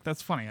bun. I'm like,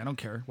 that's funny. I don't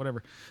care.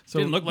 Whatever. So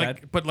Didn't look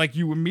like, bad. But like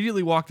you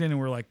immediately walked in and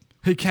were like,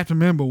 hey, Captain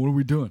Man Bun, what are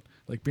we doing?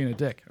 Like being a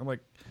dick. I'm like,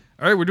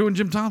 all right, we're doing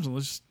Jim Thompson.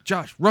 Let's just,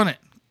 Josh, run it.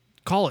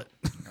 Call it.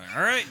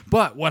 all right.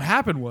 But what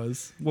happened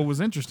was, what was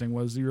interesting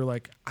was you were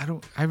like, I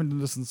haven't done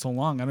this in so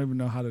long. I don't even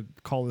know how to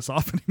call this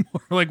off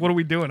anymore. Like, what are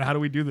we doing? How do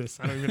we do this?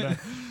 I don't even know.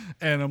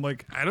 And I'm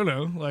like, I don't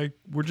know. Like,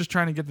 we're just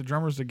trying to get the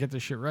drummers to get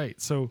this shit right.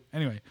 So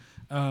anyway,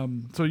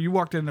 so you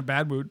walked in a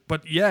bad mood,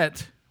 but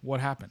yet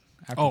what happened?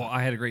 After Oh, that?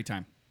 I had a great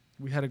time.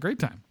 We had a great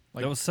time.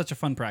 Like That was such a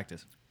fun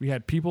practice. we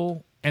had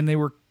people and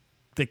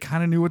they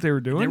kind of knew what they were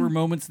doing. There were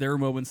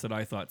moments that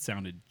I thought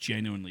sounded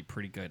genuinely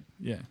pretty good.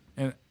 Yeah.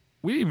 And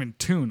we didn't even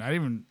tune.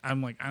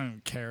 I'm like, I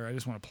don't care. I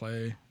just want to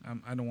play.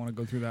 I don't want to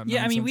go through that. Yeah,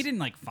 I mean, nonsense. we didn't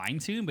like fine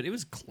tune, but it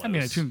was close. I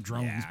mean, I tuned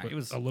drums, Yeah, but it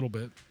was a little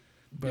bit.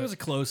 But it was a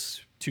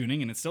close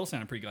tuning, and it still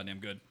sounded pretty goddamn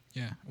good.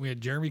 yeah, we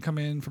had Jeremy come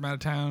in from out of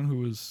town who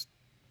was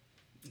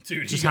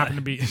Dude, just happened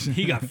to be.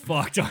 he got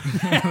fucked on.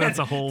 That's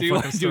a whole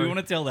fucking Do story. we want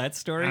to tell that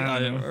story, I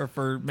don't know. or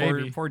for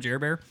Maybe. Jer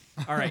Bear?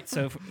 All right.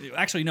 So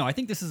actually, no. I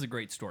think this is a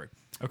great story.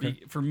 Okay.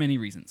 For many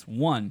reasons.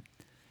 One,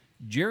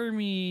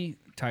 Jeremy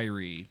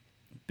Tyree,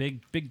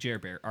 big Jer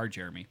Bear, our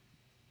Jeremy,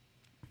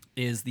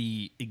 is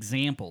the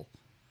example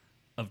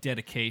of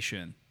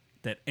dedication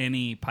that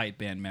any pipe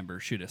band member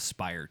should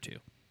aspire to,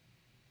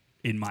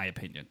 in my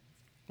opinion.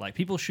 Like,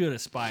 people should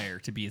aspire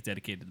to be as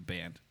dedicated to the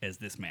band as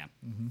this man.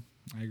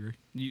 I agree.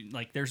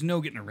 There's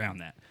no getting around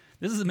that.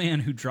 This is a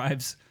man who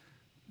drives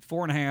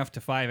 4.5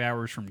 to 5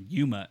 hours from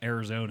Yuma,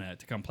 Arizona,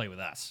 to come play with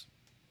us,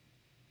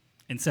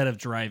 instead of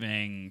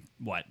driving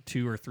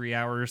 2 or 3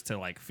 hours to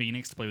like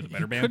Phoenix to play with a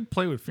better He band. could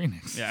play with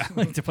Phoenix. Yeah,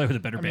 like to play with a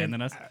better I band mean,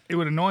 than us. It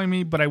would annoy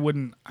me, but I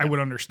would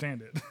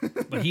understand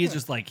it. But he's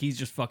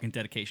just fucking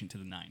dedication to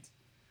the nines.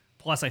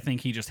 Plus, I think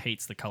he just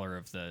hates the color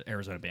of the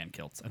Arizona band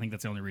kilts. I think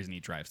that's the only reason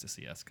he drives to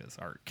see us, because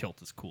our kilt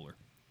is cooler.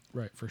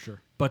 Right, for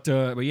sure. But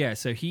yeah,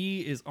 so he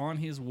is on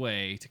his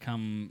way to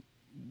come.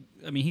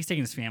 I mean, he's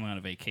taking his family on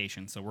a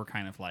vacation, so we're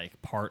kind of like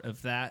part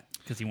of that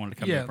because he wanted to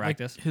come to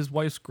practice. Like his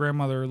wife's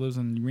grandmother lives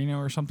in Reno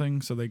or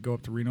something, so they go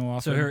up to Reno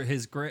often. So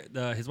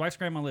his wife's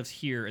grandma lives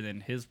here, and then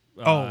his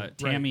Right.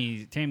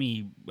 Tammy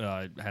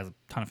has a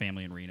ton of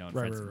family in Reno and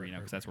friends in Reno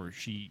because that's where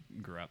she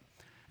grew up.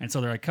 And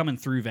so they're like coming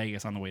through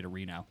Vegas on the way to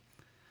Reno.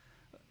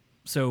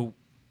 So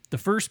the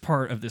first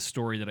part of this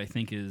story that I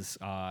think is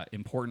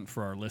important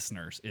for our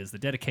listeners is the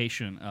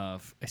dedication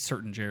of a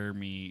certain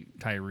Jeremy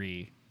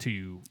Tyree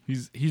to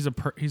he's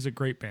a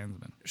great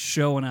bandsman.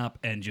 showing up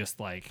and just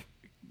like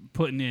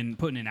putting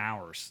in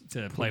hours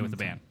to play with the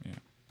band. Yeah.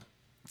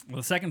 Well,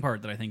 the second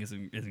part that I think is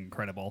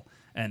incredible,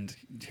 and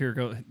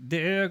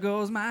there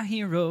goes my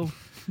hero.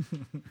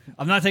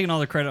 I'm not taking all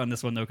the credit on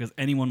this one though, because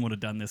anyone would have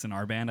done this in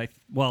our band.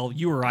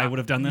 You or I would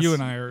have done this. You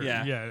and I are.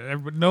 Yeah.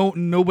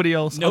 Nobody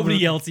else.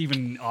 Nobody else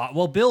even.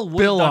 Bill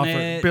would have done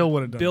it. Bill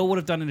would have done it. Bill would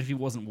have done it if he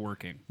wasn't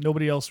working.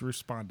 Nobody else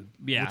responded.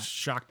 Yeah. Which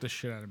shocked the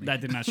shit out of me. That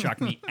did not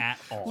shock me at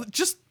all.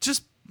 Just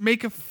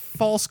make a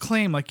false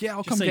claim. Like, yeah,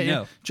 I'll come say get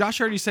no. you.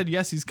 Josh already said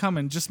yes, he's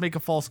coming. Just make a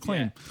false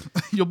claim.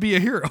 You'll be a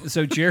hero.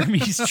 So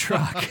Jeremy's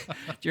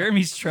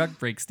truck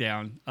breaks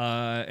down,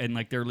 and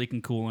like they're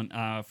leaking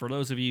coolant. For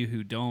those of you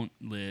who don't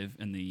live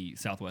in the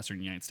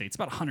southwestern United States, it's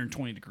about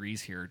 120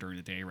 degrees here during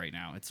the day right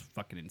now. It's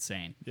fucking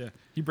insane. Yeah.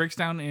 He breaks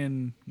down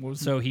in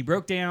So he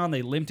broke down.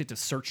 They limped it to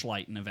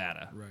Searchlight,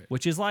 Nevada, Right.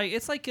 which is like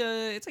it's like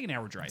an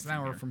hour drive. It's an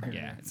hour from here.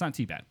 Yeah, it's not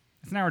too bad.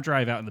 It's an hour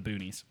drive out in the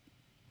boonies.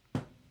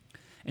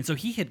 And so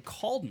he had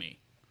called me,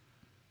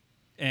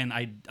 and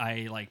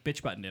I like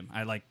bitch buttoned him.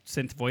 I like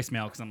sent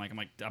voicemail because I'm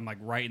like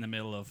right in the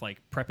middle of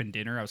like prepping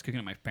dinner. I was cooking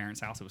at my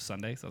parents' house. It was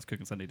Sunday, so I was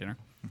cooking Sunday dinner.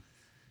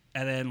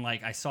 And then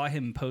like I saw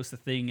him post a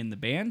thing in the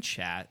band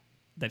chat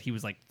that he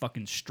was like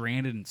fucking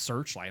stranded in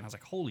Searchlight, and I was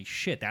like, holy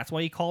shit, that's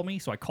why he called me.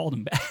 So I called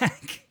him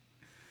back.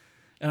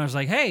 And I was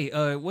like,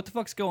 hey, what the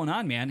fuck's going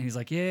on, man? And he's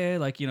like, yeah,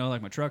 like, you know,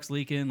 like my truck's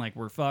leaking. Like,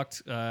 we're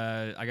fucked.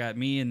 I got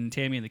me and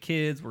Tammy and the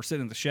kids. We're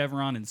sitting at the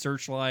Chevron in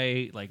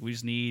Searchlight. Like, we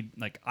just need,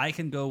 like, I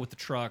can go with the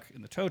truck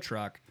in the tow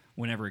truck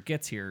whenever it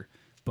gets here.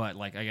 But,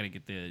 like, I got to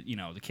get the, you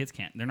know, the kids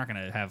can't, they're not going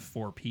to have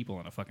 4 people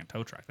in a fucking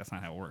tow truck. That's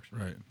not how it works.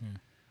 Right. Yeah. And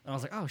I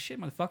was like, oh, shit,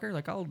 motherfucker.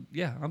 Like, I'll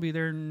be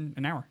there in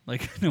an hour.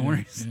 Like, no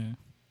worries.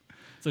 Yeah.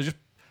 So just.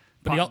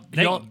 But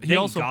he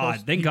also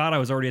posted, thank God I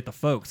was already at the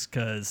folks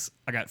because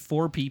I got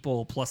 4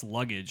 people plus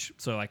luggage,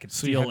 so I could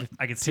steal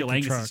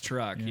Angus's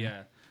truck.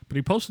 Yeah. But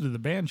he posted to the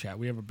band chat.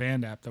 We have a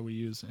band app that we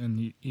use,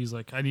 and he's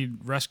like, "I need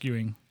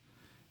rescuing,"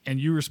 and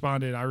you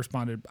responded. I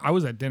responded. I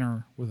was at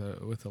dinner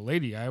with a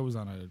lady. I was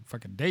on a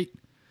fucking date,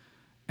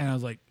 and I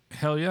was like,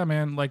 "Hell yeah,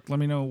 man! Like, let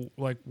me know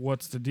like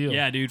what's the deal."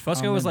 Yeah, dude.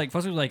 Fusco was like,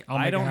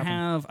 I don't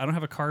happen.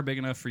 have a car big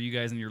enough for you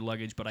guys and your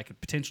luggage, but I could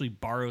potentially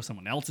borrow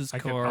someone else's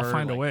car. I'll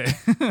find a way.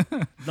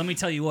 Let me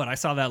tell you what, I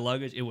saw that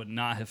luggage. It would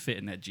not have fit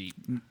in that Jeep.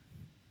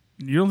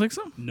 You don't think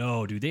so?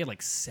 No, dude. They had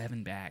like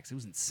 7 bags. It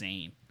was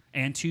insane.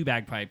 And 2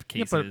 bagpipe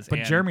cases.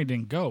 But Jeremy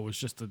didn't go. It was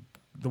just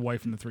the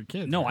wife and the 3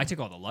 kids. No, right? I took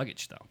all the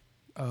luggage, though.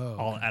 Oh.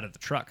 All out of the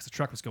truck, because the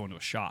truck was going to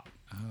a shop.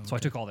 Oh, so I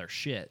took all their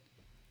shit.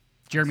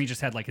 Jeremy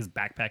just had like his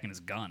backpack and his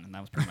gun, and that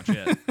was pretty much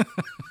it.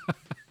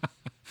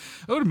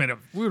 We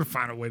would have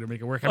found a way to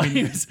make it work. I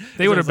mean,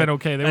 they would have been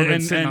okay. They would have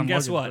been sitting on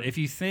guess luggage,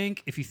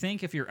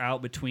 what? If you're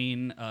out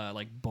between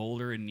like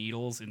Boulder and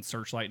Needles in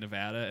Searchlight,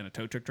 Nevada, and a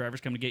tow truck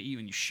driver's coming to get you,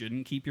 and you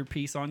shouldn't keep your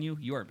piece on you,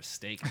 you are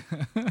mistaken.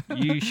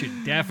 You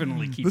should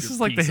definitely keep. This your is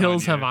like the piece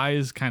hills on have you.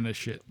 eyes kind of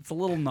shit. It's a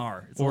little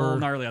gnar. It's a little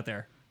gnarly out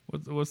there.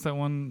 What's that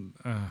one?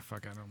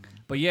 Fuck, I don't know.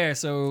 But yeah,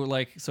 so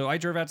I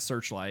drove out to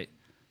Searchlight,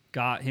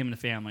 got him and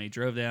the family,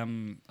 drove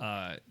them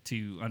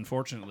to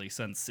unfortunately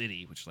Sun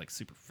City, which is like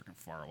super freaking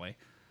far away.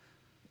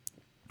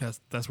 That's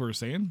what we're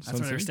saying. That's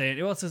where they're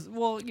staying.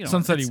 Well, you know,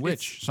 Sun City,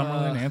 which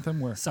Summerlin, Anthem,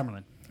 where?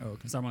 Summerlin. Oh,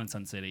 okay. Summerlin,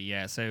 Sun City.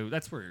 Yeah, so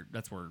that's where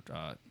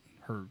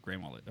her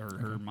grandma or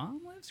her mom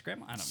lives.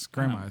 Grandma, I don't.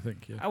 Grandma, I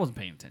think. Yeah. I wasn't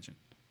paying attention,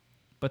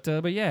 but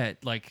yeah,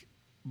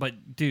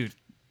 but dude,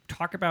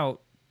 talk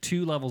about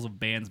 2 levels of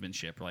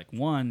bandsmanship. Like,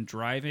 1,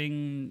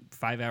 driving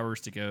 5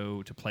 hours to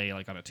go to play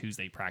like on a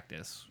Tuesday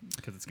practice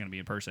because it's going to be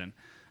in person,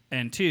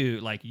 and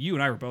 2, like you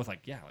and I were both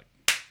like, yeah, like.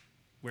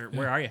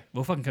 Where are you?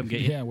 We'll fucking come get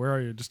you. Yeah, where are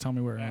you? Just tell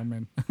me where I'm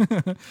in.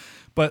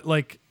 But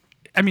like,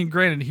 I mean,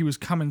 granted, he was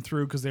coming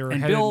through because they were.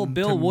 And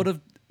Bill would have.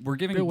 We're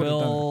giving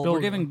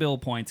Bill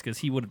points because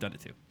he would have done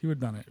it too. He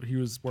would have done it. He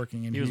was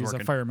working, and he's a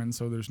fireman,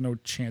 so there's no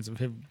chance of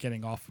him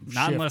getting off.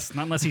 Not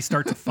unless he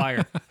starts a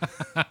fire.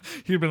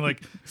 He'd been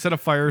like, set a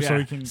fire so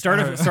he can start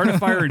a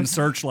fire in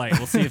Searchlight.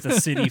 We'll see if the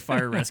city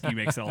fire rescue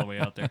makes it all the way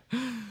out there.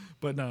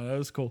 But no, that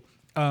was cool.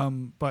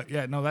 But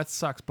yeah, no, that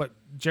sucks. But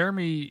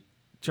Jeremy's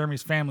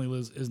family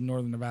is in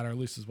Northern Nevada, or at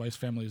least his wife's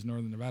family is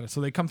Northern Nevada. So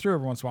they come through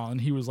every once in a while,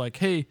 and he was like,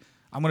 hey,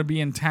 I'm going to be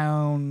in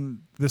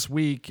town this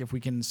week. If we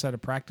can set a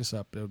practice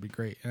up, it would be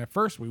great. And at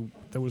first,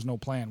 there was no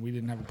plan. We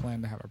didn't have a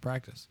plan to have our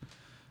practice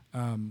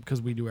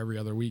because we do every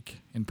other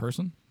week in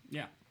person.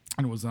 Yeah.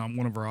 And it was on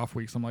one of our off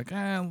weeks. I'm like,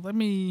 let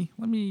me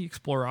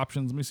explore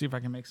options. Let me see if I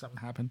can make something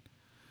happen.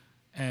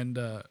 And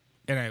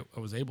I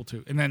was able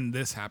to. And then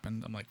this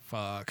happened. I'm like,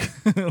 fuck.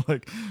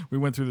 Like, we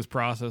went through this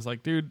process.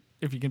 Like, dude,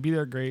 if you can be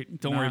there,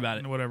 great. Don't worry about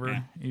it. Whatever.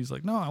 Yeah. He's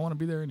like, no, I want to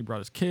be there. And he brought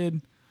his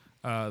kid.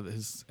 I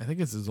think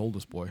it's his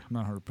oldest boy. I'm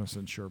not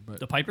 100% sure, but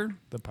the Piper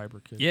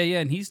kid. Yeah,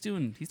 and he's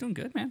doing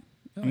good, man.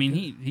 Oh, I mean,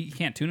 he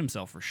can't tune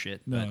himself for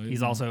shit. But No,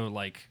 he's also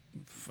like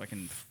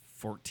fucking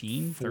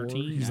 14,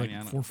 13. He's I like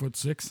mean,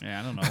 4'6". Yeah,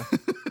 I don't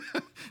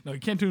know. No, he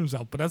can't tune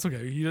himself, but that's okay.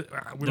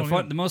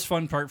 The most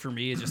fun part for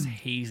me is just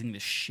hazing the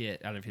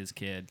shit out of his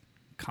kid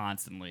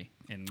constantly.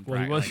 And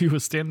he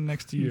was standing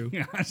next to you.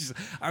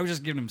 I was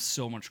just giving him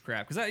so much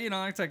crap because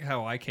that's like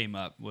how I came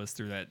up was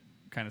through that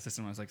kind of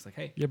system. I was like,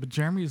 hey. Yeah, but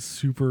Jeremy is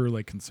super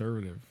like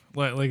conservative.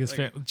 Like his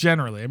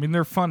generally. I mean,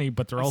 they're funny,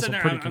 but they're also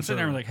pretty conservative. I'm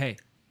sitting there like, hey,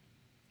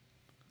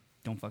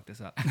 don't fuck this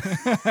up. And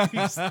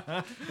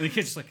the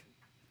kid's just like,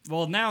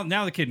 well, now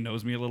the kid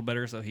knows me a little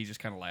better, so he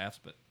just kind of laughs.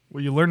 But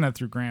well, you learn that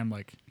through Graham.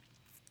 Like,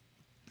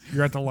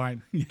 you're at the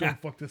line.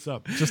 Don't fuck this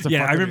up. Just to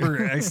I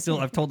remember.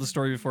 I've told the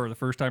story before. The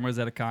first time I was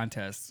at a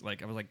contest,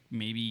 like I was like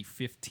maybe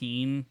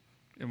 15.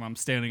 and I'm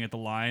standing at the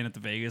line at the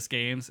Vegas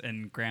games,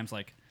 and Graham's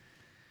like,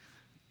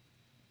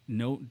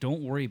 "No,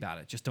 don't worry about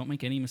it. Just don't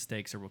make any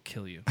mistakes, or we'll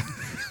kill you."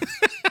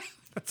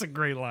 That's a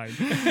great line.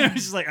 I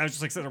was just like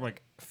sitting there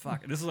like,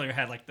 "Fuck!" This is like I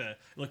had like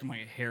looked at my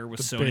hair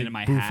was sewn into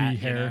my Boofy hat.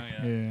 hair.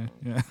 You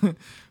know? Yeah.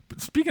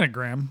 But speaking of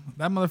Graham,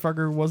 that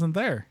motherfucker wasn't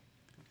there,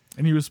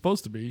 and he was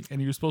supposed to be,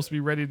 and he was supposed to be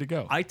ready to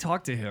go. I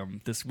talked to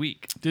him this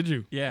week. Did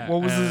you? Yeah.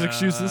 What was his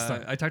excuse this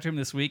time? I talked to him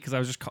this week because I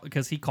was just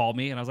because he called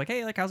me and I was like,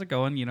 "Hey, like, how's it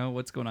going? You know,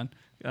 what's going on?"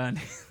 And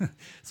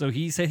so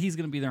he said he's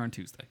going to be there on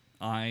Tuesday.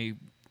 I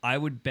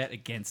would bet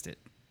against it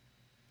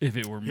if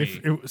it were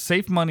me.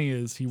 Safe money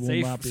is he will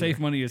not be safe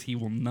there. money is he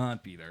will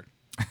not be there.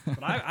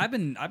 But I've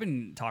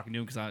been talking to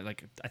him because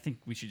I think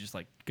we should just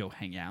like go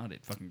hang out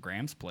at fucking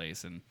Graham's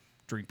place and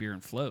drink beer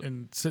and float.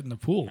 And sit in the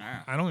pool.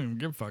 Yeah. I don't even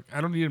give a fuck.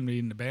 I don't need him to be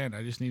in the band.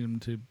 I just need him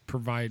to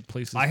provide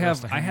places. I for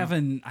us to hang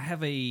out.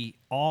 have a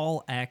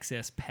all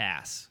access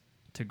pass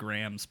to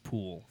Graham's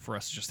pool for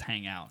us to just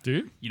hang out.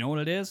 Dude? You know what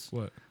it is?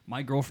 What?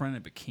 My girlfriend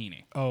in a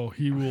bikini. Oh,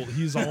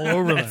 he's all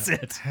over That's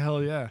that. it.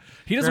 Hell yeah.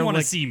 He doesn't Graham, want to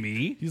like, see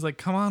me. He's like,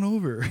 come on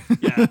over.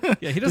 Yeah,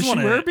 he Does doesn't she want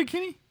to wear a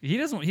bikini? He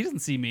doesn't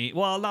see me.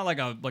 Well, not like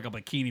a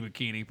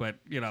bikini, but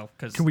you know,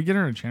 Can we get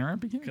her in a Chanarite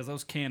bikini? because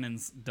those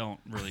cannons don't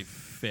really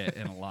fit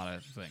in a lot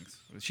of things.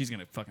 She's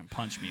gonna fucking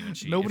punch me when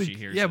Nobody. if she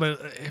hears. Yeah, it. but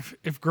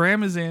if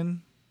Graham is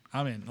in,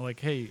 I'm in. Like,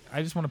 hey,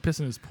 I just want to piss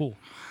in his pool.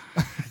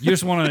 you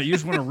just want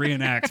to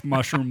reenact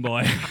Mushroom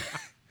Boy.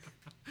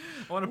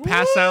 I want to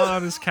pass out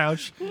on his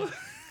couch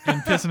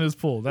and piss in his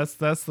pool. That's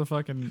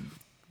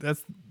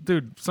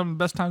dude. Some of the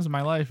best times of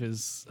my life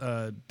is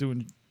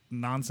doing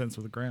nonsense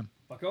with Graham.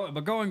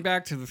 But going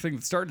back to the thing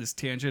that started this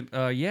tangent,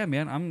 yeah,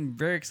 man, I'm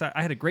very excited.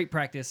 I had a great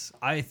practice.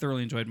 I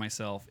thoroughly enjoyed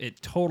myself.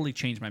 It totally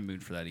changed my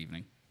mood for that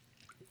evening.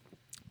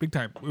 Big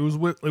time.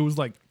 It was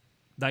like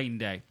Night and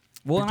day.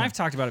 Well, and I've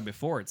talked about it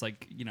before. It's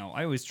like, you know,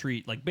 I always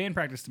treat, like, band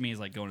practice to me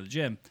is like going to the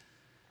gym.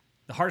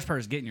 The hardest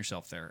part is getting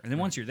yourself there. And then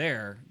once you're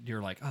there,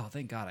 you're like, oh,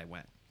 thank God I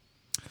went.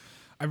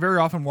 I very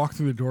often walk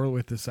through the door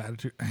with this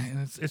attitude, and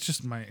it's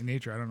just my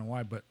nature. I don't know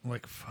why, but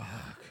like,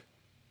 fuck.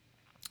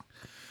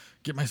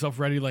 Get myself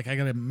ready. Like, I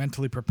gotta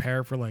mentally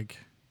prepare for like,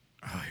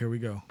 oh, here we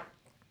go.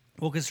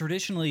 Well, because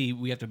traditionally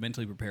we have to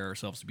mentally prepare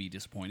ourselves to be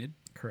disappointed.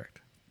 Correct.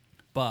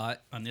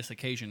 But on this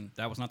occasion,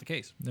 that was not the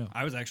case. No.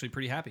 I was actually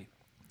pretty happy.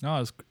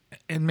 No,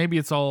 and maybe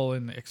it's all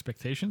in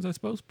expectations, I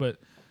suppose, but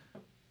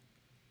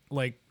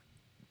like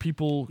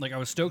people, Like, I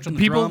was stoked on the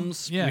people-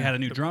 drums. yeah. We had a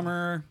new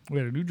drummer. we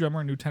had a new drummer,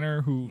 a new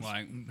tenor who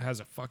Like- has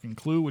a fucking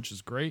clue, which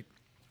is great.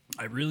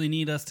 I really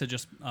need us to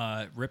just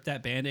rip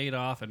that Band-Aid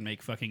off and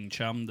make fucking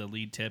Chum the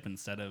lead tip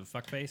instead of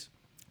Fuckface.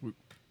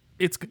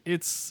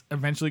 It's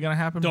eventually gonna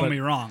happen. Don't but, get me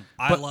wrong.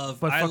 but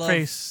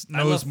Fuckface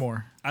knows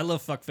more. I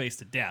love Fuckface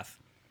to death,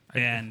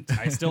 and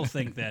I still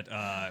think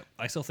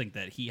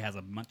that he has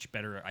a much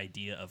better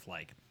idea of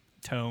like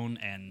tone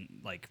and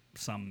like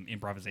some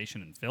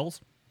improvisation and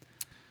fills.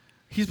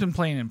 He's been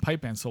playing in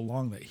pipe band so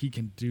long that he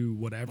can do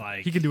whatever.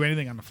 Like- he can do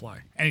anything on the fly.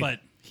 Anything. But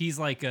he's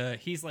like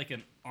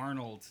an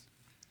Arnold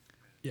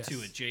Yes.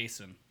 to a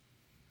Jason,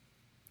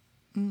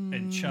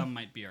 and Chum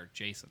might be our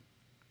Jason,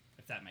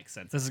 if that makes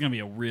sense. This is gonna be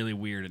a really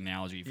weird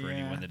analogy for Yeah.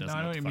 anyone that doesn't No,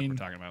 I know what know the what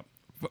fuck you we're mean.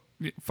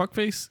 talking about.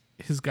 Fuckface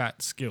has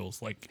got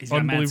skills, like He's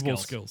got mad unbelievable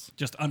skills.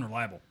 just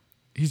unreliable.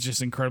 He's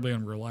just incredibly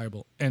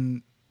unreliable.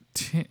 And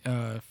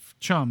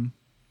Chum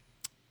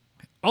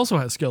also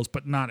has skills,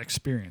 but not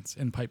experience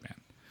in pipe band.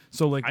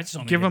 So like, I just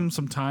don't give think him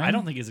some time. I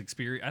don't think his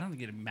experience. I don't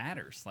think it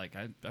matters. Like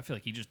I feel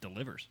like he just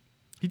delivers.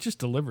 He just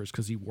delivers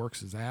because he works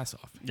his ass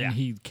off. Yeah. And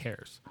he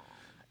cares.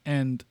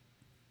 And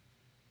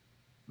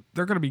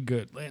they're going to be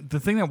good. The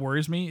thing that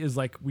worries me is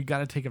like we got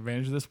to take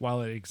advantage of this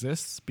while it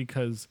exists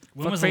because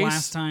When was the Fuckface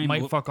last time-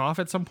 might fuck off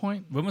at some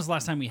point. When was the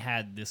last time we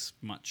had this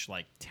much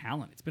like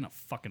talent? It's been a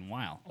fucking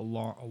while. A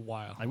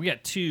while. Like we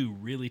got two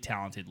really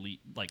talented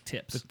like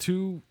tips. The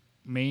two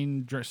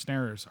main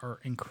snarers are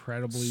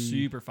incredibly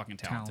Super fucking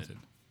talented.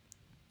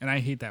 And I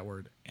hate that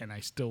word, and I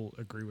still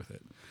agree with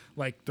it.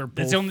 Like they're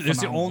both That's the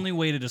phenomenal. only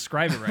way to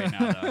describe it right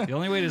now, though. The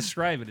only way to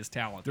describe it is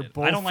talented. They're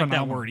both I don't like that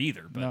phenomenal. word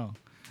either, but No.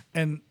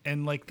 And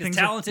like because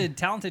things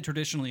talented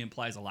traditionally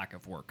implies a lack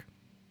of work.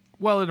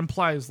 well, it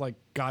implies like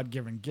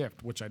God-given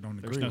gift, which I don't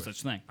agree There's no with.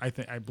 such thing.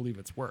 I believe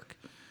it's work,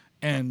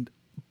 and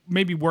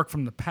maybe work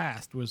from the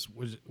past was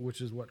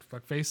which is what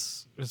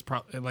Fuckface is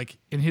probably like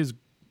in his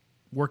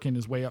working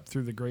his way up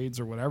through the grades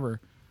or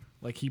whatever.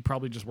 Like he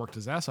probably just worked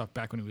his ass off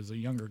back when he was a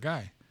younger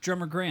guy.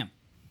 Drummer Graham.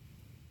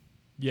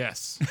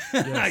 Yes,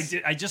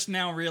 I just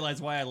now realize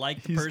why I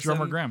like the He's person.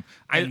 Drummer Graham.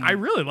 and I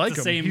really like it's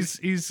him. the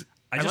same- He's.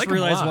 I just like him a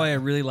realized lot. why I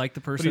really like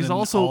the person. he's and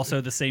also-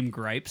 the same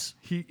gripes.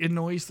 He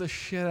annoys the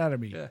shit out of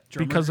me Yeah,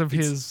 Drummer- because of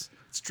it's- his.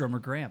 It's Drummer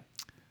Graham.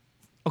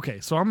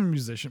 Okay, so I'm a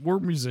musician. We're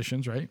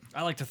musicians, right?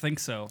 I like to think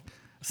so.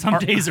 Some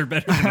days are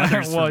better than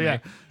others. Well, for yeah.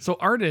 me. So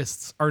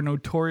artists are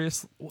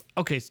notorious.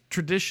 Okay,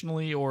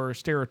 traditionally or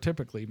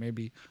stereotypically,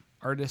 maybe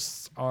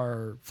artists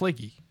are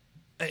flaky,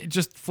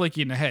 just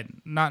flaky in the head,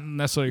 not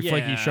necessarily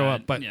flaky show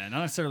up, but yeah,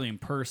 not necessarily in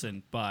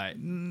person, but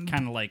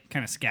kind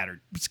of scattered.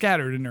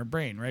 scattered in their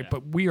brain, right? Yeah.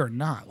 But we are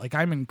not. Like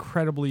I'm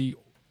incredibly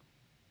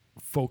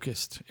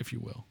focused, if you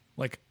will.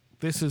 Like,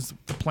 this is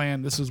the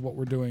plan. This is what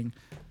we're doing.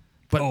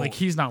 But like,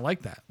 he's not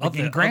like that. Like,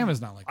 and Graham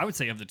is not like that. I would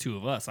say of the two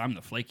of us, I'm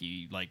the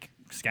flaky, like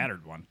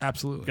scattered one.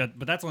 Absolutely.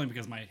 But that's only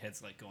because my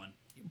head's like going.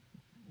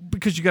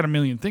 Because you got a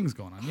million things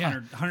going on. Yeah.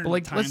 100 but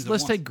like, times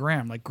let's at take once.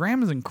 Graham. Like,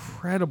 Graham is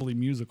incredibly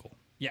musical.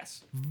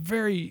 Yes.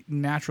 Very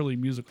naturally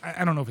musical.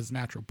 I don't know if it's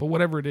natural, but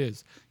whatever it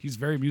is, he's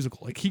very musical.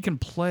 Like, he can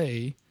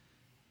play.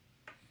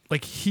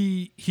 Like,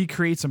 he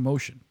creates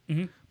emotion.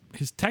 Mm-hmm.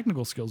 His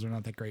technical skills are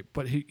not that great,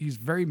 but he's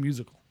very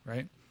musical,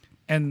 right?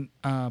 And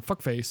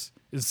Fuckface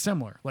is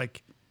similar.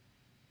 Like,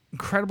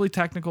 incredibly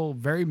technical,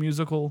 very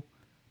musical,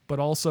 but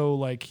also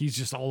like he's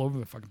just all over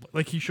the fucking place.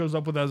 Like, he shows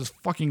up without his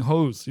fucking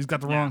hose. He's got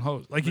the wrong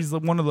hose. Like, he's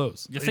one of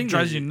those. It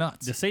drives you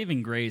nuts. The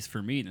saving grace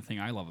for me, the thing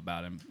I love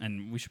about him,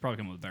 and we should probably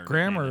come up with a better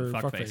Graham nickname or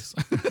than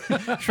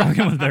Fuckface? should probably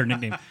come up with a better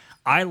nickname.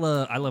 I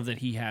love that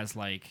he has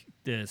like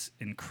this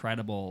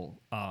incredible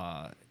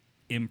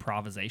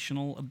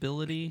improvisational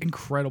ability.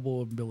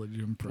 Incredible ability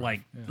to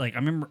improv. Like I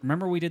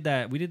remember we did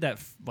that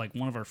like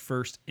one of our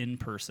first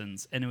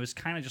in-persons, and it was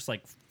kind of just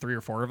like 3 or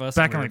 4 of us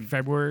back in like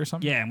February or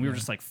something. Yeah, and we were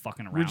just like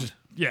fucking around.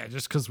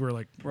 Just because we're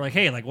like,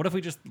 hey, like what if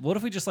we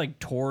just like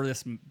tore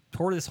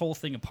this whole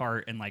thing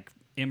apart and like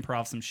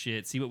improv some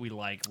shit, see what we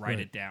like, write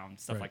it down,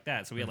 stuff like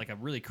that. So we had like a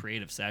really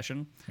creative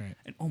session. Right.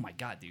 And oh my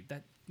god, dude,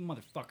 that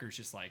motherfucker's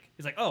just like,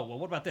 he's like, oh well,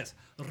 what about this?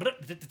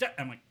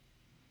 I'm like,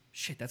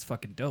 shit, that's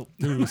fucking dope.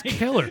 Dude, it was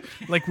killer.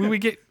 Like, we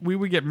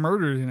would get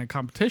murdered in a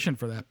competition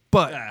for that,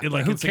 but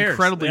who it's cares?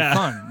 incredibly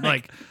fun.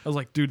 Like, I was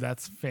like, dude,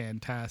 that's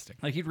fantastic.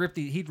 Like he'd rip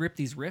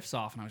these riffs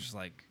off, and I was just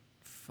like,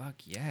 fuck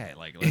yeah.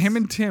 Like him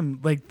and Tim,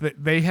 like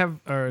they have.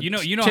 You know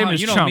Tim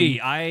is chum. me.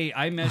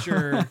 I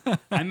measure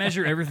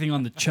everything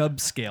on the Chubb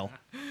scale.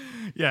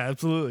 Yeah,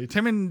 absolutely.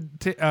 Tim and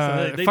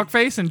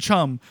Fuckface and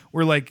Chum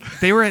were like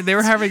they were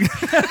having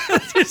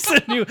just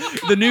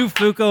the new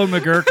Fuko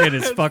McGurkin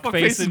is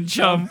Fuckface and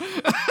Chum.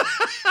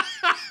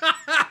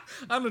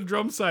 On the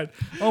drum side.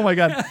 Oh my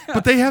god.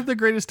 But they have the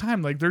greatest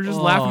time. Like, they're just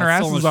laughing their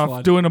so asses much off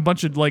fun. doing a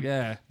bunch of like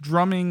Yeah.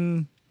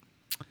 drumming.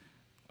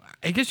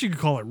 I guess you could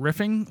call it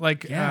riffing.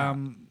 Like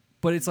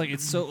But it's like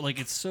it's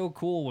so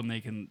cool when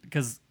they can,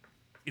 because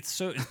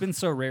it's been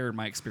so rare in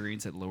my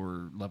experience at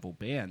lower level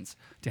bands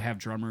to have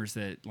drummers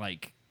that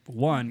like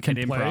one can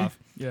play. improv,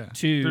 Yeah.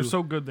 two They're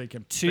so good they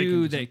can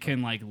they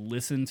can like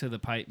listen to the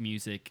pipe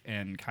music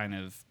and kind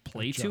of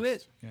play to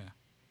it. Yeah.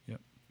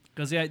 Yep.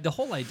 Because the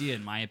whole idea,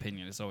 in my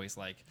opinion, is always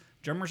like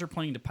drummers are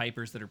playing to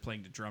pipers that are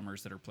playing to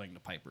drummers that are playing to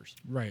pipers.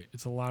 Right.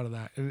 It's a lot of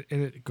that. And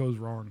it goes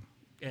wrong.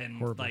 And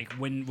Horrible. like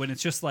when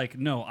it's just like,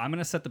 no, I'm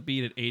gonna set the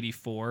beat at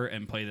 84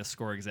 and play the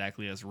score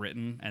exactly as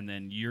written, and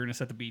then you're gonna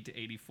set the beat to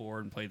 84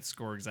 and play the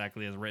score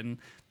exactly as written.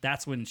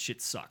 That's when shit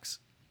sucks.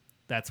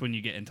 That's when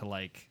you get into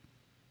like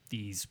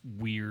these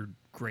weird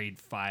grade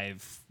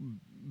 5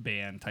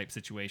 band type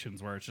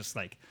situations where it's just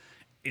like,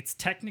 it's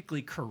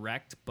technically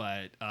correct,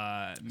 but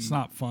It's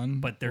not fun.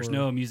 But there's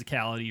no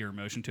musicality or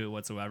emotion to it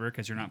whatsoever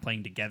because you're not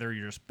playing together.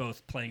 You're just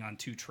both playing on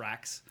 2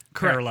 tracks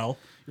parallel.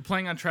 You're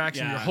playing on tracks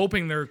and Yeah. you're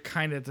hoping they're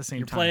kind of at the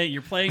same time.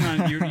 You're playing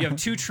on. You have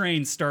 2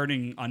 trains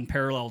starting on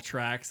parallel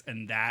tracks,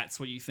 and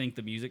that's what you think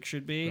the music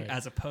should be, Right.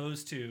 as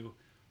opposed to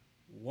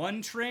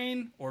 1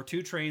 train or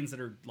 2 trains that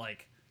are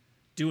like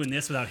doing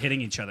this without hitting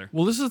each other.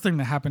 Well, this is the thing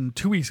that happened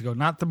 2 weeks ago.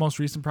 Not the most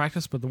recent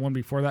practice, but the one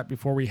before that.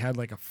 Before we had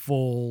like a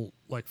full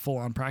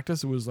on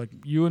practice, it was like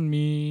you and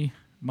me,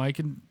 Mike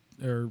and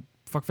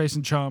Fuckface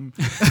and Chum.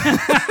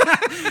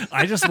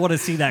 I just want to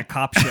see that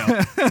cop show.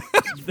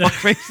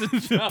 Fuckface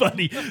and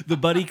Chum. the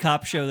buddy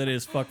cop show that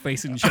is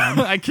Fuckface and Chum.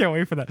 I can't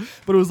wait for that.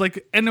 But it was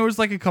like, and there was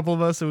like a couple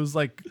of us. It was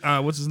like,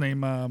 what's his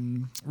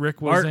name?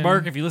 Rick was in.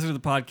 Mark, if you listen to the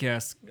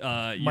podcast,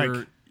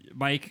 you're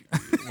Mike.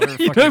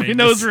 You don't even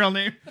know his real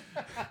name.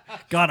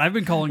 God, I've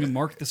been calling him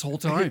Mark this whole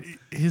time.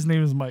 His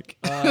name is Mike.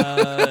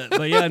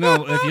 But yeah,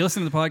 no, if you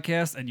listen to the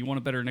podcast and you want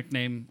a better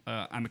nickname,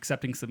 I'm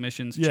accepting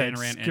submissions,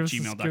 chanarant at give us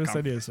gmail.com.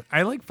 ideas.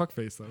 I like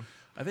Fuckface though.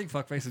 I think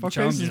Fuckface and Fuckface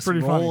Chum is just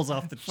pretty funny. rolls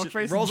off the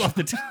Fuckface rolls and off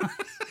the tongue.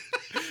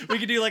 We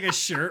could do like a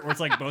shirt where it's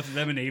like both of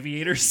them in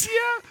aviators.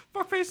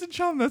 Yeah, Fuckface and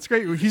Chum. That's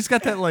great. He's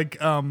got that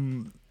like Al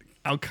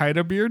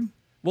Qaeda beard.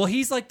 Well,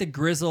 he's like the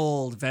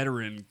grizzled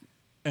veteran,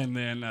 and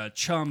then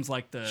Chum's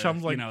like the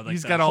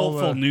he's the got all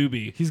hopeful the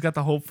newbie. He's got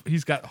the hope.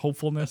 He's got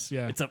hopefulness.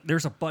 Yeah.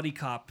 There's a buddy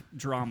cop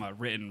drama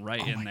written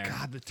right in Oh my there.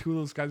 god, the 2 of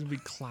those guys would be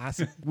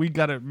classic. We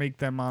got to make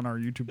them on our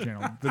YouTube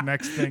channel. The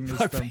next thing is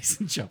them. Fuckface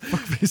and Chum.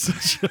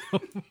 Fuckface and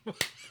Chum.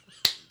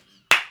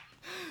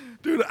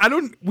 Dude,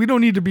 we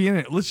don't need to be in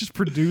it. Let's just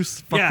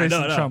produce Fuckface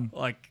and Chum.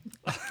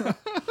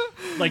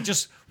 Like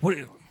just what do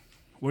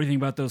you think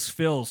about those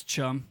fills,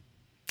 Chum?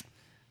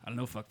 I don't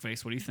know,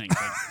 Fuckface. What do you think?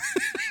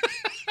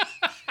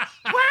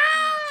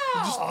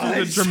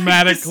 The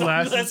dramatic Let's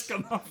glasses.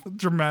 come off.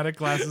 Dramatic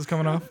glasses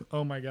coming off.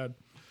 Oh my god.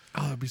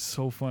 Oh, that'd be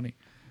so funny.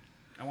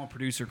 I want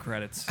producer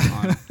credits on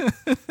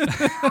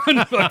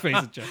Fuckface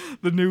and Chum.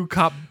 The new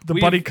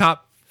buddy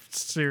cop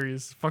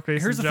series.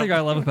 Fuckface Here's and the Chum. thing I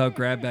love about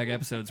Grab Bag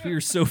episodes. We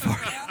are so far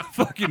down the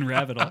fucking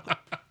rabbit hole.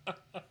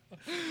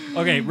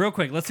 Okay, real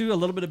quick. Let's do a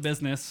little bit of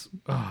business.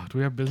 Oh, do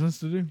we have business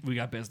to do? We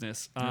got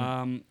business.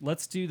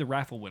 Let's do the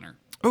raffle winner.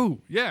 Oh,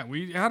 yeah.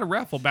 We had a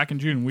raffle back in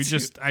June.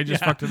 I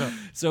just fucked it up.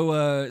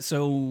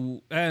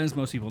 So as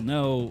most people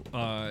know,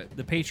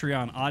 the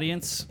Patreon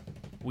audience,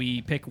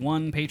 we pick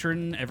one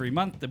patron every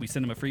month that we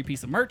send them a free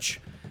piece of merch.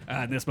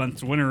 This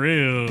month's winner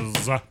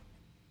is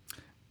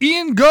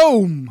Ian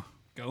Gome.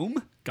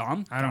 Gome.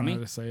 I don't know how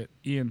to say it.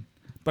 Ian.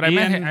 But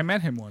Ian, I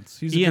met him once.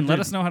 He's Ian, a good let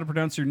dude. us know how to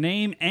pronounce your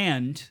name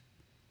and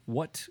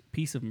what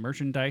piece of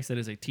merchandise that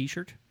is a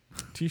T-shirt.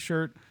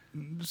 T-shirt,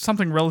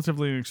 something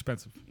relatively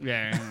inexpensive.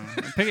 Yeah,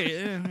 pick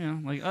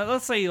it. Like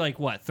let's say like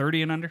what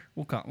 30 and under.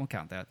 We'll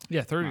count that.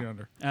 Yeah, 30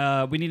 and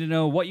under. We need to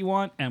know what you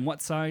want and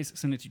what size.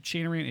 Send it to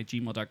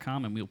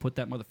chainerant@gmail.com and we'll put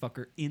that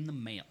motherfucker in the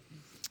mail.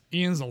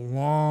 Ian's a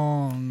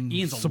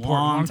long-time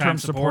long-time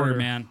supporter,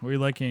 man. We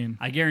like Ian.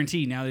 I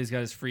guarantee now that he's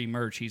got his free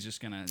merch, he's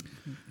gonna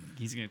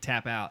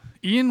tap out.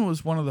 Ian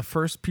was one of the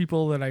first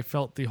people that I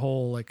felt the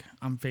whole like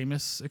I'm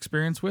famous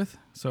experience with.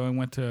 So I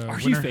went to. Are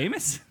you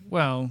famous?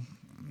 Well,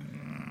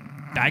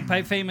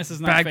 Bagpipe famous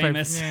is not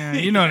famous. Yeah,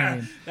 you know what I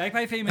mean.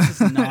 Bagpipe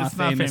famous is not It's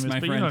not famous, my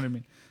but friend. you know what I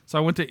mean. So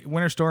I went to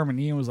Winter Storm and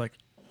Ian was like,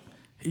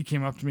 he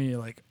came up to me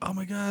like, oh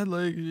my god,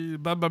 like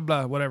blah blah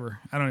blah, whatever.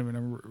 I don't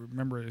even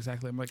remember it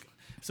exactly. I'm like,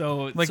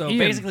 so Ian,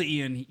 basically,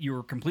 Ian, you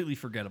were completely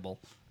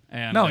forgettable.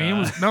 And no, Ian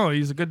was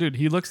he's a good dude.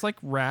 He looks like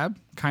Rab,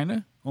 kind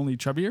of, only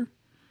chubbier.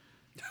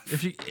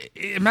 If you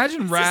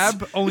imagine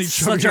Rab, only chubbier.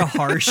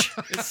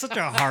 It's such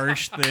a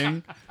harsh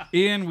thing.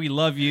 Ian, we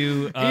love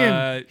you.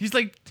 Ian, he's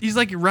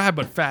like Rab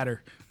but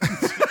fatter.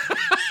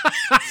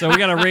 So we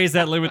got to raise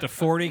that limit to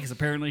 40 because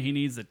apparently he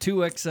needs a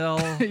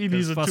 2XL. He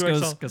needs a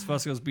 2XL because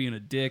Fusco's being a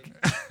dick.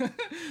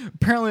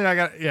 Apparently I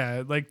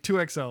got like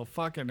 2XL.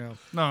 Fucking hell.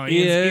 No,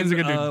 Ian's a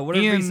good dude.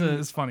 Ian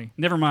is funny.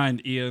 Never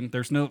mind, Ian.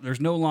 There's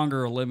no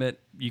longer a limit.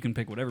 You can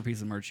pick whatever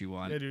piece of merch you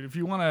want. Yeah, dude. If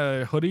you want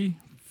a hoodie,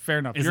 fair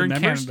enough. Is You're the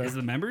in members, Canada. Is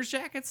the members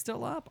jacket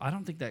still up? I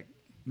don't think that.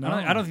 No.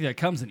 I don't think that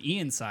comes in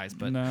Ian's size,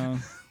 but no,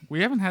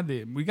 we haven't had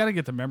we got to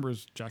get the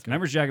members jacket. The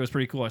members jacket was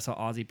pretty cool. I saw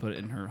Ozzy put it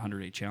in her 100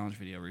 Day challenge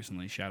video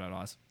recently. Shout out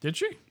Oz. Did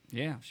she?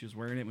 Yeah, she was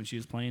wearing it when she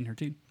was playing her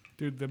team.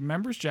 Dude, the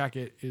members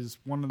jacket is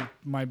one of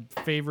my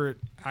favorite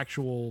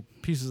actual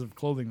pieces of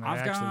clothing that I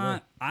actually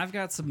wear. I've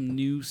got some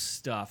new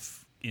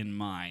stuff in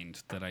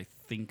mind that I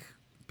think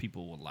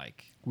people will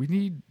like. We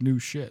need new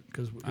shit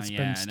because it's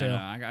been stale.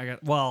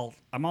 No.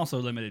 I'm also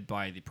limited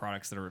by the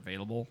products that are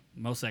available.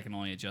 Mostly I can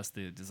only adjust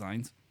the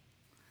designs.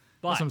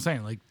 But That's what I'm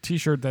saying. Like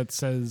T-shirt that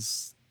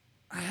says.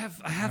 I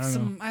have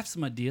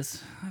some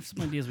ideas. I have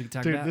some ideas we can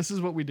talk Dude, about. this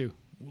is what we do.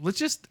 Let's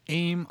just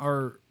aim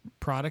our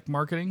product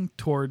marketing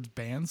towards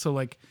bands. So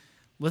like,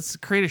 let's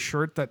create a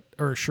shirt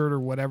or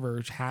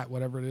whatever, hat,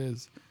 whatever it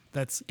is,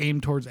 that's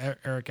aimed towards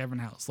Eric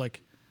Evenhouse.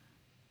 Like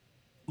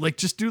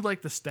just do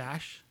like the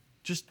stash,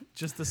 just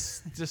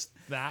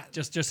that,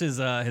 just his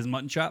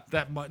mutton chop.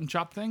 that mutton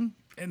chop thing,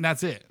 and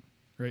that's it,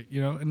 right?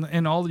 You know,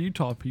 and all the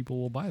Utah people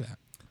will buy that.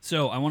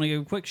 So I want to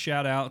give a quick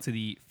shout out to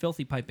the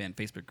Filthy Pipe Band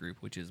Facebook group,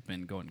 which has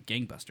been going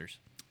gangbusters.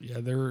 Yeah,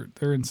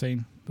 they're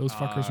insane. Those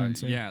fuckers are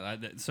insane. Yeah.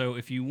 So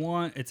if you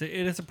want, it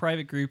is a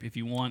private group. If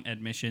you want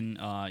admission,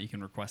 you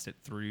can request it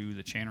through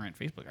the Chanarant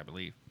Facebook, I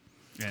believe.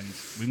 And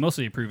we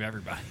mostly approve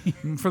everybody.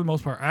 For the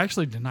most part, I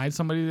actually denied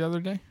somebody the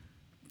other day.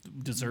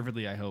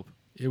 Deservedly, I hope.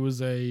 It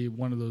was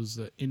one of those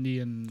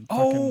Indian.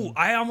 Oh,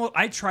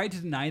 I tried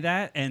to deny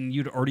that, and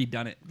you'd already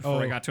done it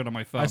before I got to it on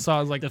my phone. I saw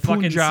it was like the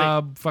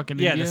Punjab fucking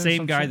yeah, India the same or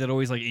some guy shit. that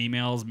always like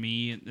emails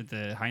me at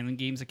the Highland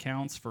Games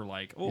accounts for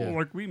like,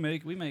 like we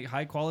make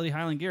high quality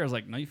Highland gear. I was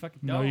like, no, you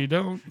fucking don't. No, you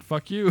don't.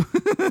 Fuck you.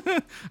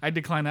 I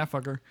decline that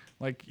fucker.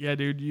 Like, yeah,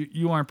 dude,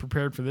 you aren't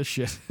prepared for this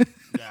shit.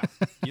 Yeah,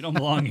 you don't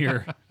belong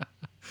here.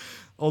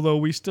 Although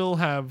we still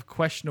have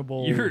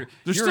questionable. You're in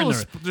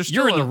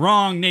the the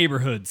wrong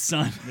neighborhood,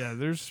 son. Yeah,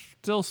 there's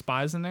still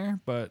spies in there,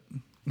 but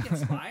You got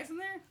spies in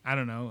there? I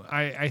don't know.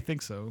 I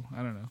think so. I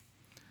don't know.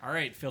 All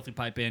right, Filthy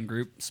Pipe Band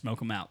group, smoke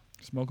them out.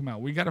 Smoke them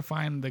out. We got to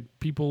find the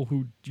people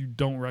who you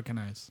don't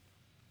recognize.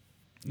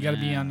 You got to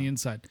be on the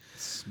inside.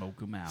 Smoke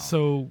them out.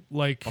 So,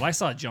 like... Well, I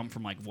saw it jump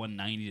from like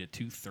 190 to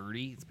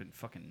 230. It's been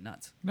fucking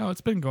nuts. No,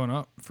 it's been going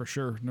up for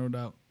sure, no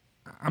doubt.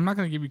 I'm not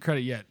going to give you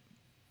credit yet.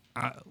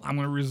 I'm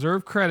going to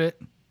reserve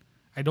credit.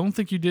 I don't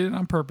think you did it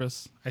on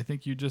purpose. I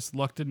think you just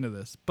lucked into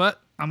this.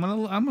 But I'm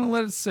gonna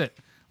let it sit.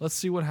 Let's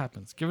see what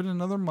happens. Give it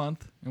another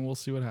month, and we'll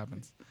see what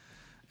happens.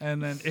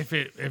 And then if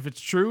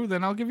it's true,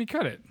 then I'll give you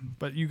credit.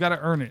 But you got to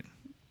earn it.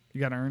 You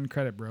got to earn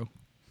credit, bro.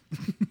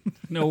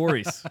 No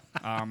worries.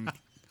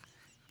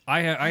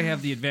 I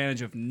have the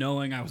advantage of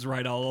knowing I was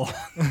right all along.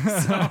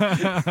 So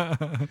it's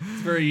a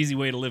very easy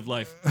way to live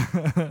life.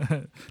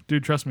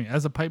 Dude, trust me.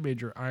 As a pipe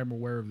major, I am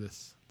aware of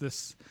this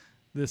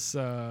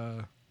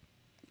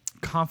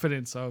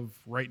confidence of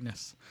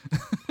rightness.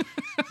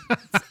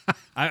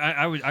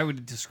 I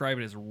would describe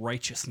it as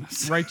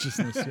righteousness.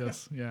 Righteousness,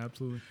 yes. Yeah,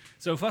 absolutely.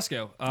 So,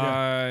 Fusco,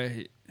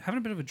 having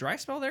a bit of a dry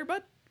spell there,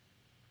 bud?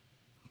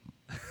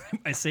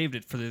 I saved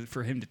it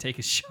for him to take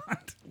a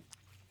shot.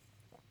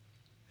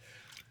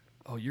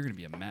 Oh, you're going to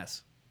be a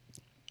mess.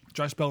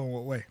 Dry spell in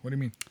what way? What do you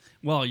mean?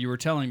 Well, you were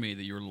telling me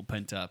that you were a little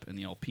pent up in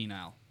the old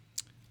penile.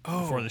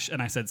 Oh, Before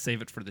and I said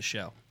save it for the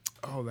show.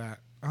 that.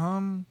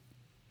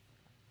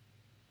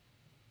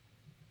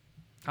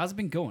 How's it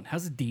been going?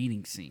 How's the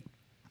dating scene?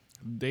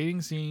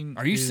 Dating scene.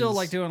 Are you still is-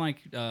 like doing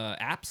like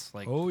apps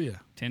like Oh yeah.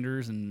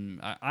 Tinders and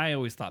I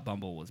always thought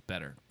Bumble was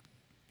better.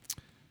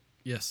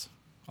 Yes.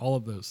 All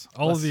of those.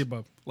 All of the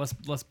above.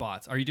 Less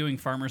bots. Are you doing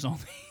farmers only?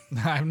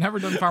 I've never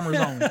done farmers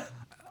only.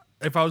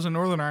 If I was in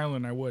Northern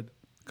Ireland, I would,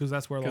 because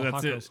that's where a lot of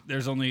hot That's goes. it.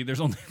 There's only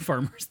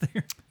farmers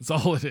there. That's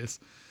all it is.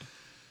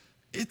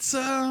 It's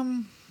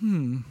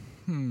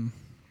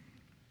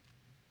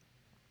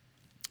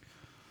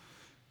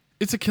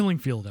It's a killing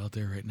field out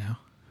there right now.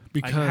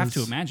 Because I have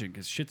to imagine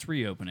because shit's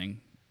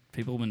reopening.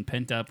 People have been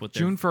pent up with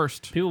their June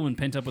 1st. People have been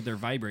pent up with their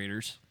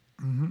vibrators.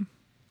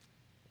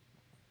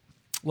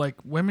 Like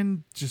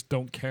women just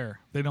don't care.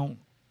 They don't.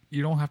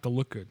 You don't have to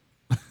look good.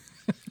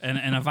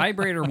 And a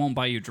vibrator won't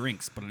buy you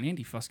drinks, but an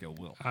Andy Fusco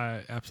will.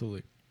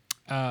 Absolutely.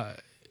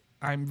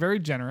 I'm very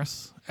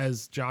generous,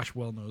 as Josh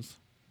well knows,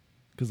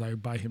 because I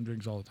buy him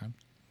drinks all the time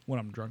when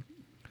I'm drunk.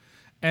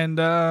 And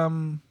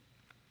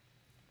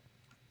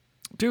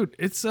dude,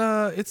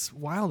 it's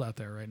wild out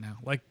there right now.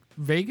 Like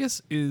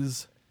Vegas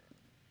is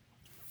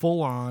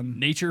full on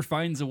Nature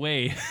finds a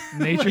way.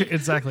 nature.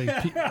 Exactly.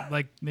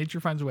 Like nature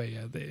finds a way.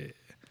 Yeah,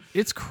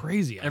 it's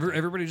crazy. out there.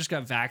 Everybody just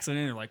got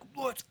vaccinated. They're like,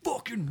 let's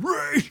fucking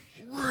rage.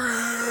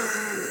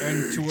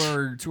 And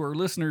to our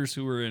listeners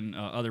who are in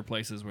other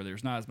places where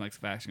there's not as much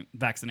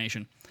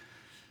vaccination,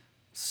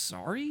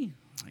 sorry.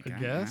 Like, I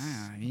guess.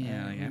 I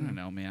don't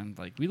know, man.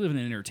 Like we live in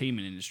an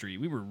entertainment industry.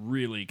 We were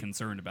really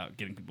concerned about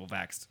getting people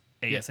vaxxed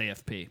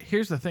ASAP.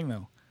 Here's the thing,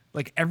 though.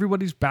 Like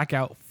everybody's back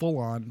out full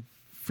on.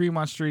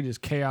 Fremont Street is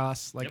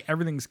chaos. Like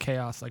everything's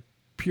chaos. Like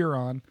pure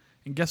on.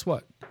 And guess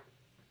what?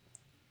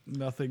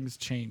 Nothing's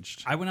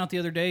changed. I went out the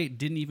other day,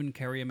 didn't even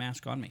carry a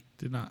mask on me.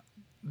 Did not.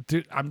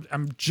 Dude,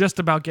 I'm just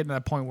about getting to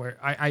that point where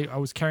I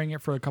was carrying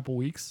it for a couple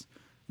weeks.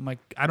 I'm like,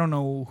 I don't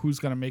know who's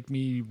gonna make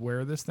me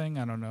wear this thing.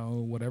 I don't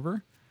know,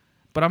 whatever.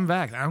 But I'm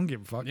vaxxed. I don't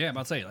give a fuck. Yeah, I'm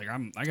about to say, like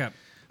I got.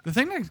 The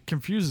thing that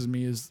confuses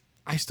me is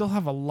I still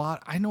have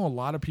I know a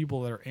lot of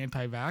people that are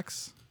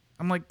anti-vax.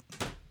 I'm like,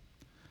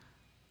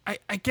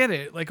 I get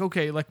it. Like,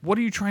 okay, like what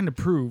are you trying to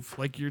prove?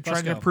 Like you're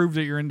trying to go. prove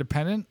that you're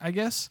independent, I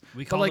guess.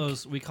 We But, call like,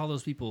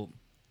 those people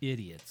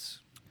idiots.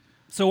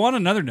 So on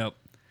another note,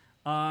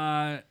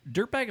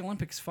 Dirtbag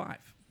Olympics 5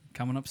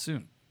 coming up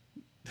soon.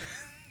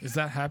 Is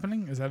that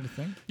happening? Is that a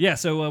thing? Yeah,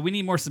 so we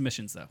need more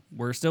submissions though.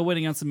 We're still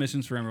waiting on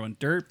submissions for everyone.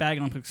 Dirtbag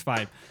Olympics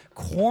 5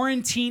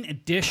 quarantine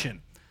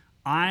edition.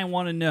 I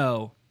want to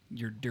know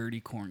your dirty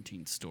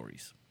quarantine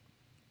stories.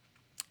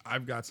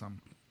 I've got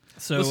some.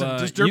 So Listen,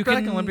 does you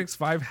Dirtbag can- Olympics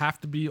 5 have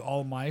to be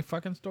all my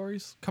fucking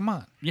stories? Come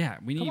on. Yeah,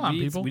 we need, Come on, we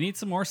need people. we need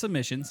some more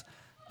submissions.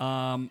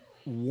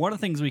 One of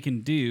the things we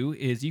can do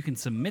is you can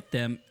submit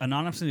them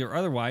anonymously or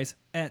otherwise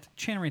at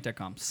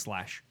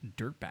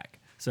channelrant.com/dirtbag.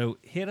 So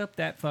hit up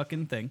that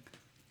fucking thing.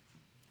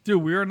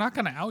 Dude, we are not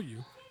going to out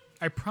you.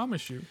 I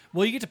promise you.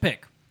 Well, you get to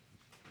pick.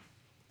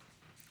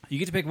 You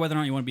get to pick whether or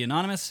not you want to be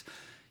anonymous.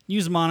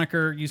 Use a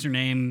moniker, use your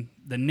name.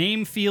 The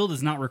name field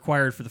is not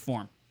required for the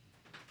form.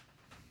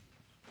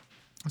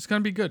 It's going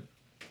to be good.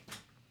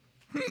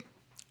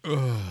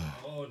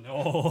 Oh,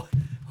 no.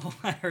 Oh,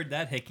 I heard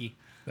that hickey.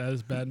 That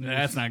is bad news.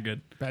 That's not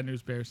good. Bad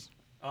news, Bears.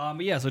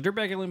 But yeah, so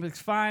Dirtbag Olympics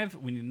 5,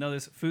 we need to know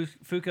this.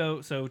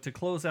 Fuko, so to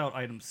close out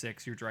item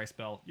 6, your dry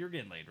spell, you're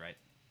getting laid, right?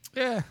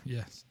 Yeah.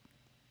 Yes.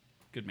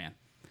 Good man.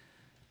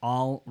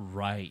 All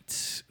right.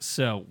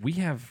 So we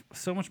have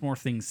so much more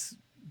things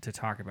to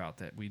talk about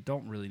that we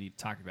don't really need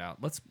to talk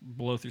about. Let's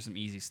blow through some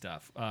easy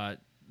stuff.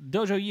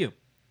 Dojo U,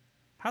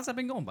 how's that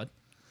been going, bud?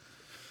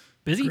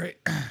 Busy? Great.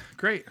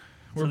 Great.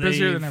 We're So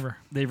busier they've- than ever.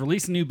 They've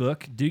released a new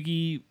book.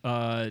 Doogie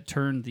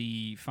turned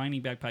the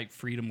Finding Bagpipe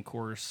Freedom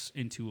course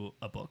into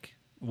a book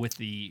with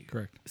the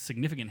Correct.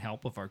 significant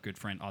help of our good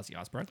friend Ozzy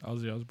Osbourne.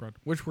 Ozzy Osbourne,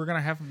 which we're going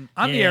to have him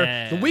on the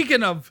air the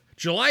weekend of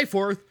July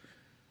 4th.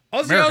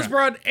 Ozzy America.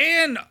 Osbourne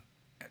and...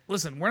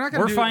 Listen, we're not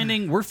going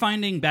to We're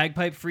finding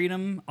bagpipe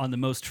freedom on the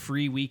most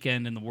free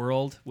weekend in the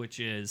world,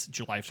 which is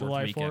July 4th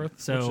July weekend. 4th,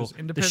 So which is the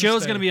Independence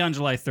show's Day. going to be on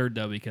July 3rd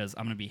though, because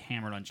I'm going to be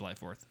hammered on July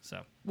 4th.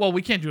 So Well,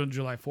 we can't do it on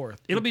July 4th.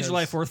 it'll be because-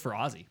 July 4th for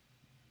Ozzy.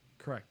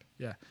 Correct.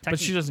 Yeah. But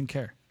she doesn't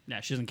care Yeah,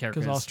 she doesn't care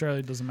because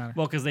Australia doesn't matter.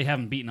 well, because they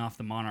haven't beaten off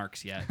the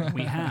Monarchs yet.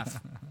 We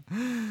have.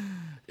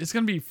 It's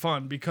going to be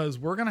fun because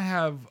we're going to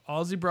have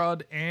Ozzy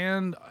Broad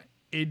and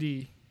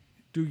AD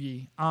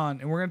Doogie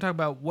on, and we're going to talk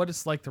about what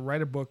it's like to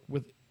write a book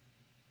with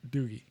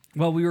Doogie.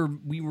 Well,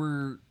 we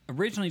were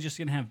originally just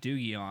gonna have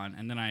Doogie on,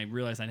 and then I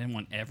realized I didn't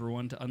want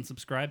everyone to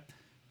unsubscribe,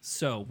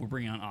 so we're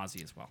bringing on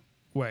Ozzy as well.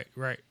 Wait,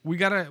 right. We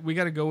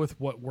gotta go with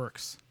what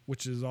works,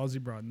 which is Ozzy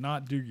Broad,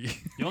 not Doogie.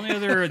 The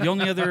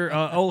only other.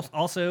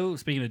 Also,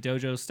 speaking of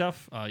dojo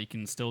stuff, you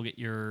can still get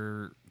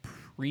your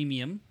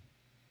premium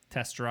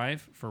test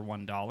drive for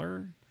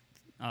 $1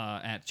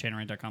 at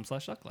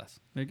channelrant.com/suckglass.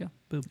 There you go.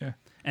 Boom. Yeah.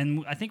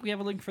 And I think we have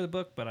a link for the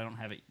book, but I don't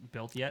have it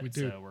built yet, We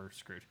do. so we're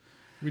screwed.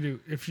 We do.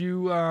 If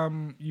you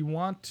you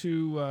want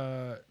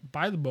to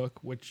buy the book,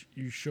 which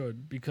you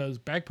should, because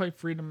Bagpipe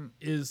Freedom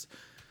is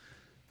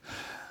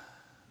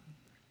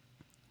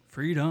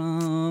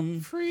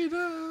Freedom.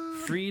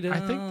 freedom. I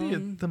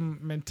think the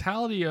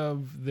mentality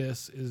of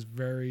this is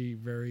very,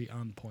 very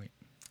on point.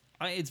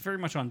 It's very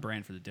much on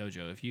brand for the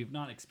dojo. If you've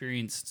not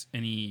experienced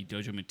any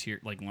dojo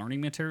material, like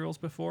learning materials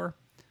before,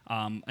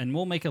 and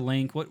we'll make a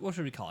link. What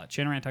should we call it?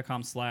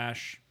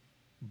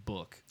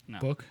 Chanarant.com/book. No.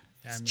 Book.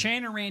 It's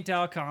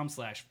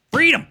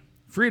Chanarant.com/freedom.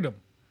 Freedom.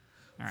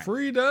 All right.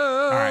 Freedom.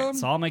 All right.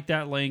 So I'll make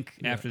that link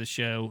after the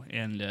show,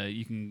 and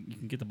you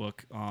can get the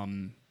book.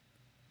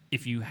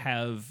 If you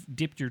have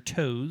dipped your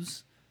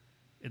toes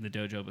in the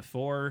dojo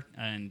before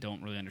and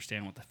don't really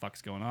understand what the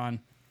fuck's going on,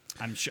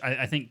 I'm sure.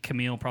 I think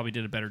Camille probably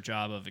did a better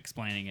job of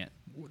explaining it.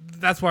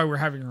 That's why we're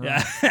having her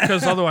on,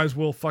 because otherwise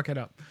we'll fuck it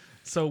up.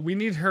 So we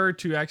need her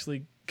to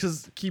actually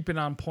keep it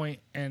on point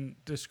and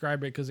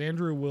describe it, because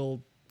Andrew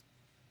will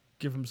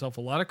give himself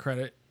a lot of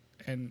credit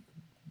and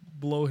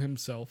blow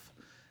himself,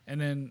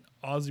 and then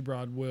Aussie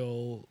Broad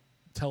will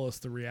tell us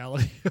the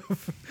reality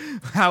of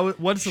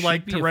what's it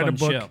like to write a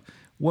book. Show.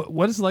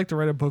 What is it like to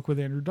write a book with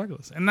Andrew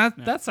Douglas? And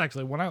that's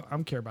actually what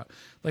I'm care about.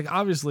 Like,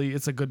 obviously,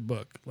 it's a good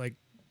book. Like,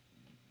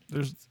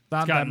 there's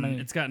not that many.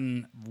 It's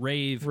gotten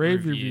rave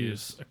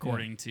reviews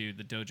according to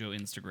the Dojo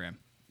Instagram.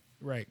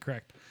 Right,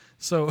 correct.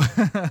 So,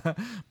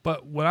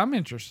 but what I'm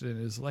interested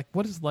in is, like,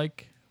 what is it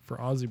like for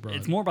Aussie Broad?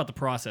 It's more about the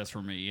process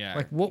for me, yeah.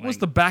 Like, what was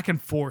the back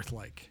and forth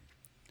like?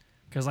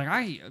 Because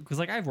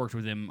I've worked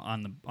with him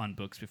on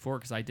books before,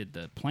 because I did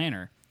the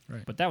planner.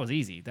 Right. But that was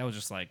easy. That was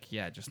just like,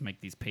 just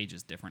make these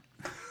pages different.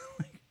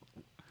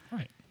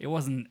 Right. It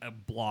wasn't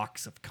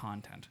blocks of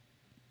content.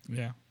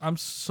 Yeah. I'm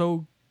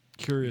so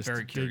curious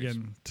to dig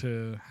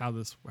into how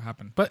this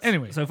happened. But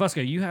anyway. So,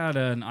 Fusco, you had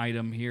an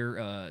item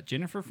here.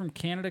 Jennifer from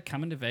Canada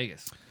coming to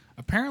Vegas.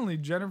 Apparently,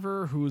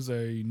 Jennifer, who's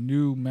a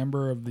new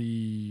member of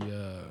the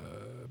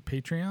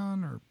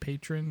Patreon or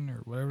patron or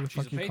whatever the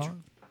fuck you call it.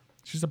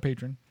 She's a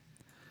patron.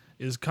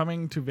 Is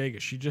coming to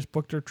Vegas. She just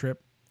booked her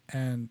trip.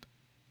 And,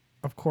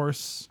 of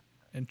course,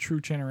 in true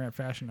Chanarant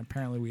fashion,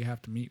 apparently we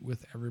have to meet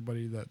with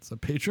everybody that's a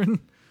patron.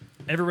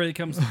 Everybody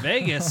comes to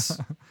Vegas.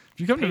 If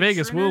you come to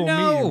Vegas, we will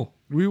meet you.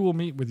 We will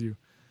meet with you.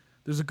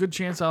 There's a good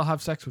chance I'll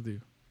have sex with you.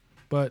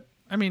 But,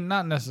 I mean,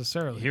 not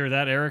necessarily. You hear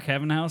that, Eric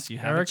Heavenhouse? You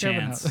have a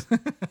chance.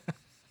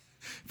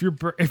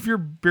 If you're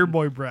Beer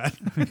Boy Brad.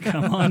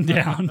 Come on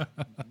down.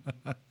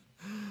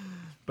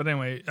 But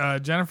anyway,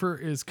 Jennifer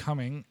is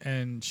coming,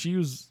 and she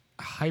was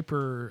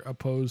hyper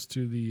opposed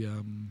to the...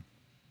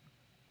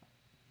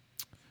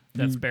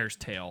 That's Bear's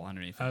tail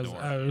underneath the door.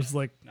 I was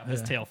like... No,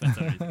 his tail fits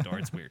underneath the door.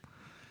 It's weird.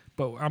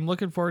 But I'm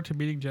looking forward to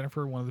meeting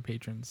Jennifer, one of the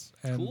patrons.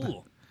 And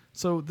cool.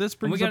 So this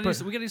brings we gotta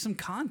do some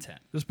content.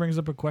 This brings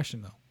up a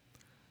question,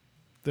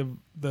 though.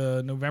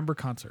 The November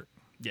concert.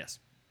 Yes.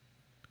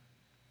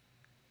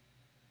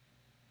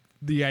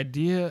 The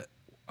idea...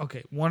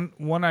 Okay,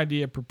 one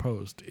idea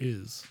proposed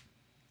is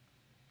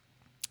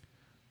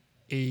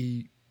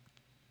a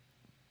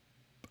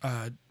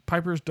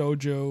Piper's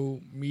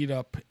Dojo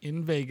meetup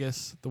in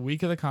Vegas the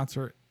week of the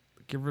concert.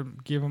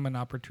 Give them an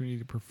opportunity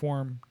to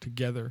perform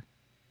together.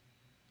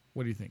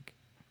 What do you think?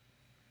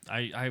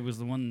 I was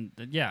the one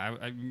that,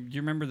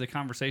 you remember the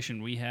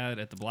conversation we had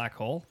at the Black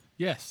Hole?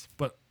 Yes,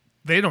 but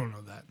they don't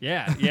know that.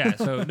 Yeah.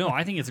 So, no,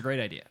 I think it's a great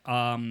idea.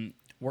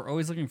 We're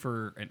always looking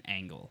for an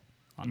angle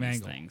on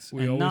these things.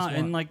 We always want.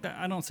 And like that,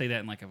 I don't say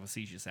that in like a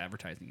facetious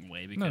advertising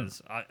way,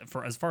 because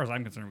for as far as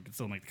I'm concerned, we can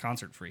still make the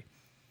concert free.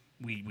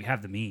 We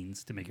have the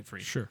means to make it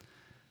free. Sure.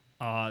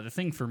 The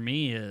thing for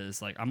me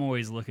is, like, I'm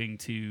always looking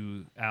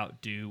to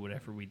outdo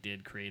whatever we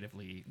did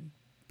creatively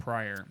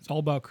prior. It's all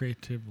about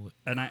creatively.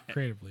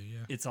 Creatively,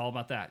 yeah. It's all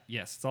about that.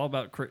 Yes, it's all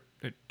about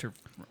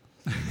creativity.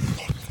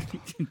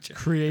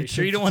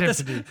 Sure you don't want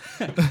this?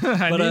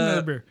 I need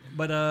another beer.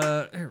 But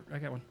here, I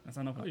got one. That's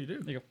not open. Oh, you do?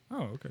 There you go.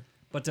 Oh, okay.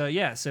 But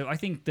so I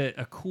think that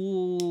a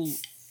cool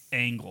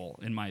angle,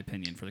 in my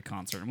opinion, for the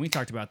concert, and we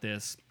talked about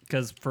this,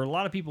 because for a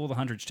lot of people, the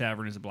Hundreds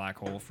Tavern is a black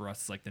hole. For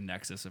us, it's like the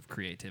nexus of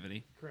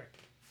creativity. Correct.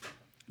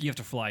 You have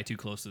to fly too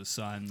close to the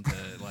sun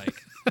to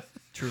like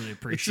truly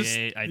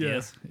appreciate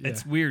ideas. Yeah.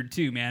 It's weird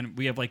too, man.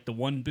 We have like the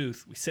one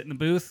booth. We sit in the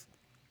booth.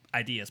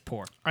 Ideas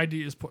pour.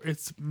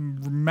 It's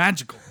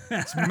magical.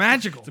 It's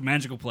magical. It's a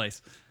magical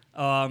place.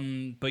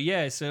 But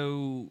yeah,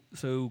 so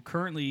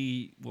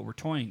currently what we're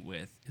toying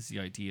with is the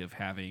idea of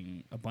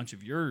having a bunch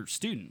of your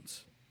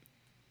students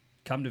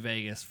come to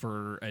Vegas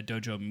for a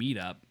dojo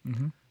meetup,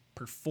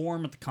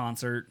 perform at the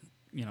concert.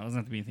 You know, it doesn't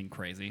have to be anything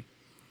crazy,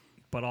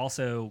 but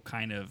also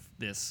kind of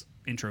this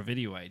intro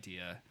video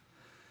idea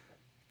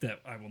that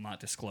I will not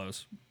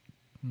disclose.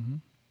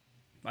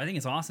 I think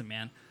it's awesome,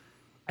 man.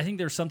 I think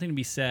there's something to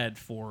be said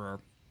for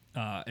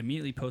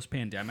immediately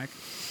post-pandemic,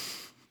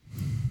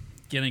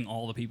 getting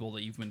all the people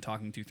that you've been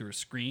talking to through a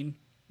screen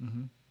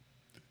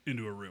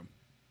into a room.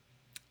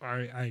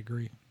 I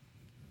agree.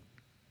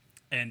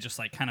 And just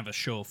like kind of a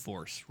show of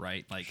force,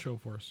 right? Like show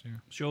force, yeah.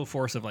 Show of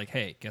force of like,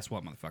 hey, guess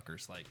what,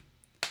 motherfuckers? Like,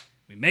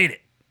 we made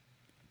it.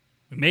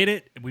 We made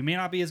it. We may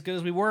not be as good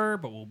as we were,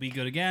 but we'll be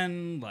good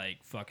again. Like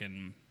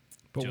fucking.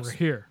 But just- we're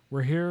here.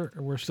 We're here.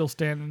 We're still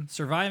standing.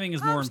 Surviving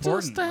is more I'm still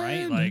important, right?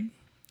 standing. Like,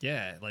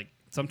 yeah, like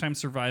sometimes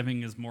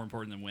surviving is more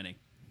important than winning.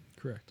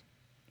 Correct.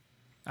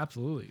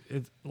 Absolutely.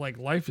 It's like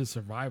life is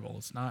survival.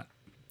 It's not.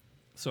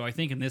 So I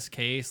think in this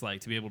case,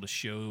 like to be able to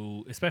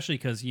show, especially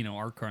because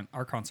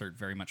our concert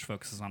very much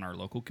focuses on our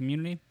local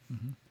community,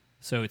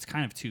 so it's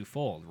kind of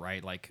twofold,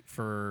 right? Like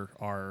for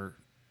our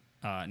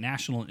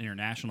national and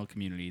international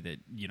community that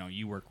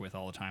you work with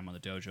all the time on the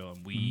dojo,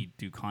 and we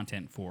do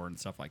content for and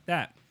stuff like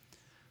that.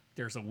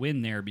 There's a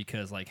win there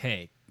because, like,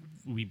 hey,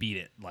 we beat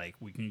it. Like,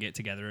 we can get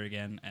together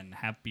again and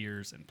have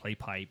beers and play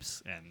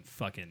pipes and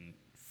fucking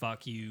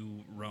fuck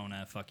you,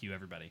 Rona, fuck you,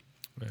 everybody.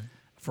 Right.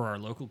 For our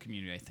local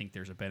community, I think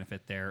there's a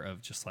benefit there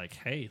of just like,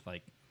 hey,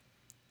 like,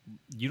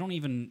 they don't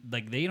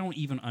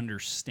even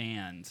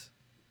understand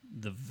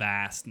the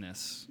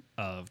vastness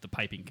of the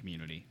piping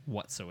community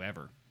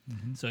whatsoever.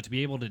 So to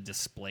be able to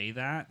display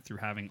that through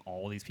having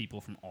all these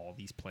people from all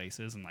these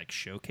places and like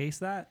showcase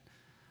that,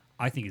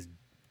 I think is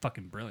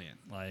fucking brilliant.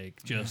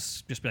 Like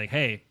just be like,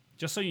 hey,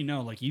 just so you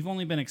know, like you've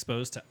only been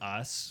exposed to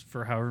us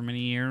for however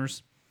many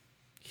years.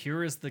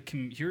 Here's the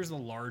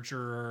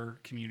larger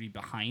community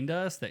behind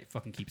us that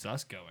fucking keeps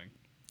us going.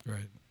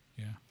 Right.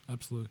 Yeah.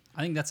 Absolutely.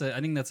 I think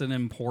that's an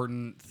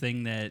important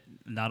thing that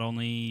not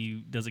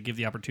only does it give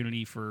the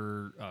opportunity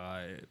for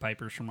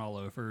pipers from all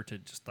over to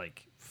just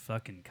like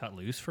fucking cut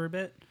loose for a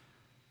bit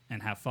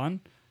and have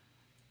fun,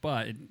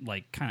 but it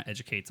like kind of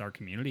educates our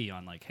community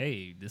on like,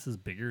 hey, this is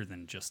bigger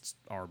than just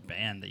our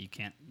band that you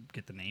can't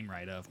get the name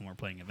right of when we're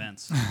playing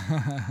events.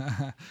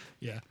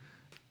 Yeah.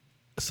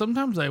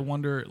 Sometimes I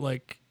wonder,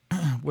 like,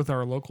 with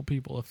our local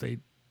people, if they.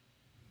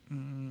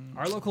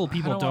 Our local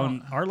people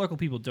don't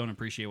don't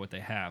appreciate what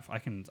they have. I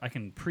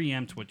can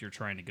preempt what you're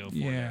trying to go for.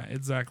 Yeah, there.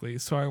 exactly.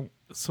 So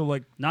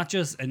like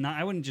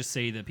I wouldn't just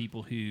say the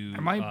people who I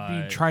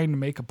might be trying to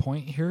make a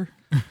point here.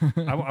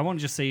 I want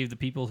to just say the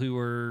people who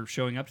are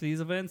showing up to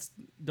these events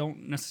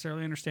don't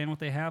necessarily understand what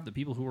they have. The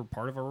people who are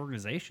part of our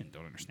organization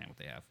don't understand what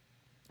they have.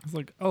 It's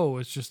like, oh,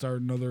 it's just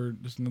another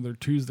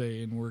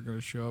Tuesday, and we're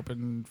gonna show up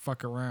and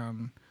fuck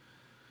around.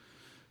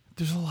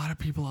 There's a lot of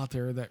people out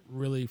there that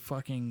really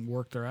fucking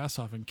work their ass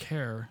off and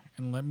care,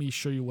 and let me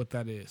show you what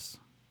that is.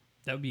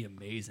 That would be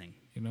amazing.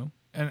 You know,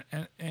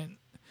 and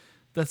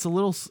that's a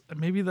little,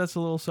 maybe that's a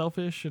little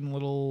selfish and a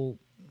little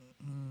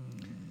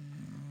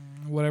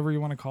whatever you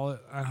want to call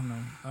it. I don't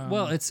know.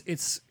 Well,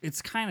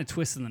 it's kind of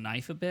twisting the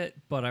knife a bit,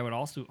 but I would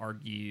also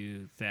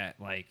argue that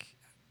like,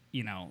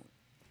 you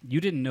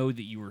didn't know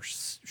that you were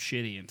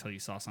shitty until you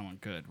saw someone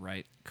good,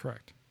 right?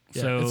 Correct.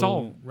 Yeah, So it's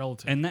all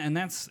relative. and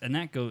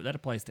that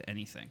applies to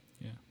anything.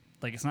 Yeah.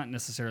 Like it's not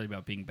necessarily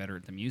about being better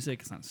at the music.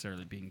 It's not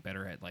necessarily being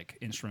better at like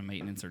instrument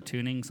maintenance or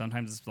tuning.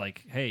 Sometimes it's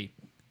like, hey,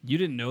 you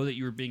didn't know that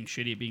you were being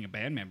shitty at being a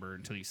band member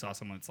until you saw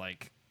someone that's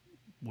like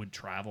would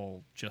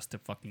travel just to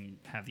fucking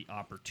have the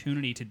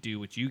opportunity to do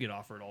what you get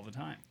offered all the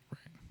time.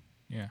 Right.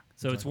 Yeah.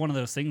 So it's one of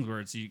those things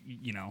where it's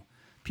you know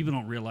people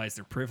don't realize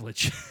their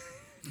privilege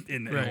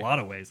in a lot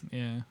of ways.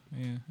 Yeah.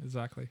 Yeah.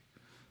 Exactly.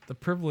 The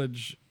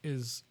privilege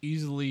is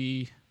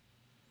easily.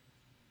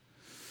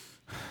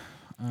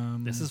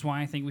 This is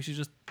why I think we should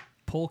just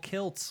pull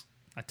kilts.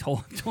 I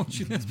told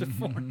you this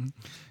before.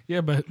 Yeah,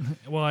 but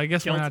I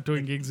guess Kilt- we're not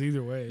doing gigs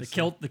either way. The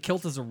so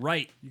kilt is a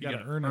right. you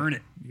gotta earn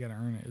it. You gotta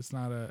earn it. It's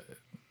not a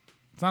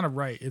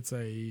right. It's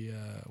a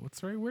what's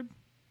the right word?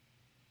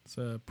 It's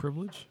a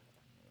privilege,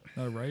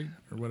 not a right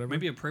or whatever.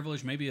 Maybe a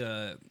privilege. Maybe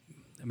a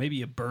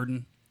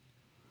burden.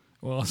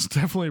 Well, it's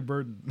definitely a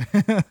burden.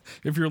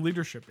 If you're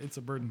leadership, it's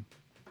a burden.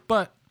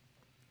 But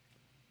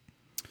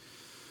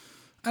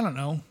I don't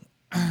know.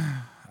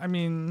 I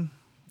mean,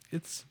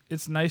 it's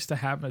nice to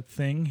have a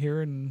thing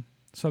here in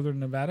Southern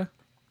Nevada.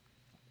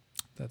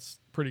 That's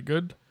pretty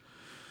good.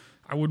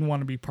 I wouldn't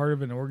want to be part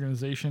of an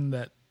organization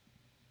that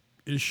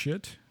is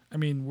shit. I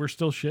mean, we're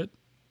still shit.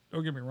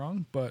 Don't get me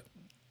wrong, but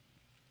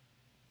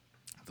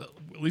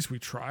at least we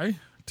try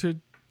to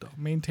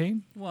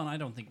maintain. Well, and I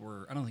don't think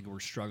we're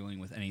struggling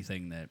with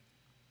anything that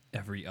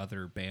every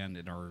other band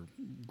in our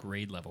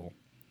grade level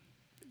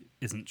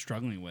isn't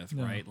struggling with,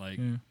 No, right? Like,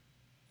 yeah.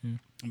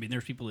 I mean,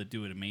 there's people that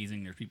do it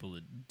amazing. There's people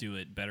that do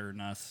it better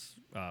than us,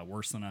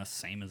 worse than us,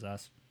 same as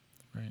us.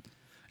 Right.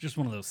 Just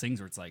one of those things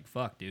where it's like,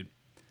 fuck, dude.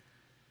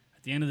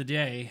 At the end of the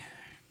day,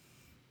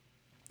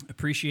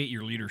 appreciate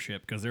your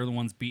leadership because they're the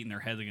ones beating their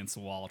heads against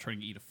the wall trying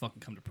to get you to fucking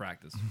come to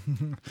practice.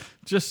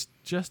 Just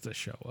to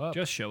show up.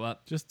 Just show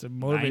up. Just to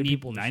motivate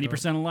people.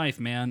 90% of life,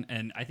 man.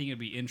 And I think it'd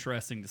be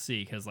interesting to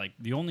see because like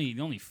the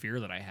only fear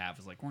that I have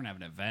is like we're gonna have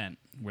an event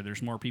where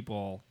there's more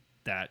people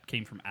that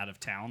came from out of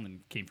town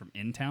than came from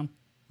in town.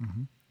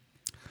 Mm-hmm.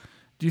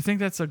 Do you think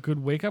that's a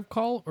good wake up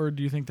call, or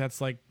do you think that's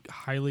like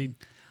highly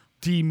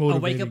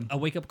demotivating? A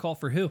wake up call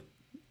for who?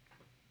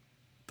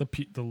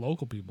 The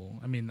local people.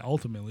 I mean,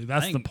 ultimately,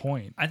 that's the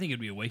point. I think it'd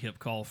be a wake up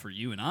call for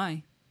you and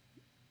I.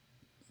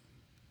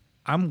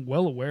 I'm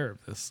well aware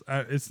of this.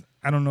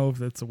 I don't know if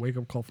that's a wake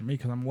up call for me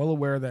because I'm well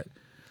aware that.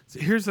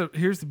 Here's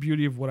the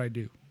beauty of what I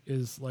do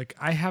is like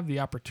I have the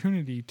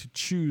opportunity to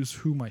choose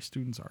who my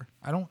students are.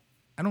 I don't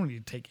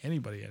need to take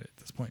anybody at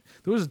this point.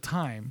 There was a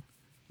time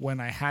when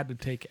I had to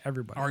take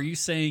everybody. Are you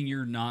saying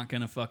you're not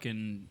gonna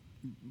fucking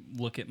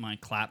look at my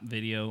clap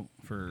video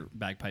for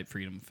Bagpipe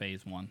Freedom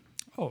Phase 1?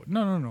 Oh,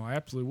 no. I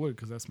absolutely would,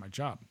 because that's my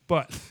job.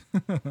 But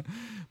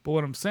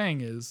what I'm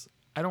saying is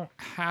I don't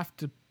have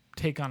to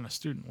take on a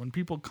student. When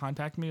people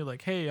contact me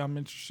like, hey, I'm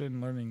interested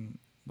in learning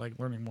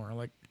more,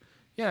 like,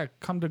 yeah,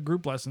 come to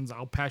group lessons.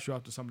 I'll pass you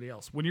off to somebody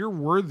else. When you're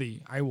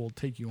worthy, I will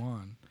take you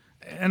on.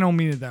 I don't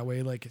mean it that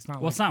way. Like, it's not.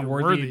 Well, like it's not you're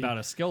worthy about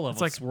a skill level.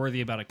 It's like it's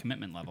worthy about a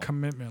commitment level.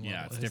 Commitment Yeah,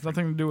 level. it's It has different.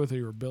 nothing to do with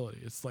your ability.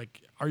 It's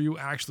like, are you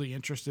actually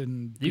interested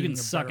in You being can a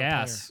suck better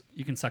ass.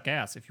 You can suck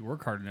ass. If you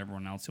work harder than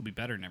everyone else, you'll be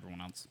better than everyone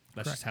else.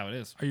 That's Correct. just how it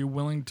is. player? Are you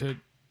willing to You'll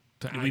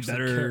be actually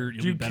better. care?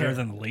 You'll Do you be better care?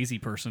 than the lazy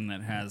person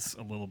that has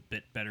a little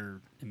bit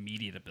better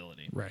immediate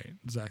ability. Right.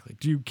 Exactly.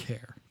 Do you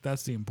care?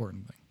 That's the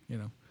important thing. You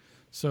know.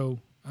 So,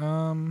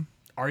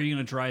 Are you going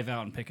to drive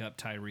out and pick up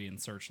Tyree and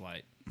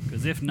Searchlight?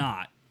 Because if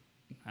not,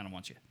 I don't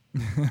want you.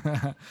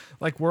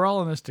 like, we're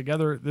all in this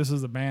together. This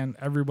is a band.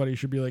 Everybody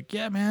should be like,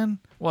 yeah, man.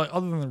 Well,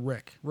 other than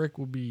Rick. Rick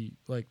would be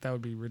like, that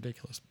would be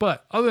ridiculous.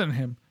 But other than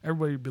him,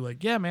 everybody would be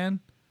like, yeah, man,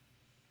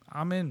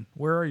 I'm in.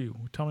 Where are you?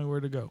 Tell me where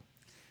to go.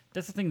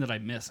 That's the thing that I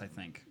miss, I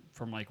think,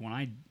 from like when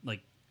I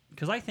like,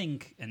 because I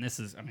think, and this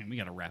is, I mean, we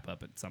got to wrap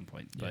up at some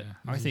point, but Yeah,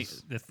 I this think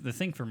is- the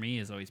thing for me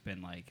has always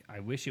been like, I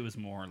wish it was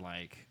more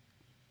like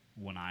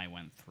when I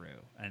went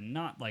through, and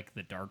not like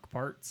the dark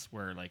parts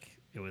where like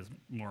it was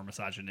more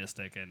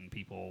misogynistic and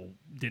people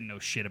didn't know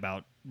shit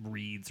about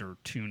reeds or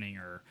tuning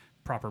or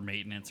proper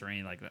maintenance or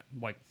anything like that.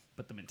 Like,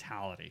 but the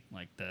mentality,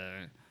 like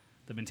the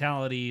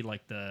mentality,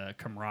 like the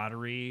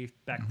camaraderie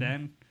back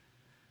then.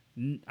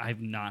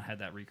 I've not had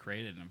that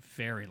recreated in a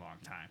very long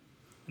time,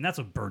 and that's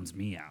what burns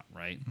me out,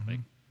 right? Like,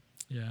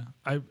 Yeah,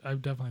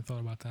 I've definitely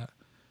thought about that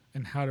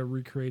and how to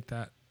recreate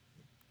that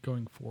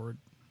going forward.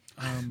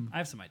 I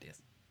have some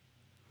ideas.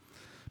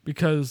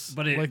 Because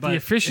But the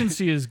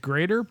efficiency is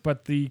greater,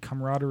 but the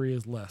camaraderie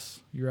is less.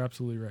 You're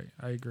absolutely right.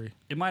 I agree.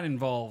 It might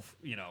involve,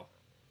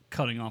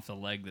 cutting off the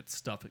leg that's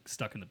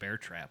stuck in the bear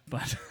trap,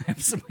 but I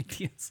have some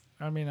ideas.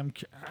 I mean,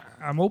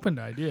 I'm open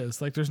to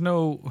ideas. Like, there's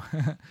no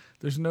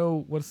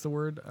what's the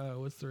word?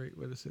 What's the right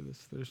way to say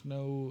this? There's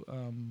no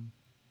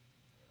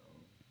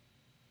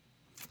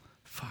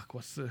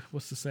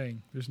what's the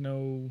saying? There's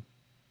no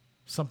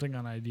something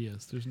on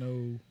ideas. There's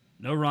no.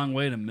 No wrong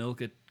way to milk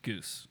a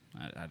goose.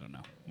 I don't know.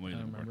 I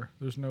don't remember.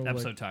 There's no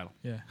Episode title.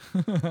 Yeah.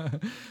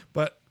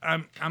 But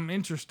I'm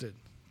interested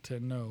to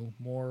know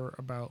more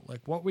about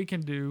like what we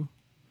can do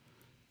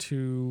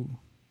to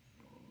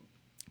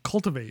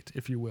cultivate,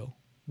 if you will,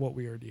 what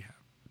we already have.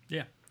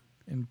 Yeah,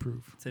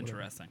 Improve. it's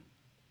interesting.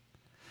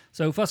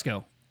 So,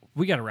 Fusco,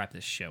 we got to wrap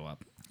this show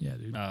up. Yeah,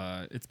 dude.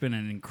 It's been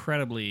an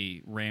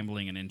incredibly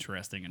rambling and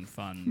interesting and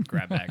fun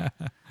grab bag.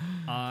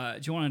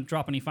 Do you want to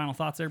drop any final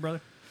thoughts there, brother?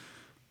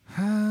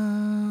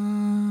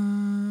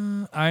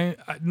 I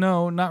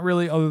no, not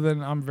really. Other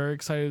than I'm very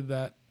excited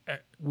that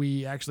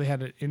we actually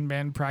had an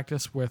in-band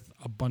practice with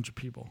a bunch of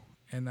people,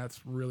 and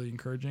that's really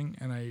encouraging.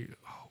 And I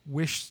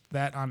wish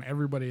that on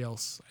everybody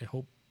else. I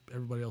hope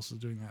everybody else is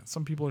doing that.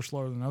 Some people are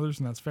slower than others,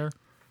 and that's fair.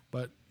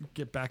 But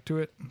get back to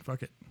it.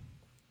 Fuck it.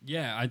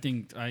 Yeah, I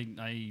think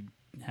I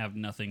have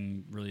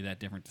nothing really that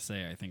different to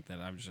say. I think that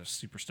I was just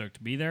super stoked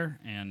to be there,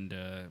 and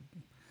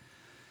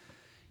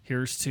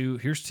here's to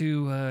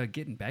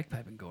getting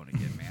bagpiping going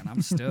again, man.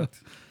 I'm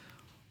stoked.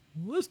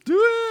 Let's do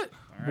it.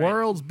 All right.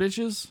 Worlds,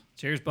 bitches.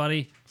 Cheers,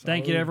 buddy.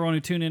 Thank you to Salud. everyone who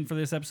tuned in for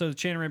this episode of the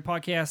Chan and Red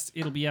Podcast.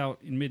 It'll be out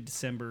in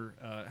mid-December.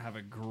 Have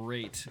a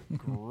great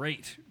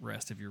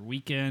rest of your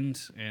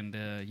weekend. And,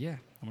 yeah,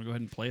 I'm going to go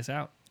ahead and play us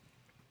out.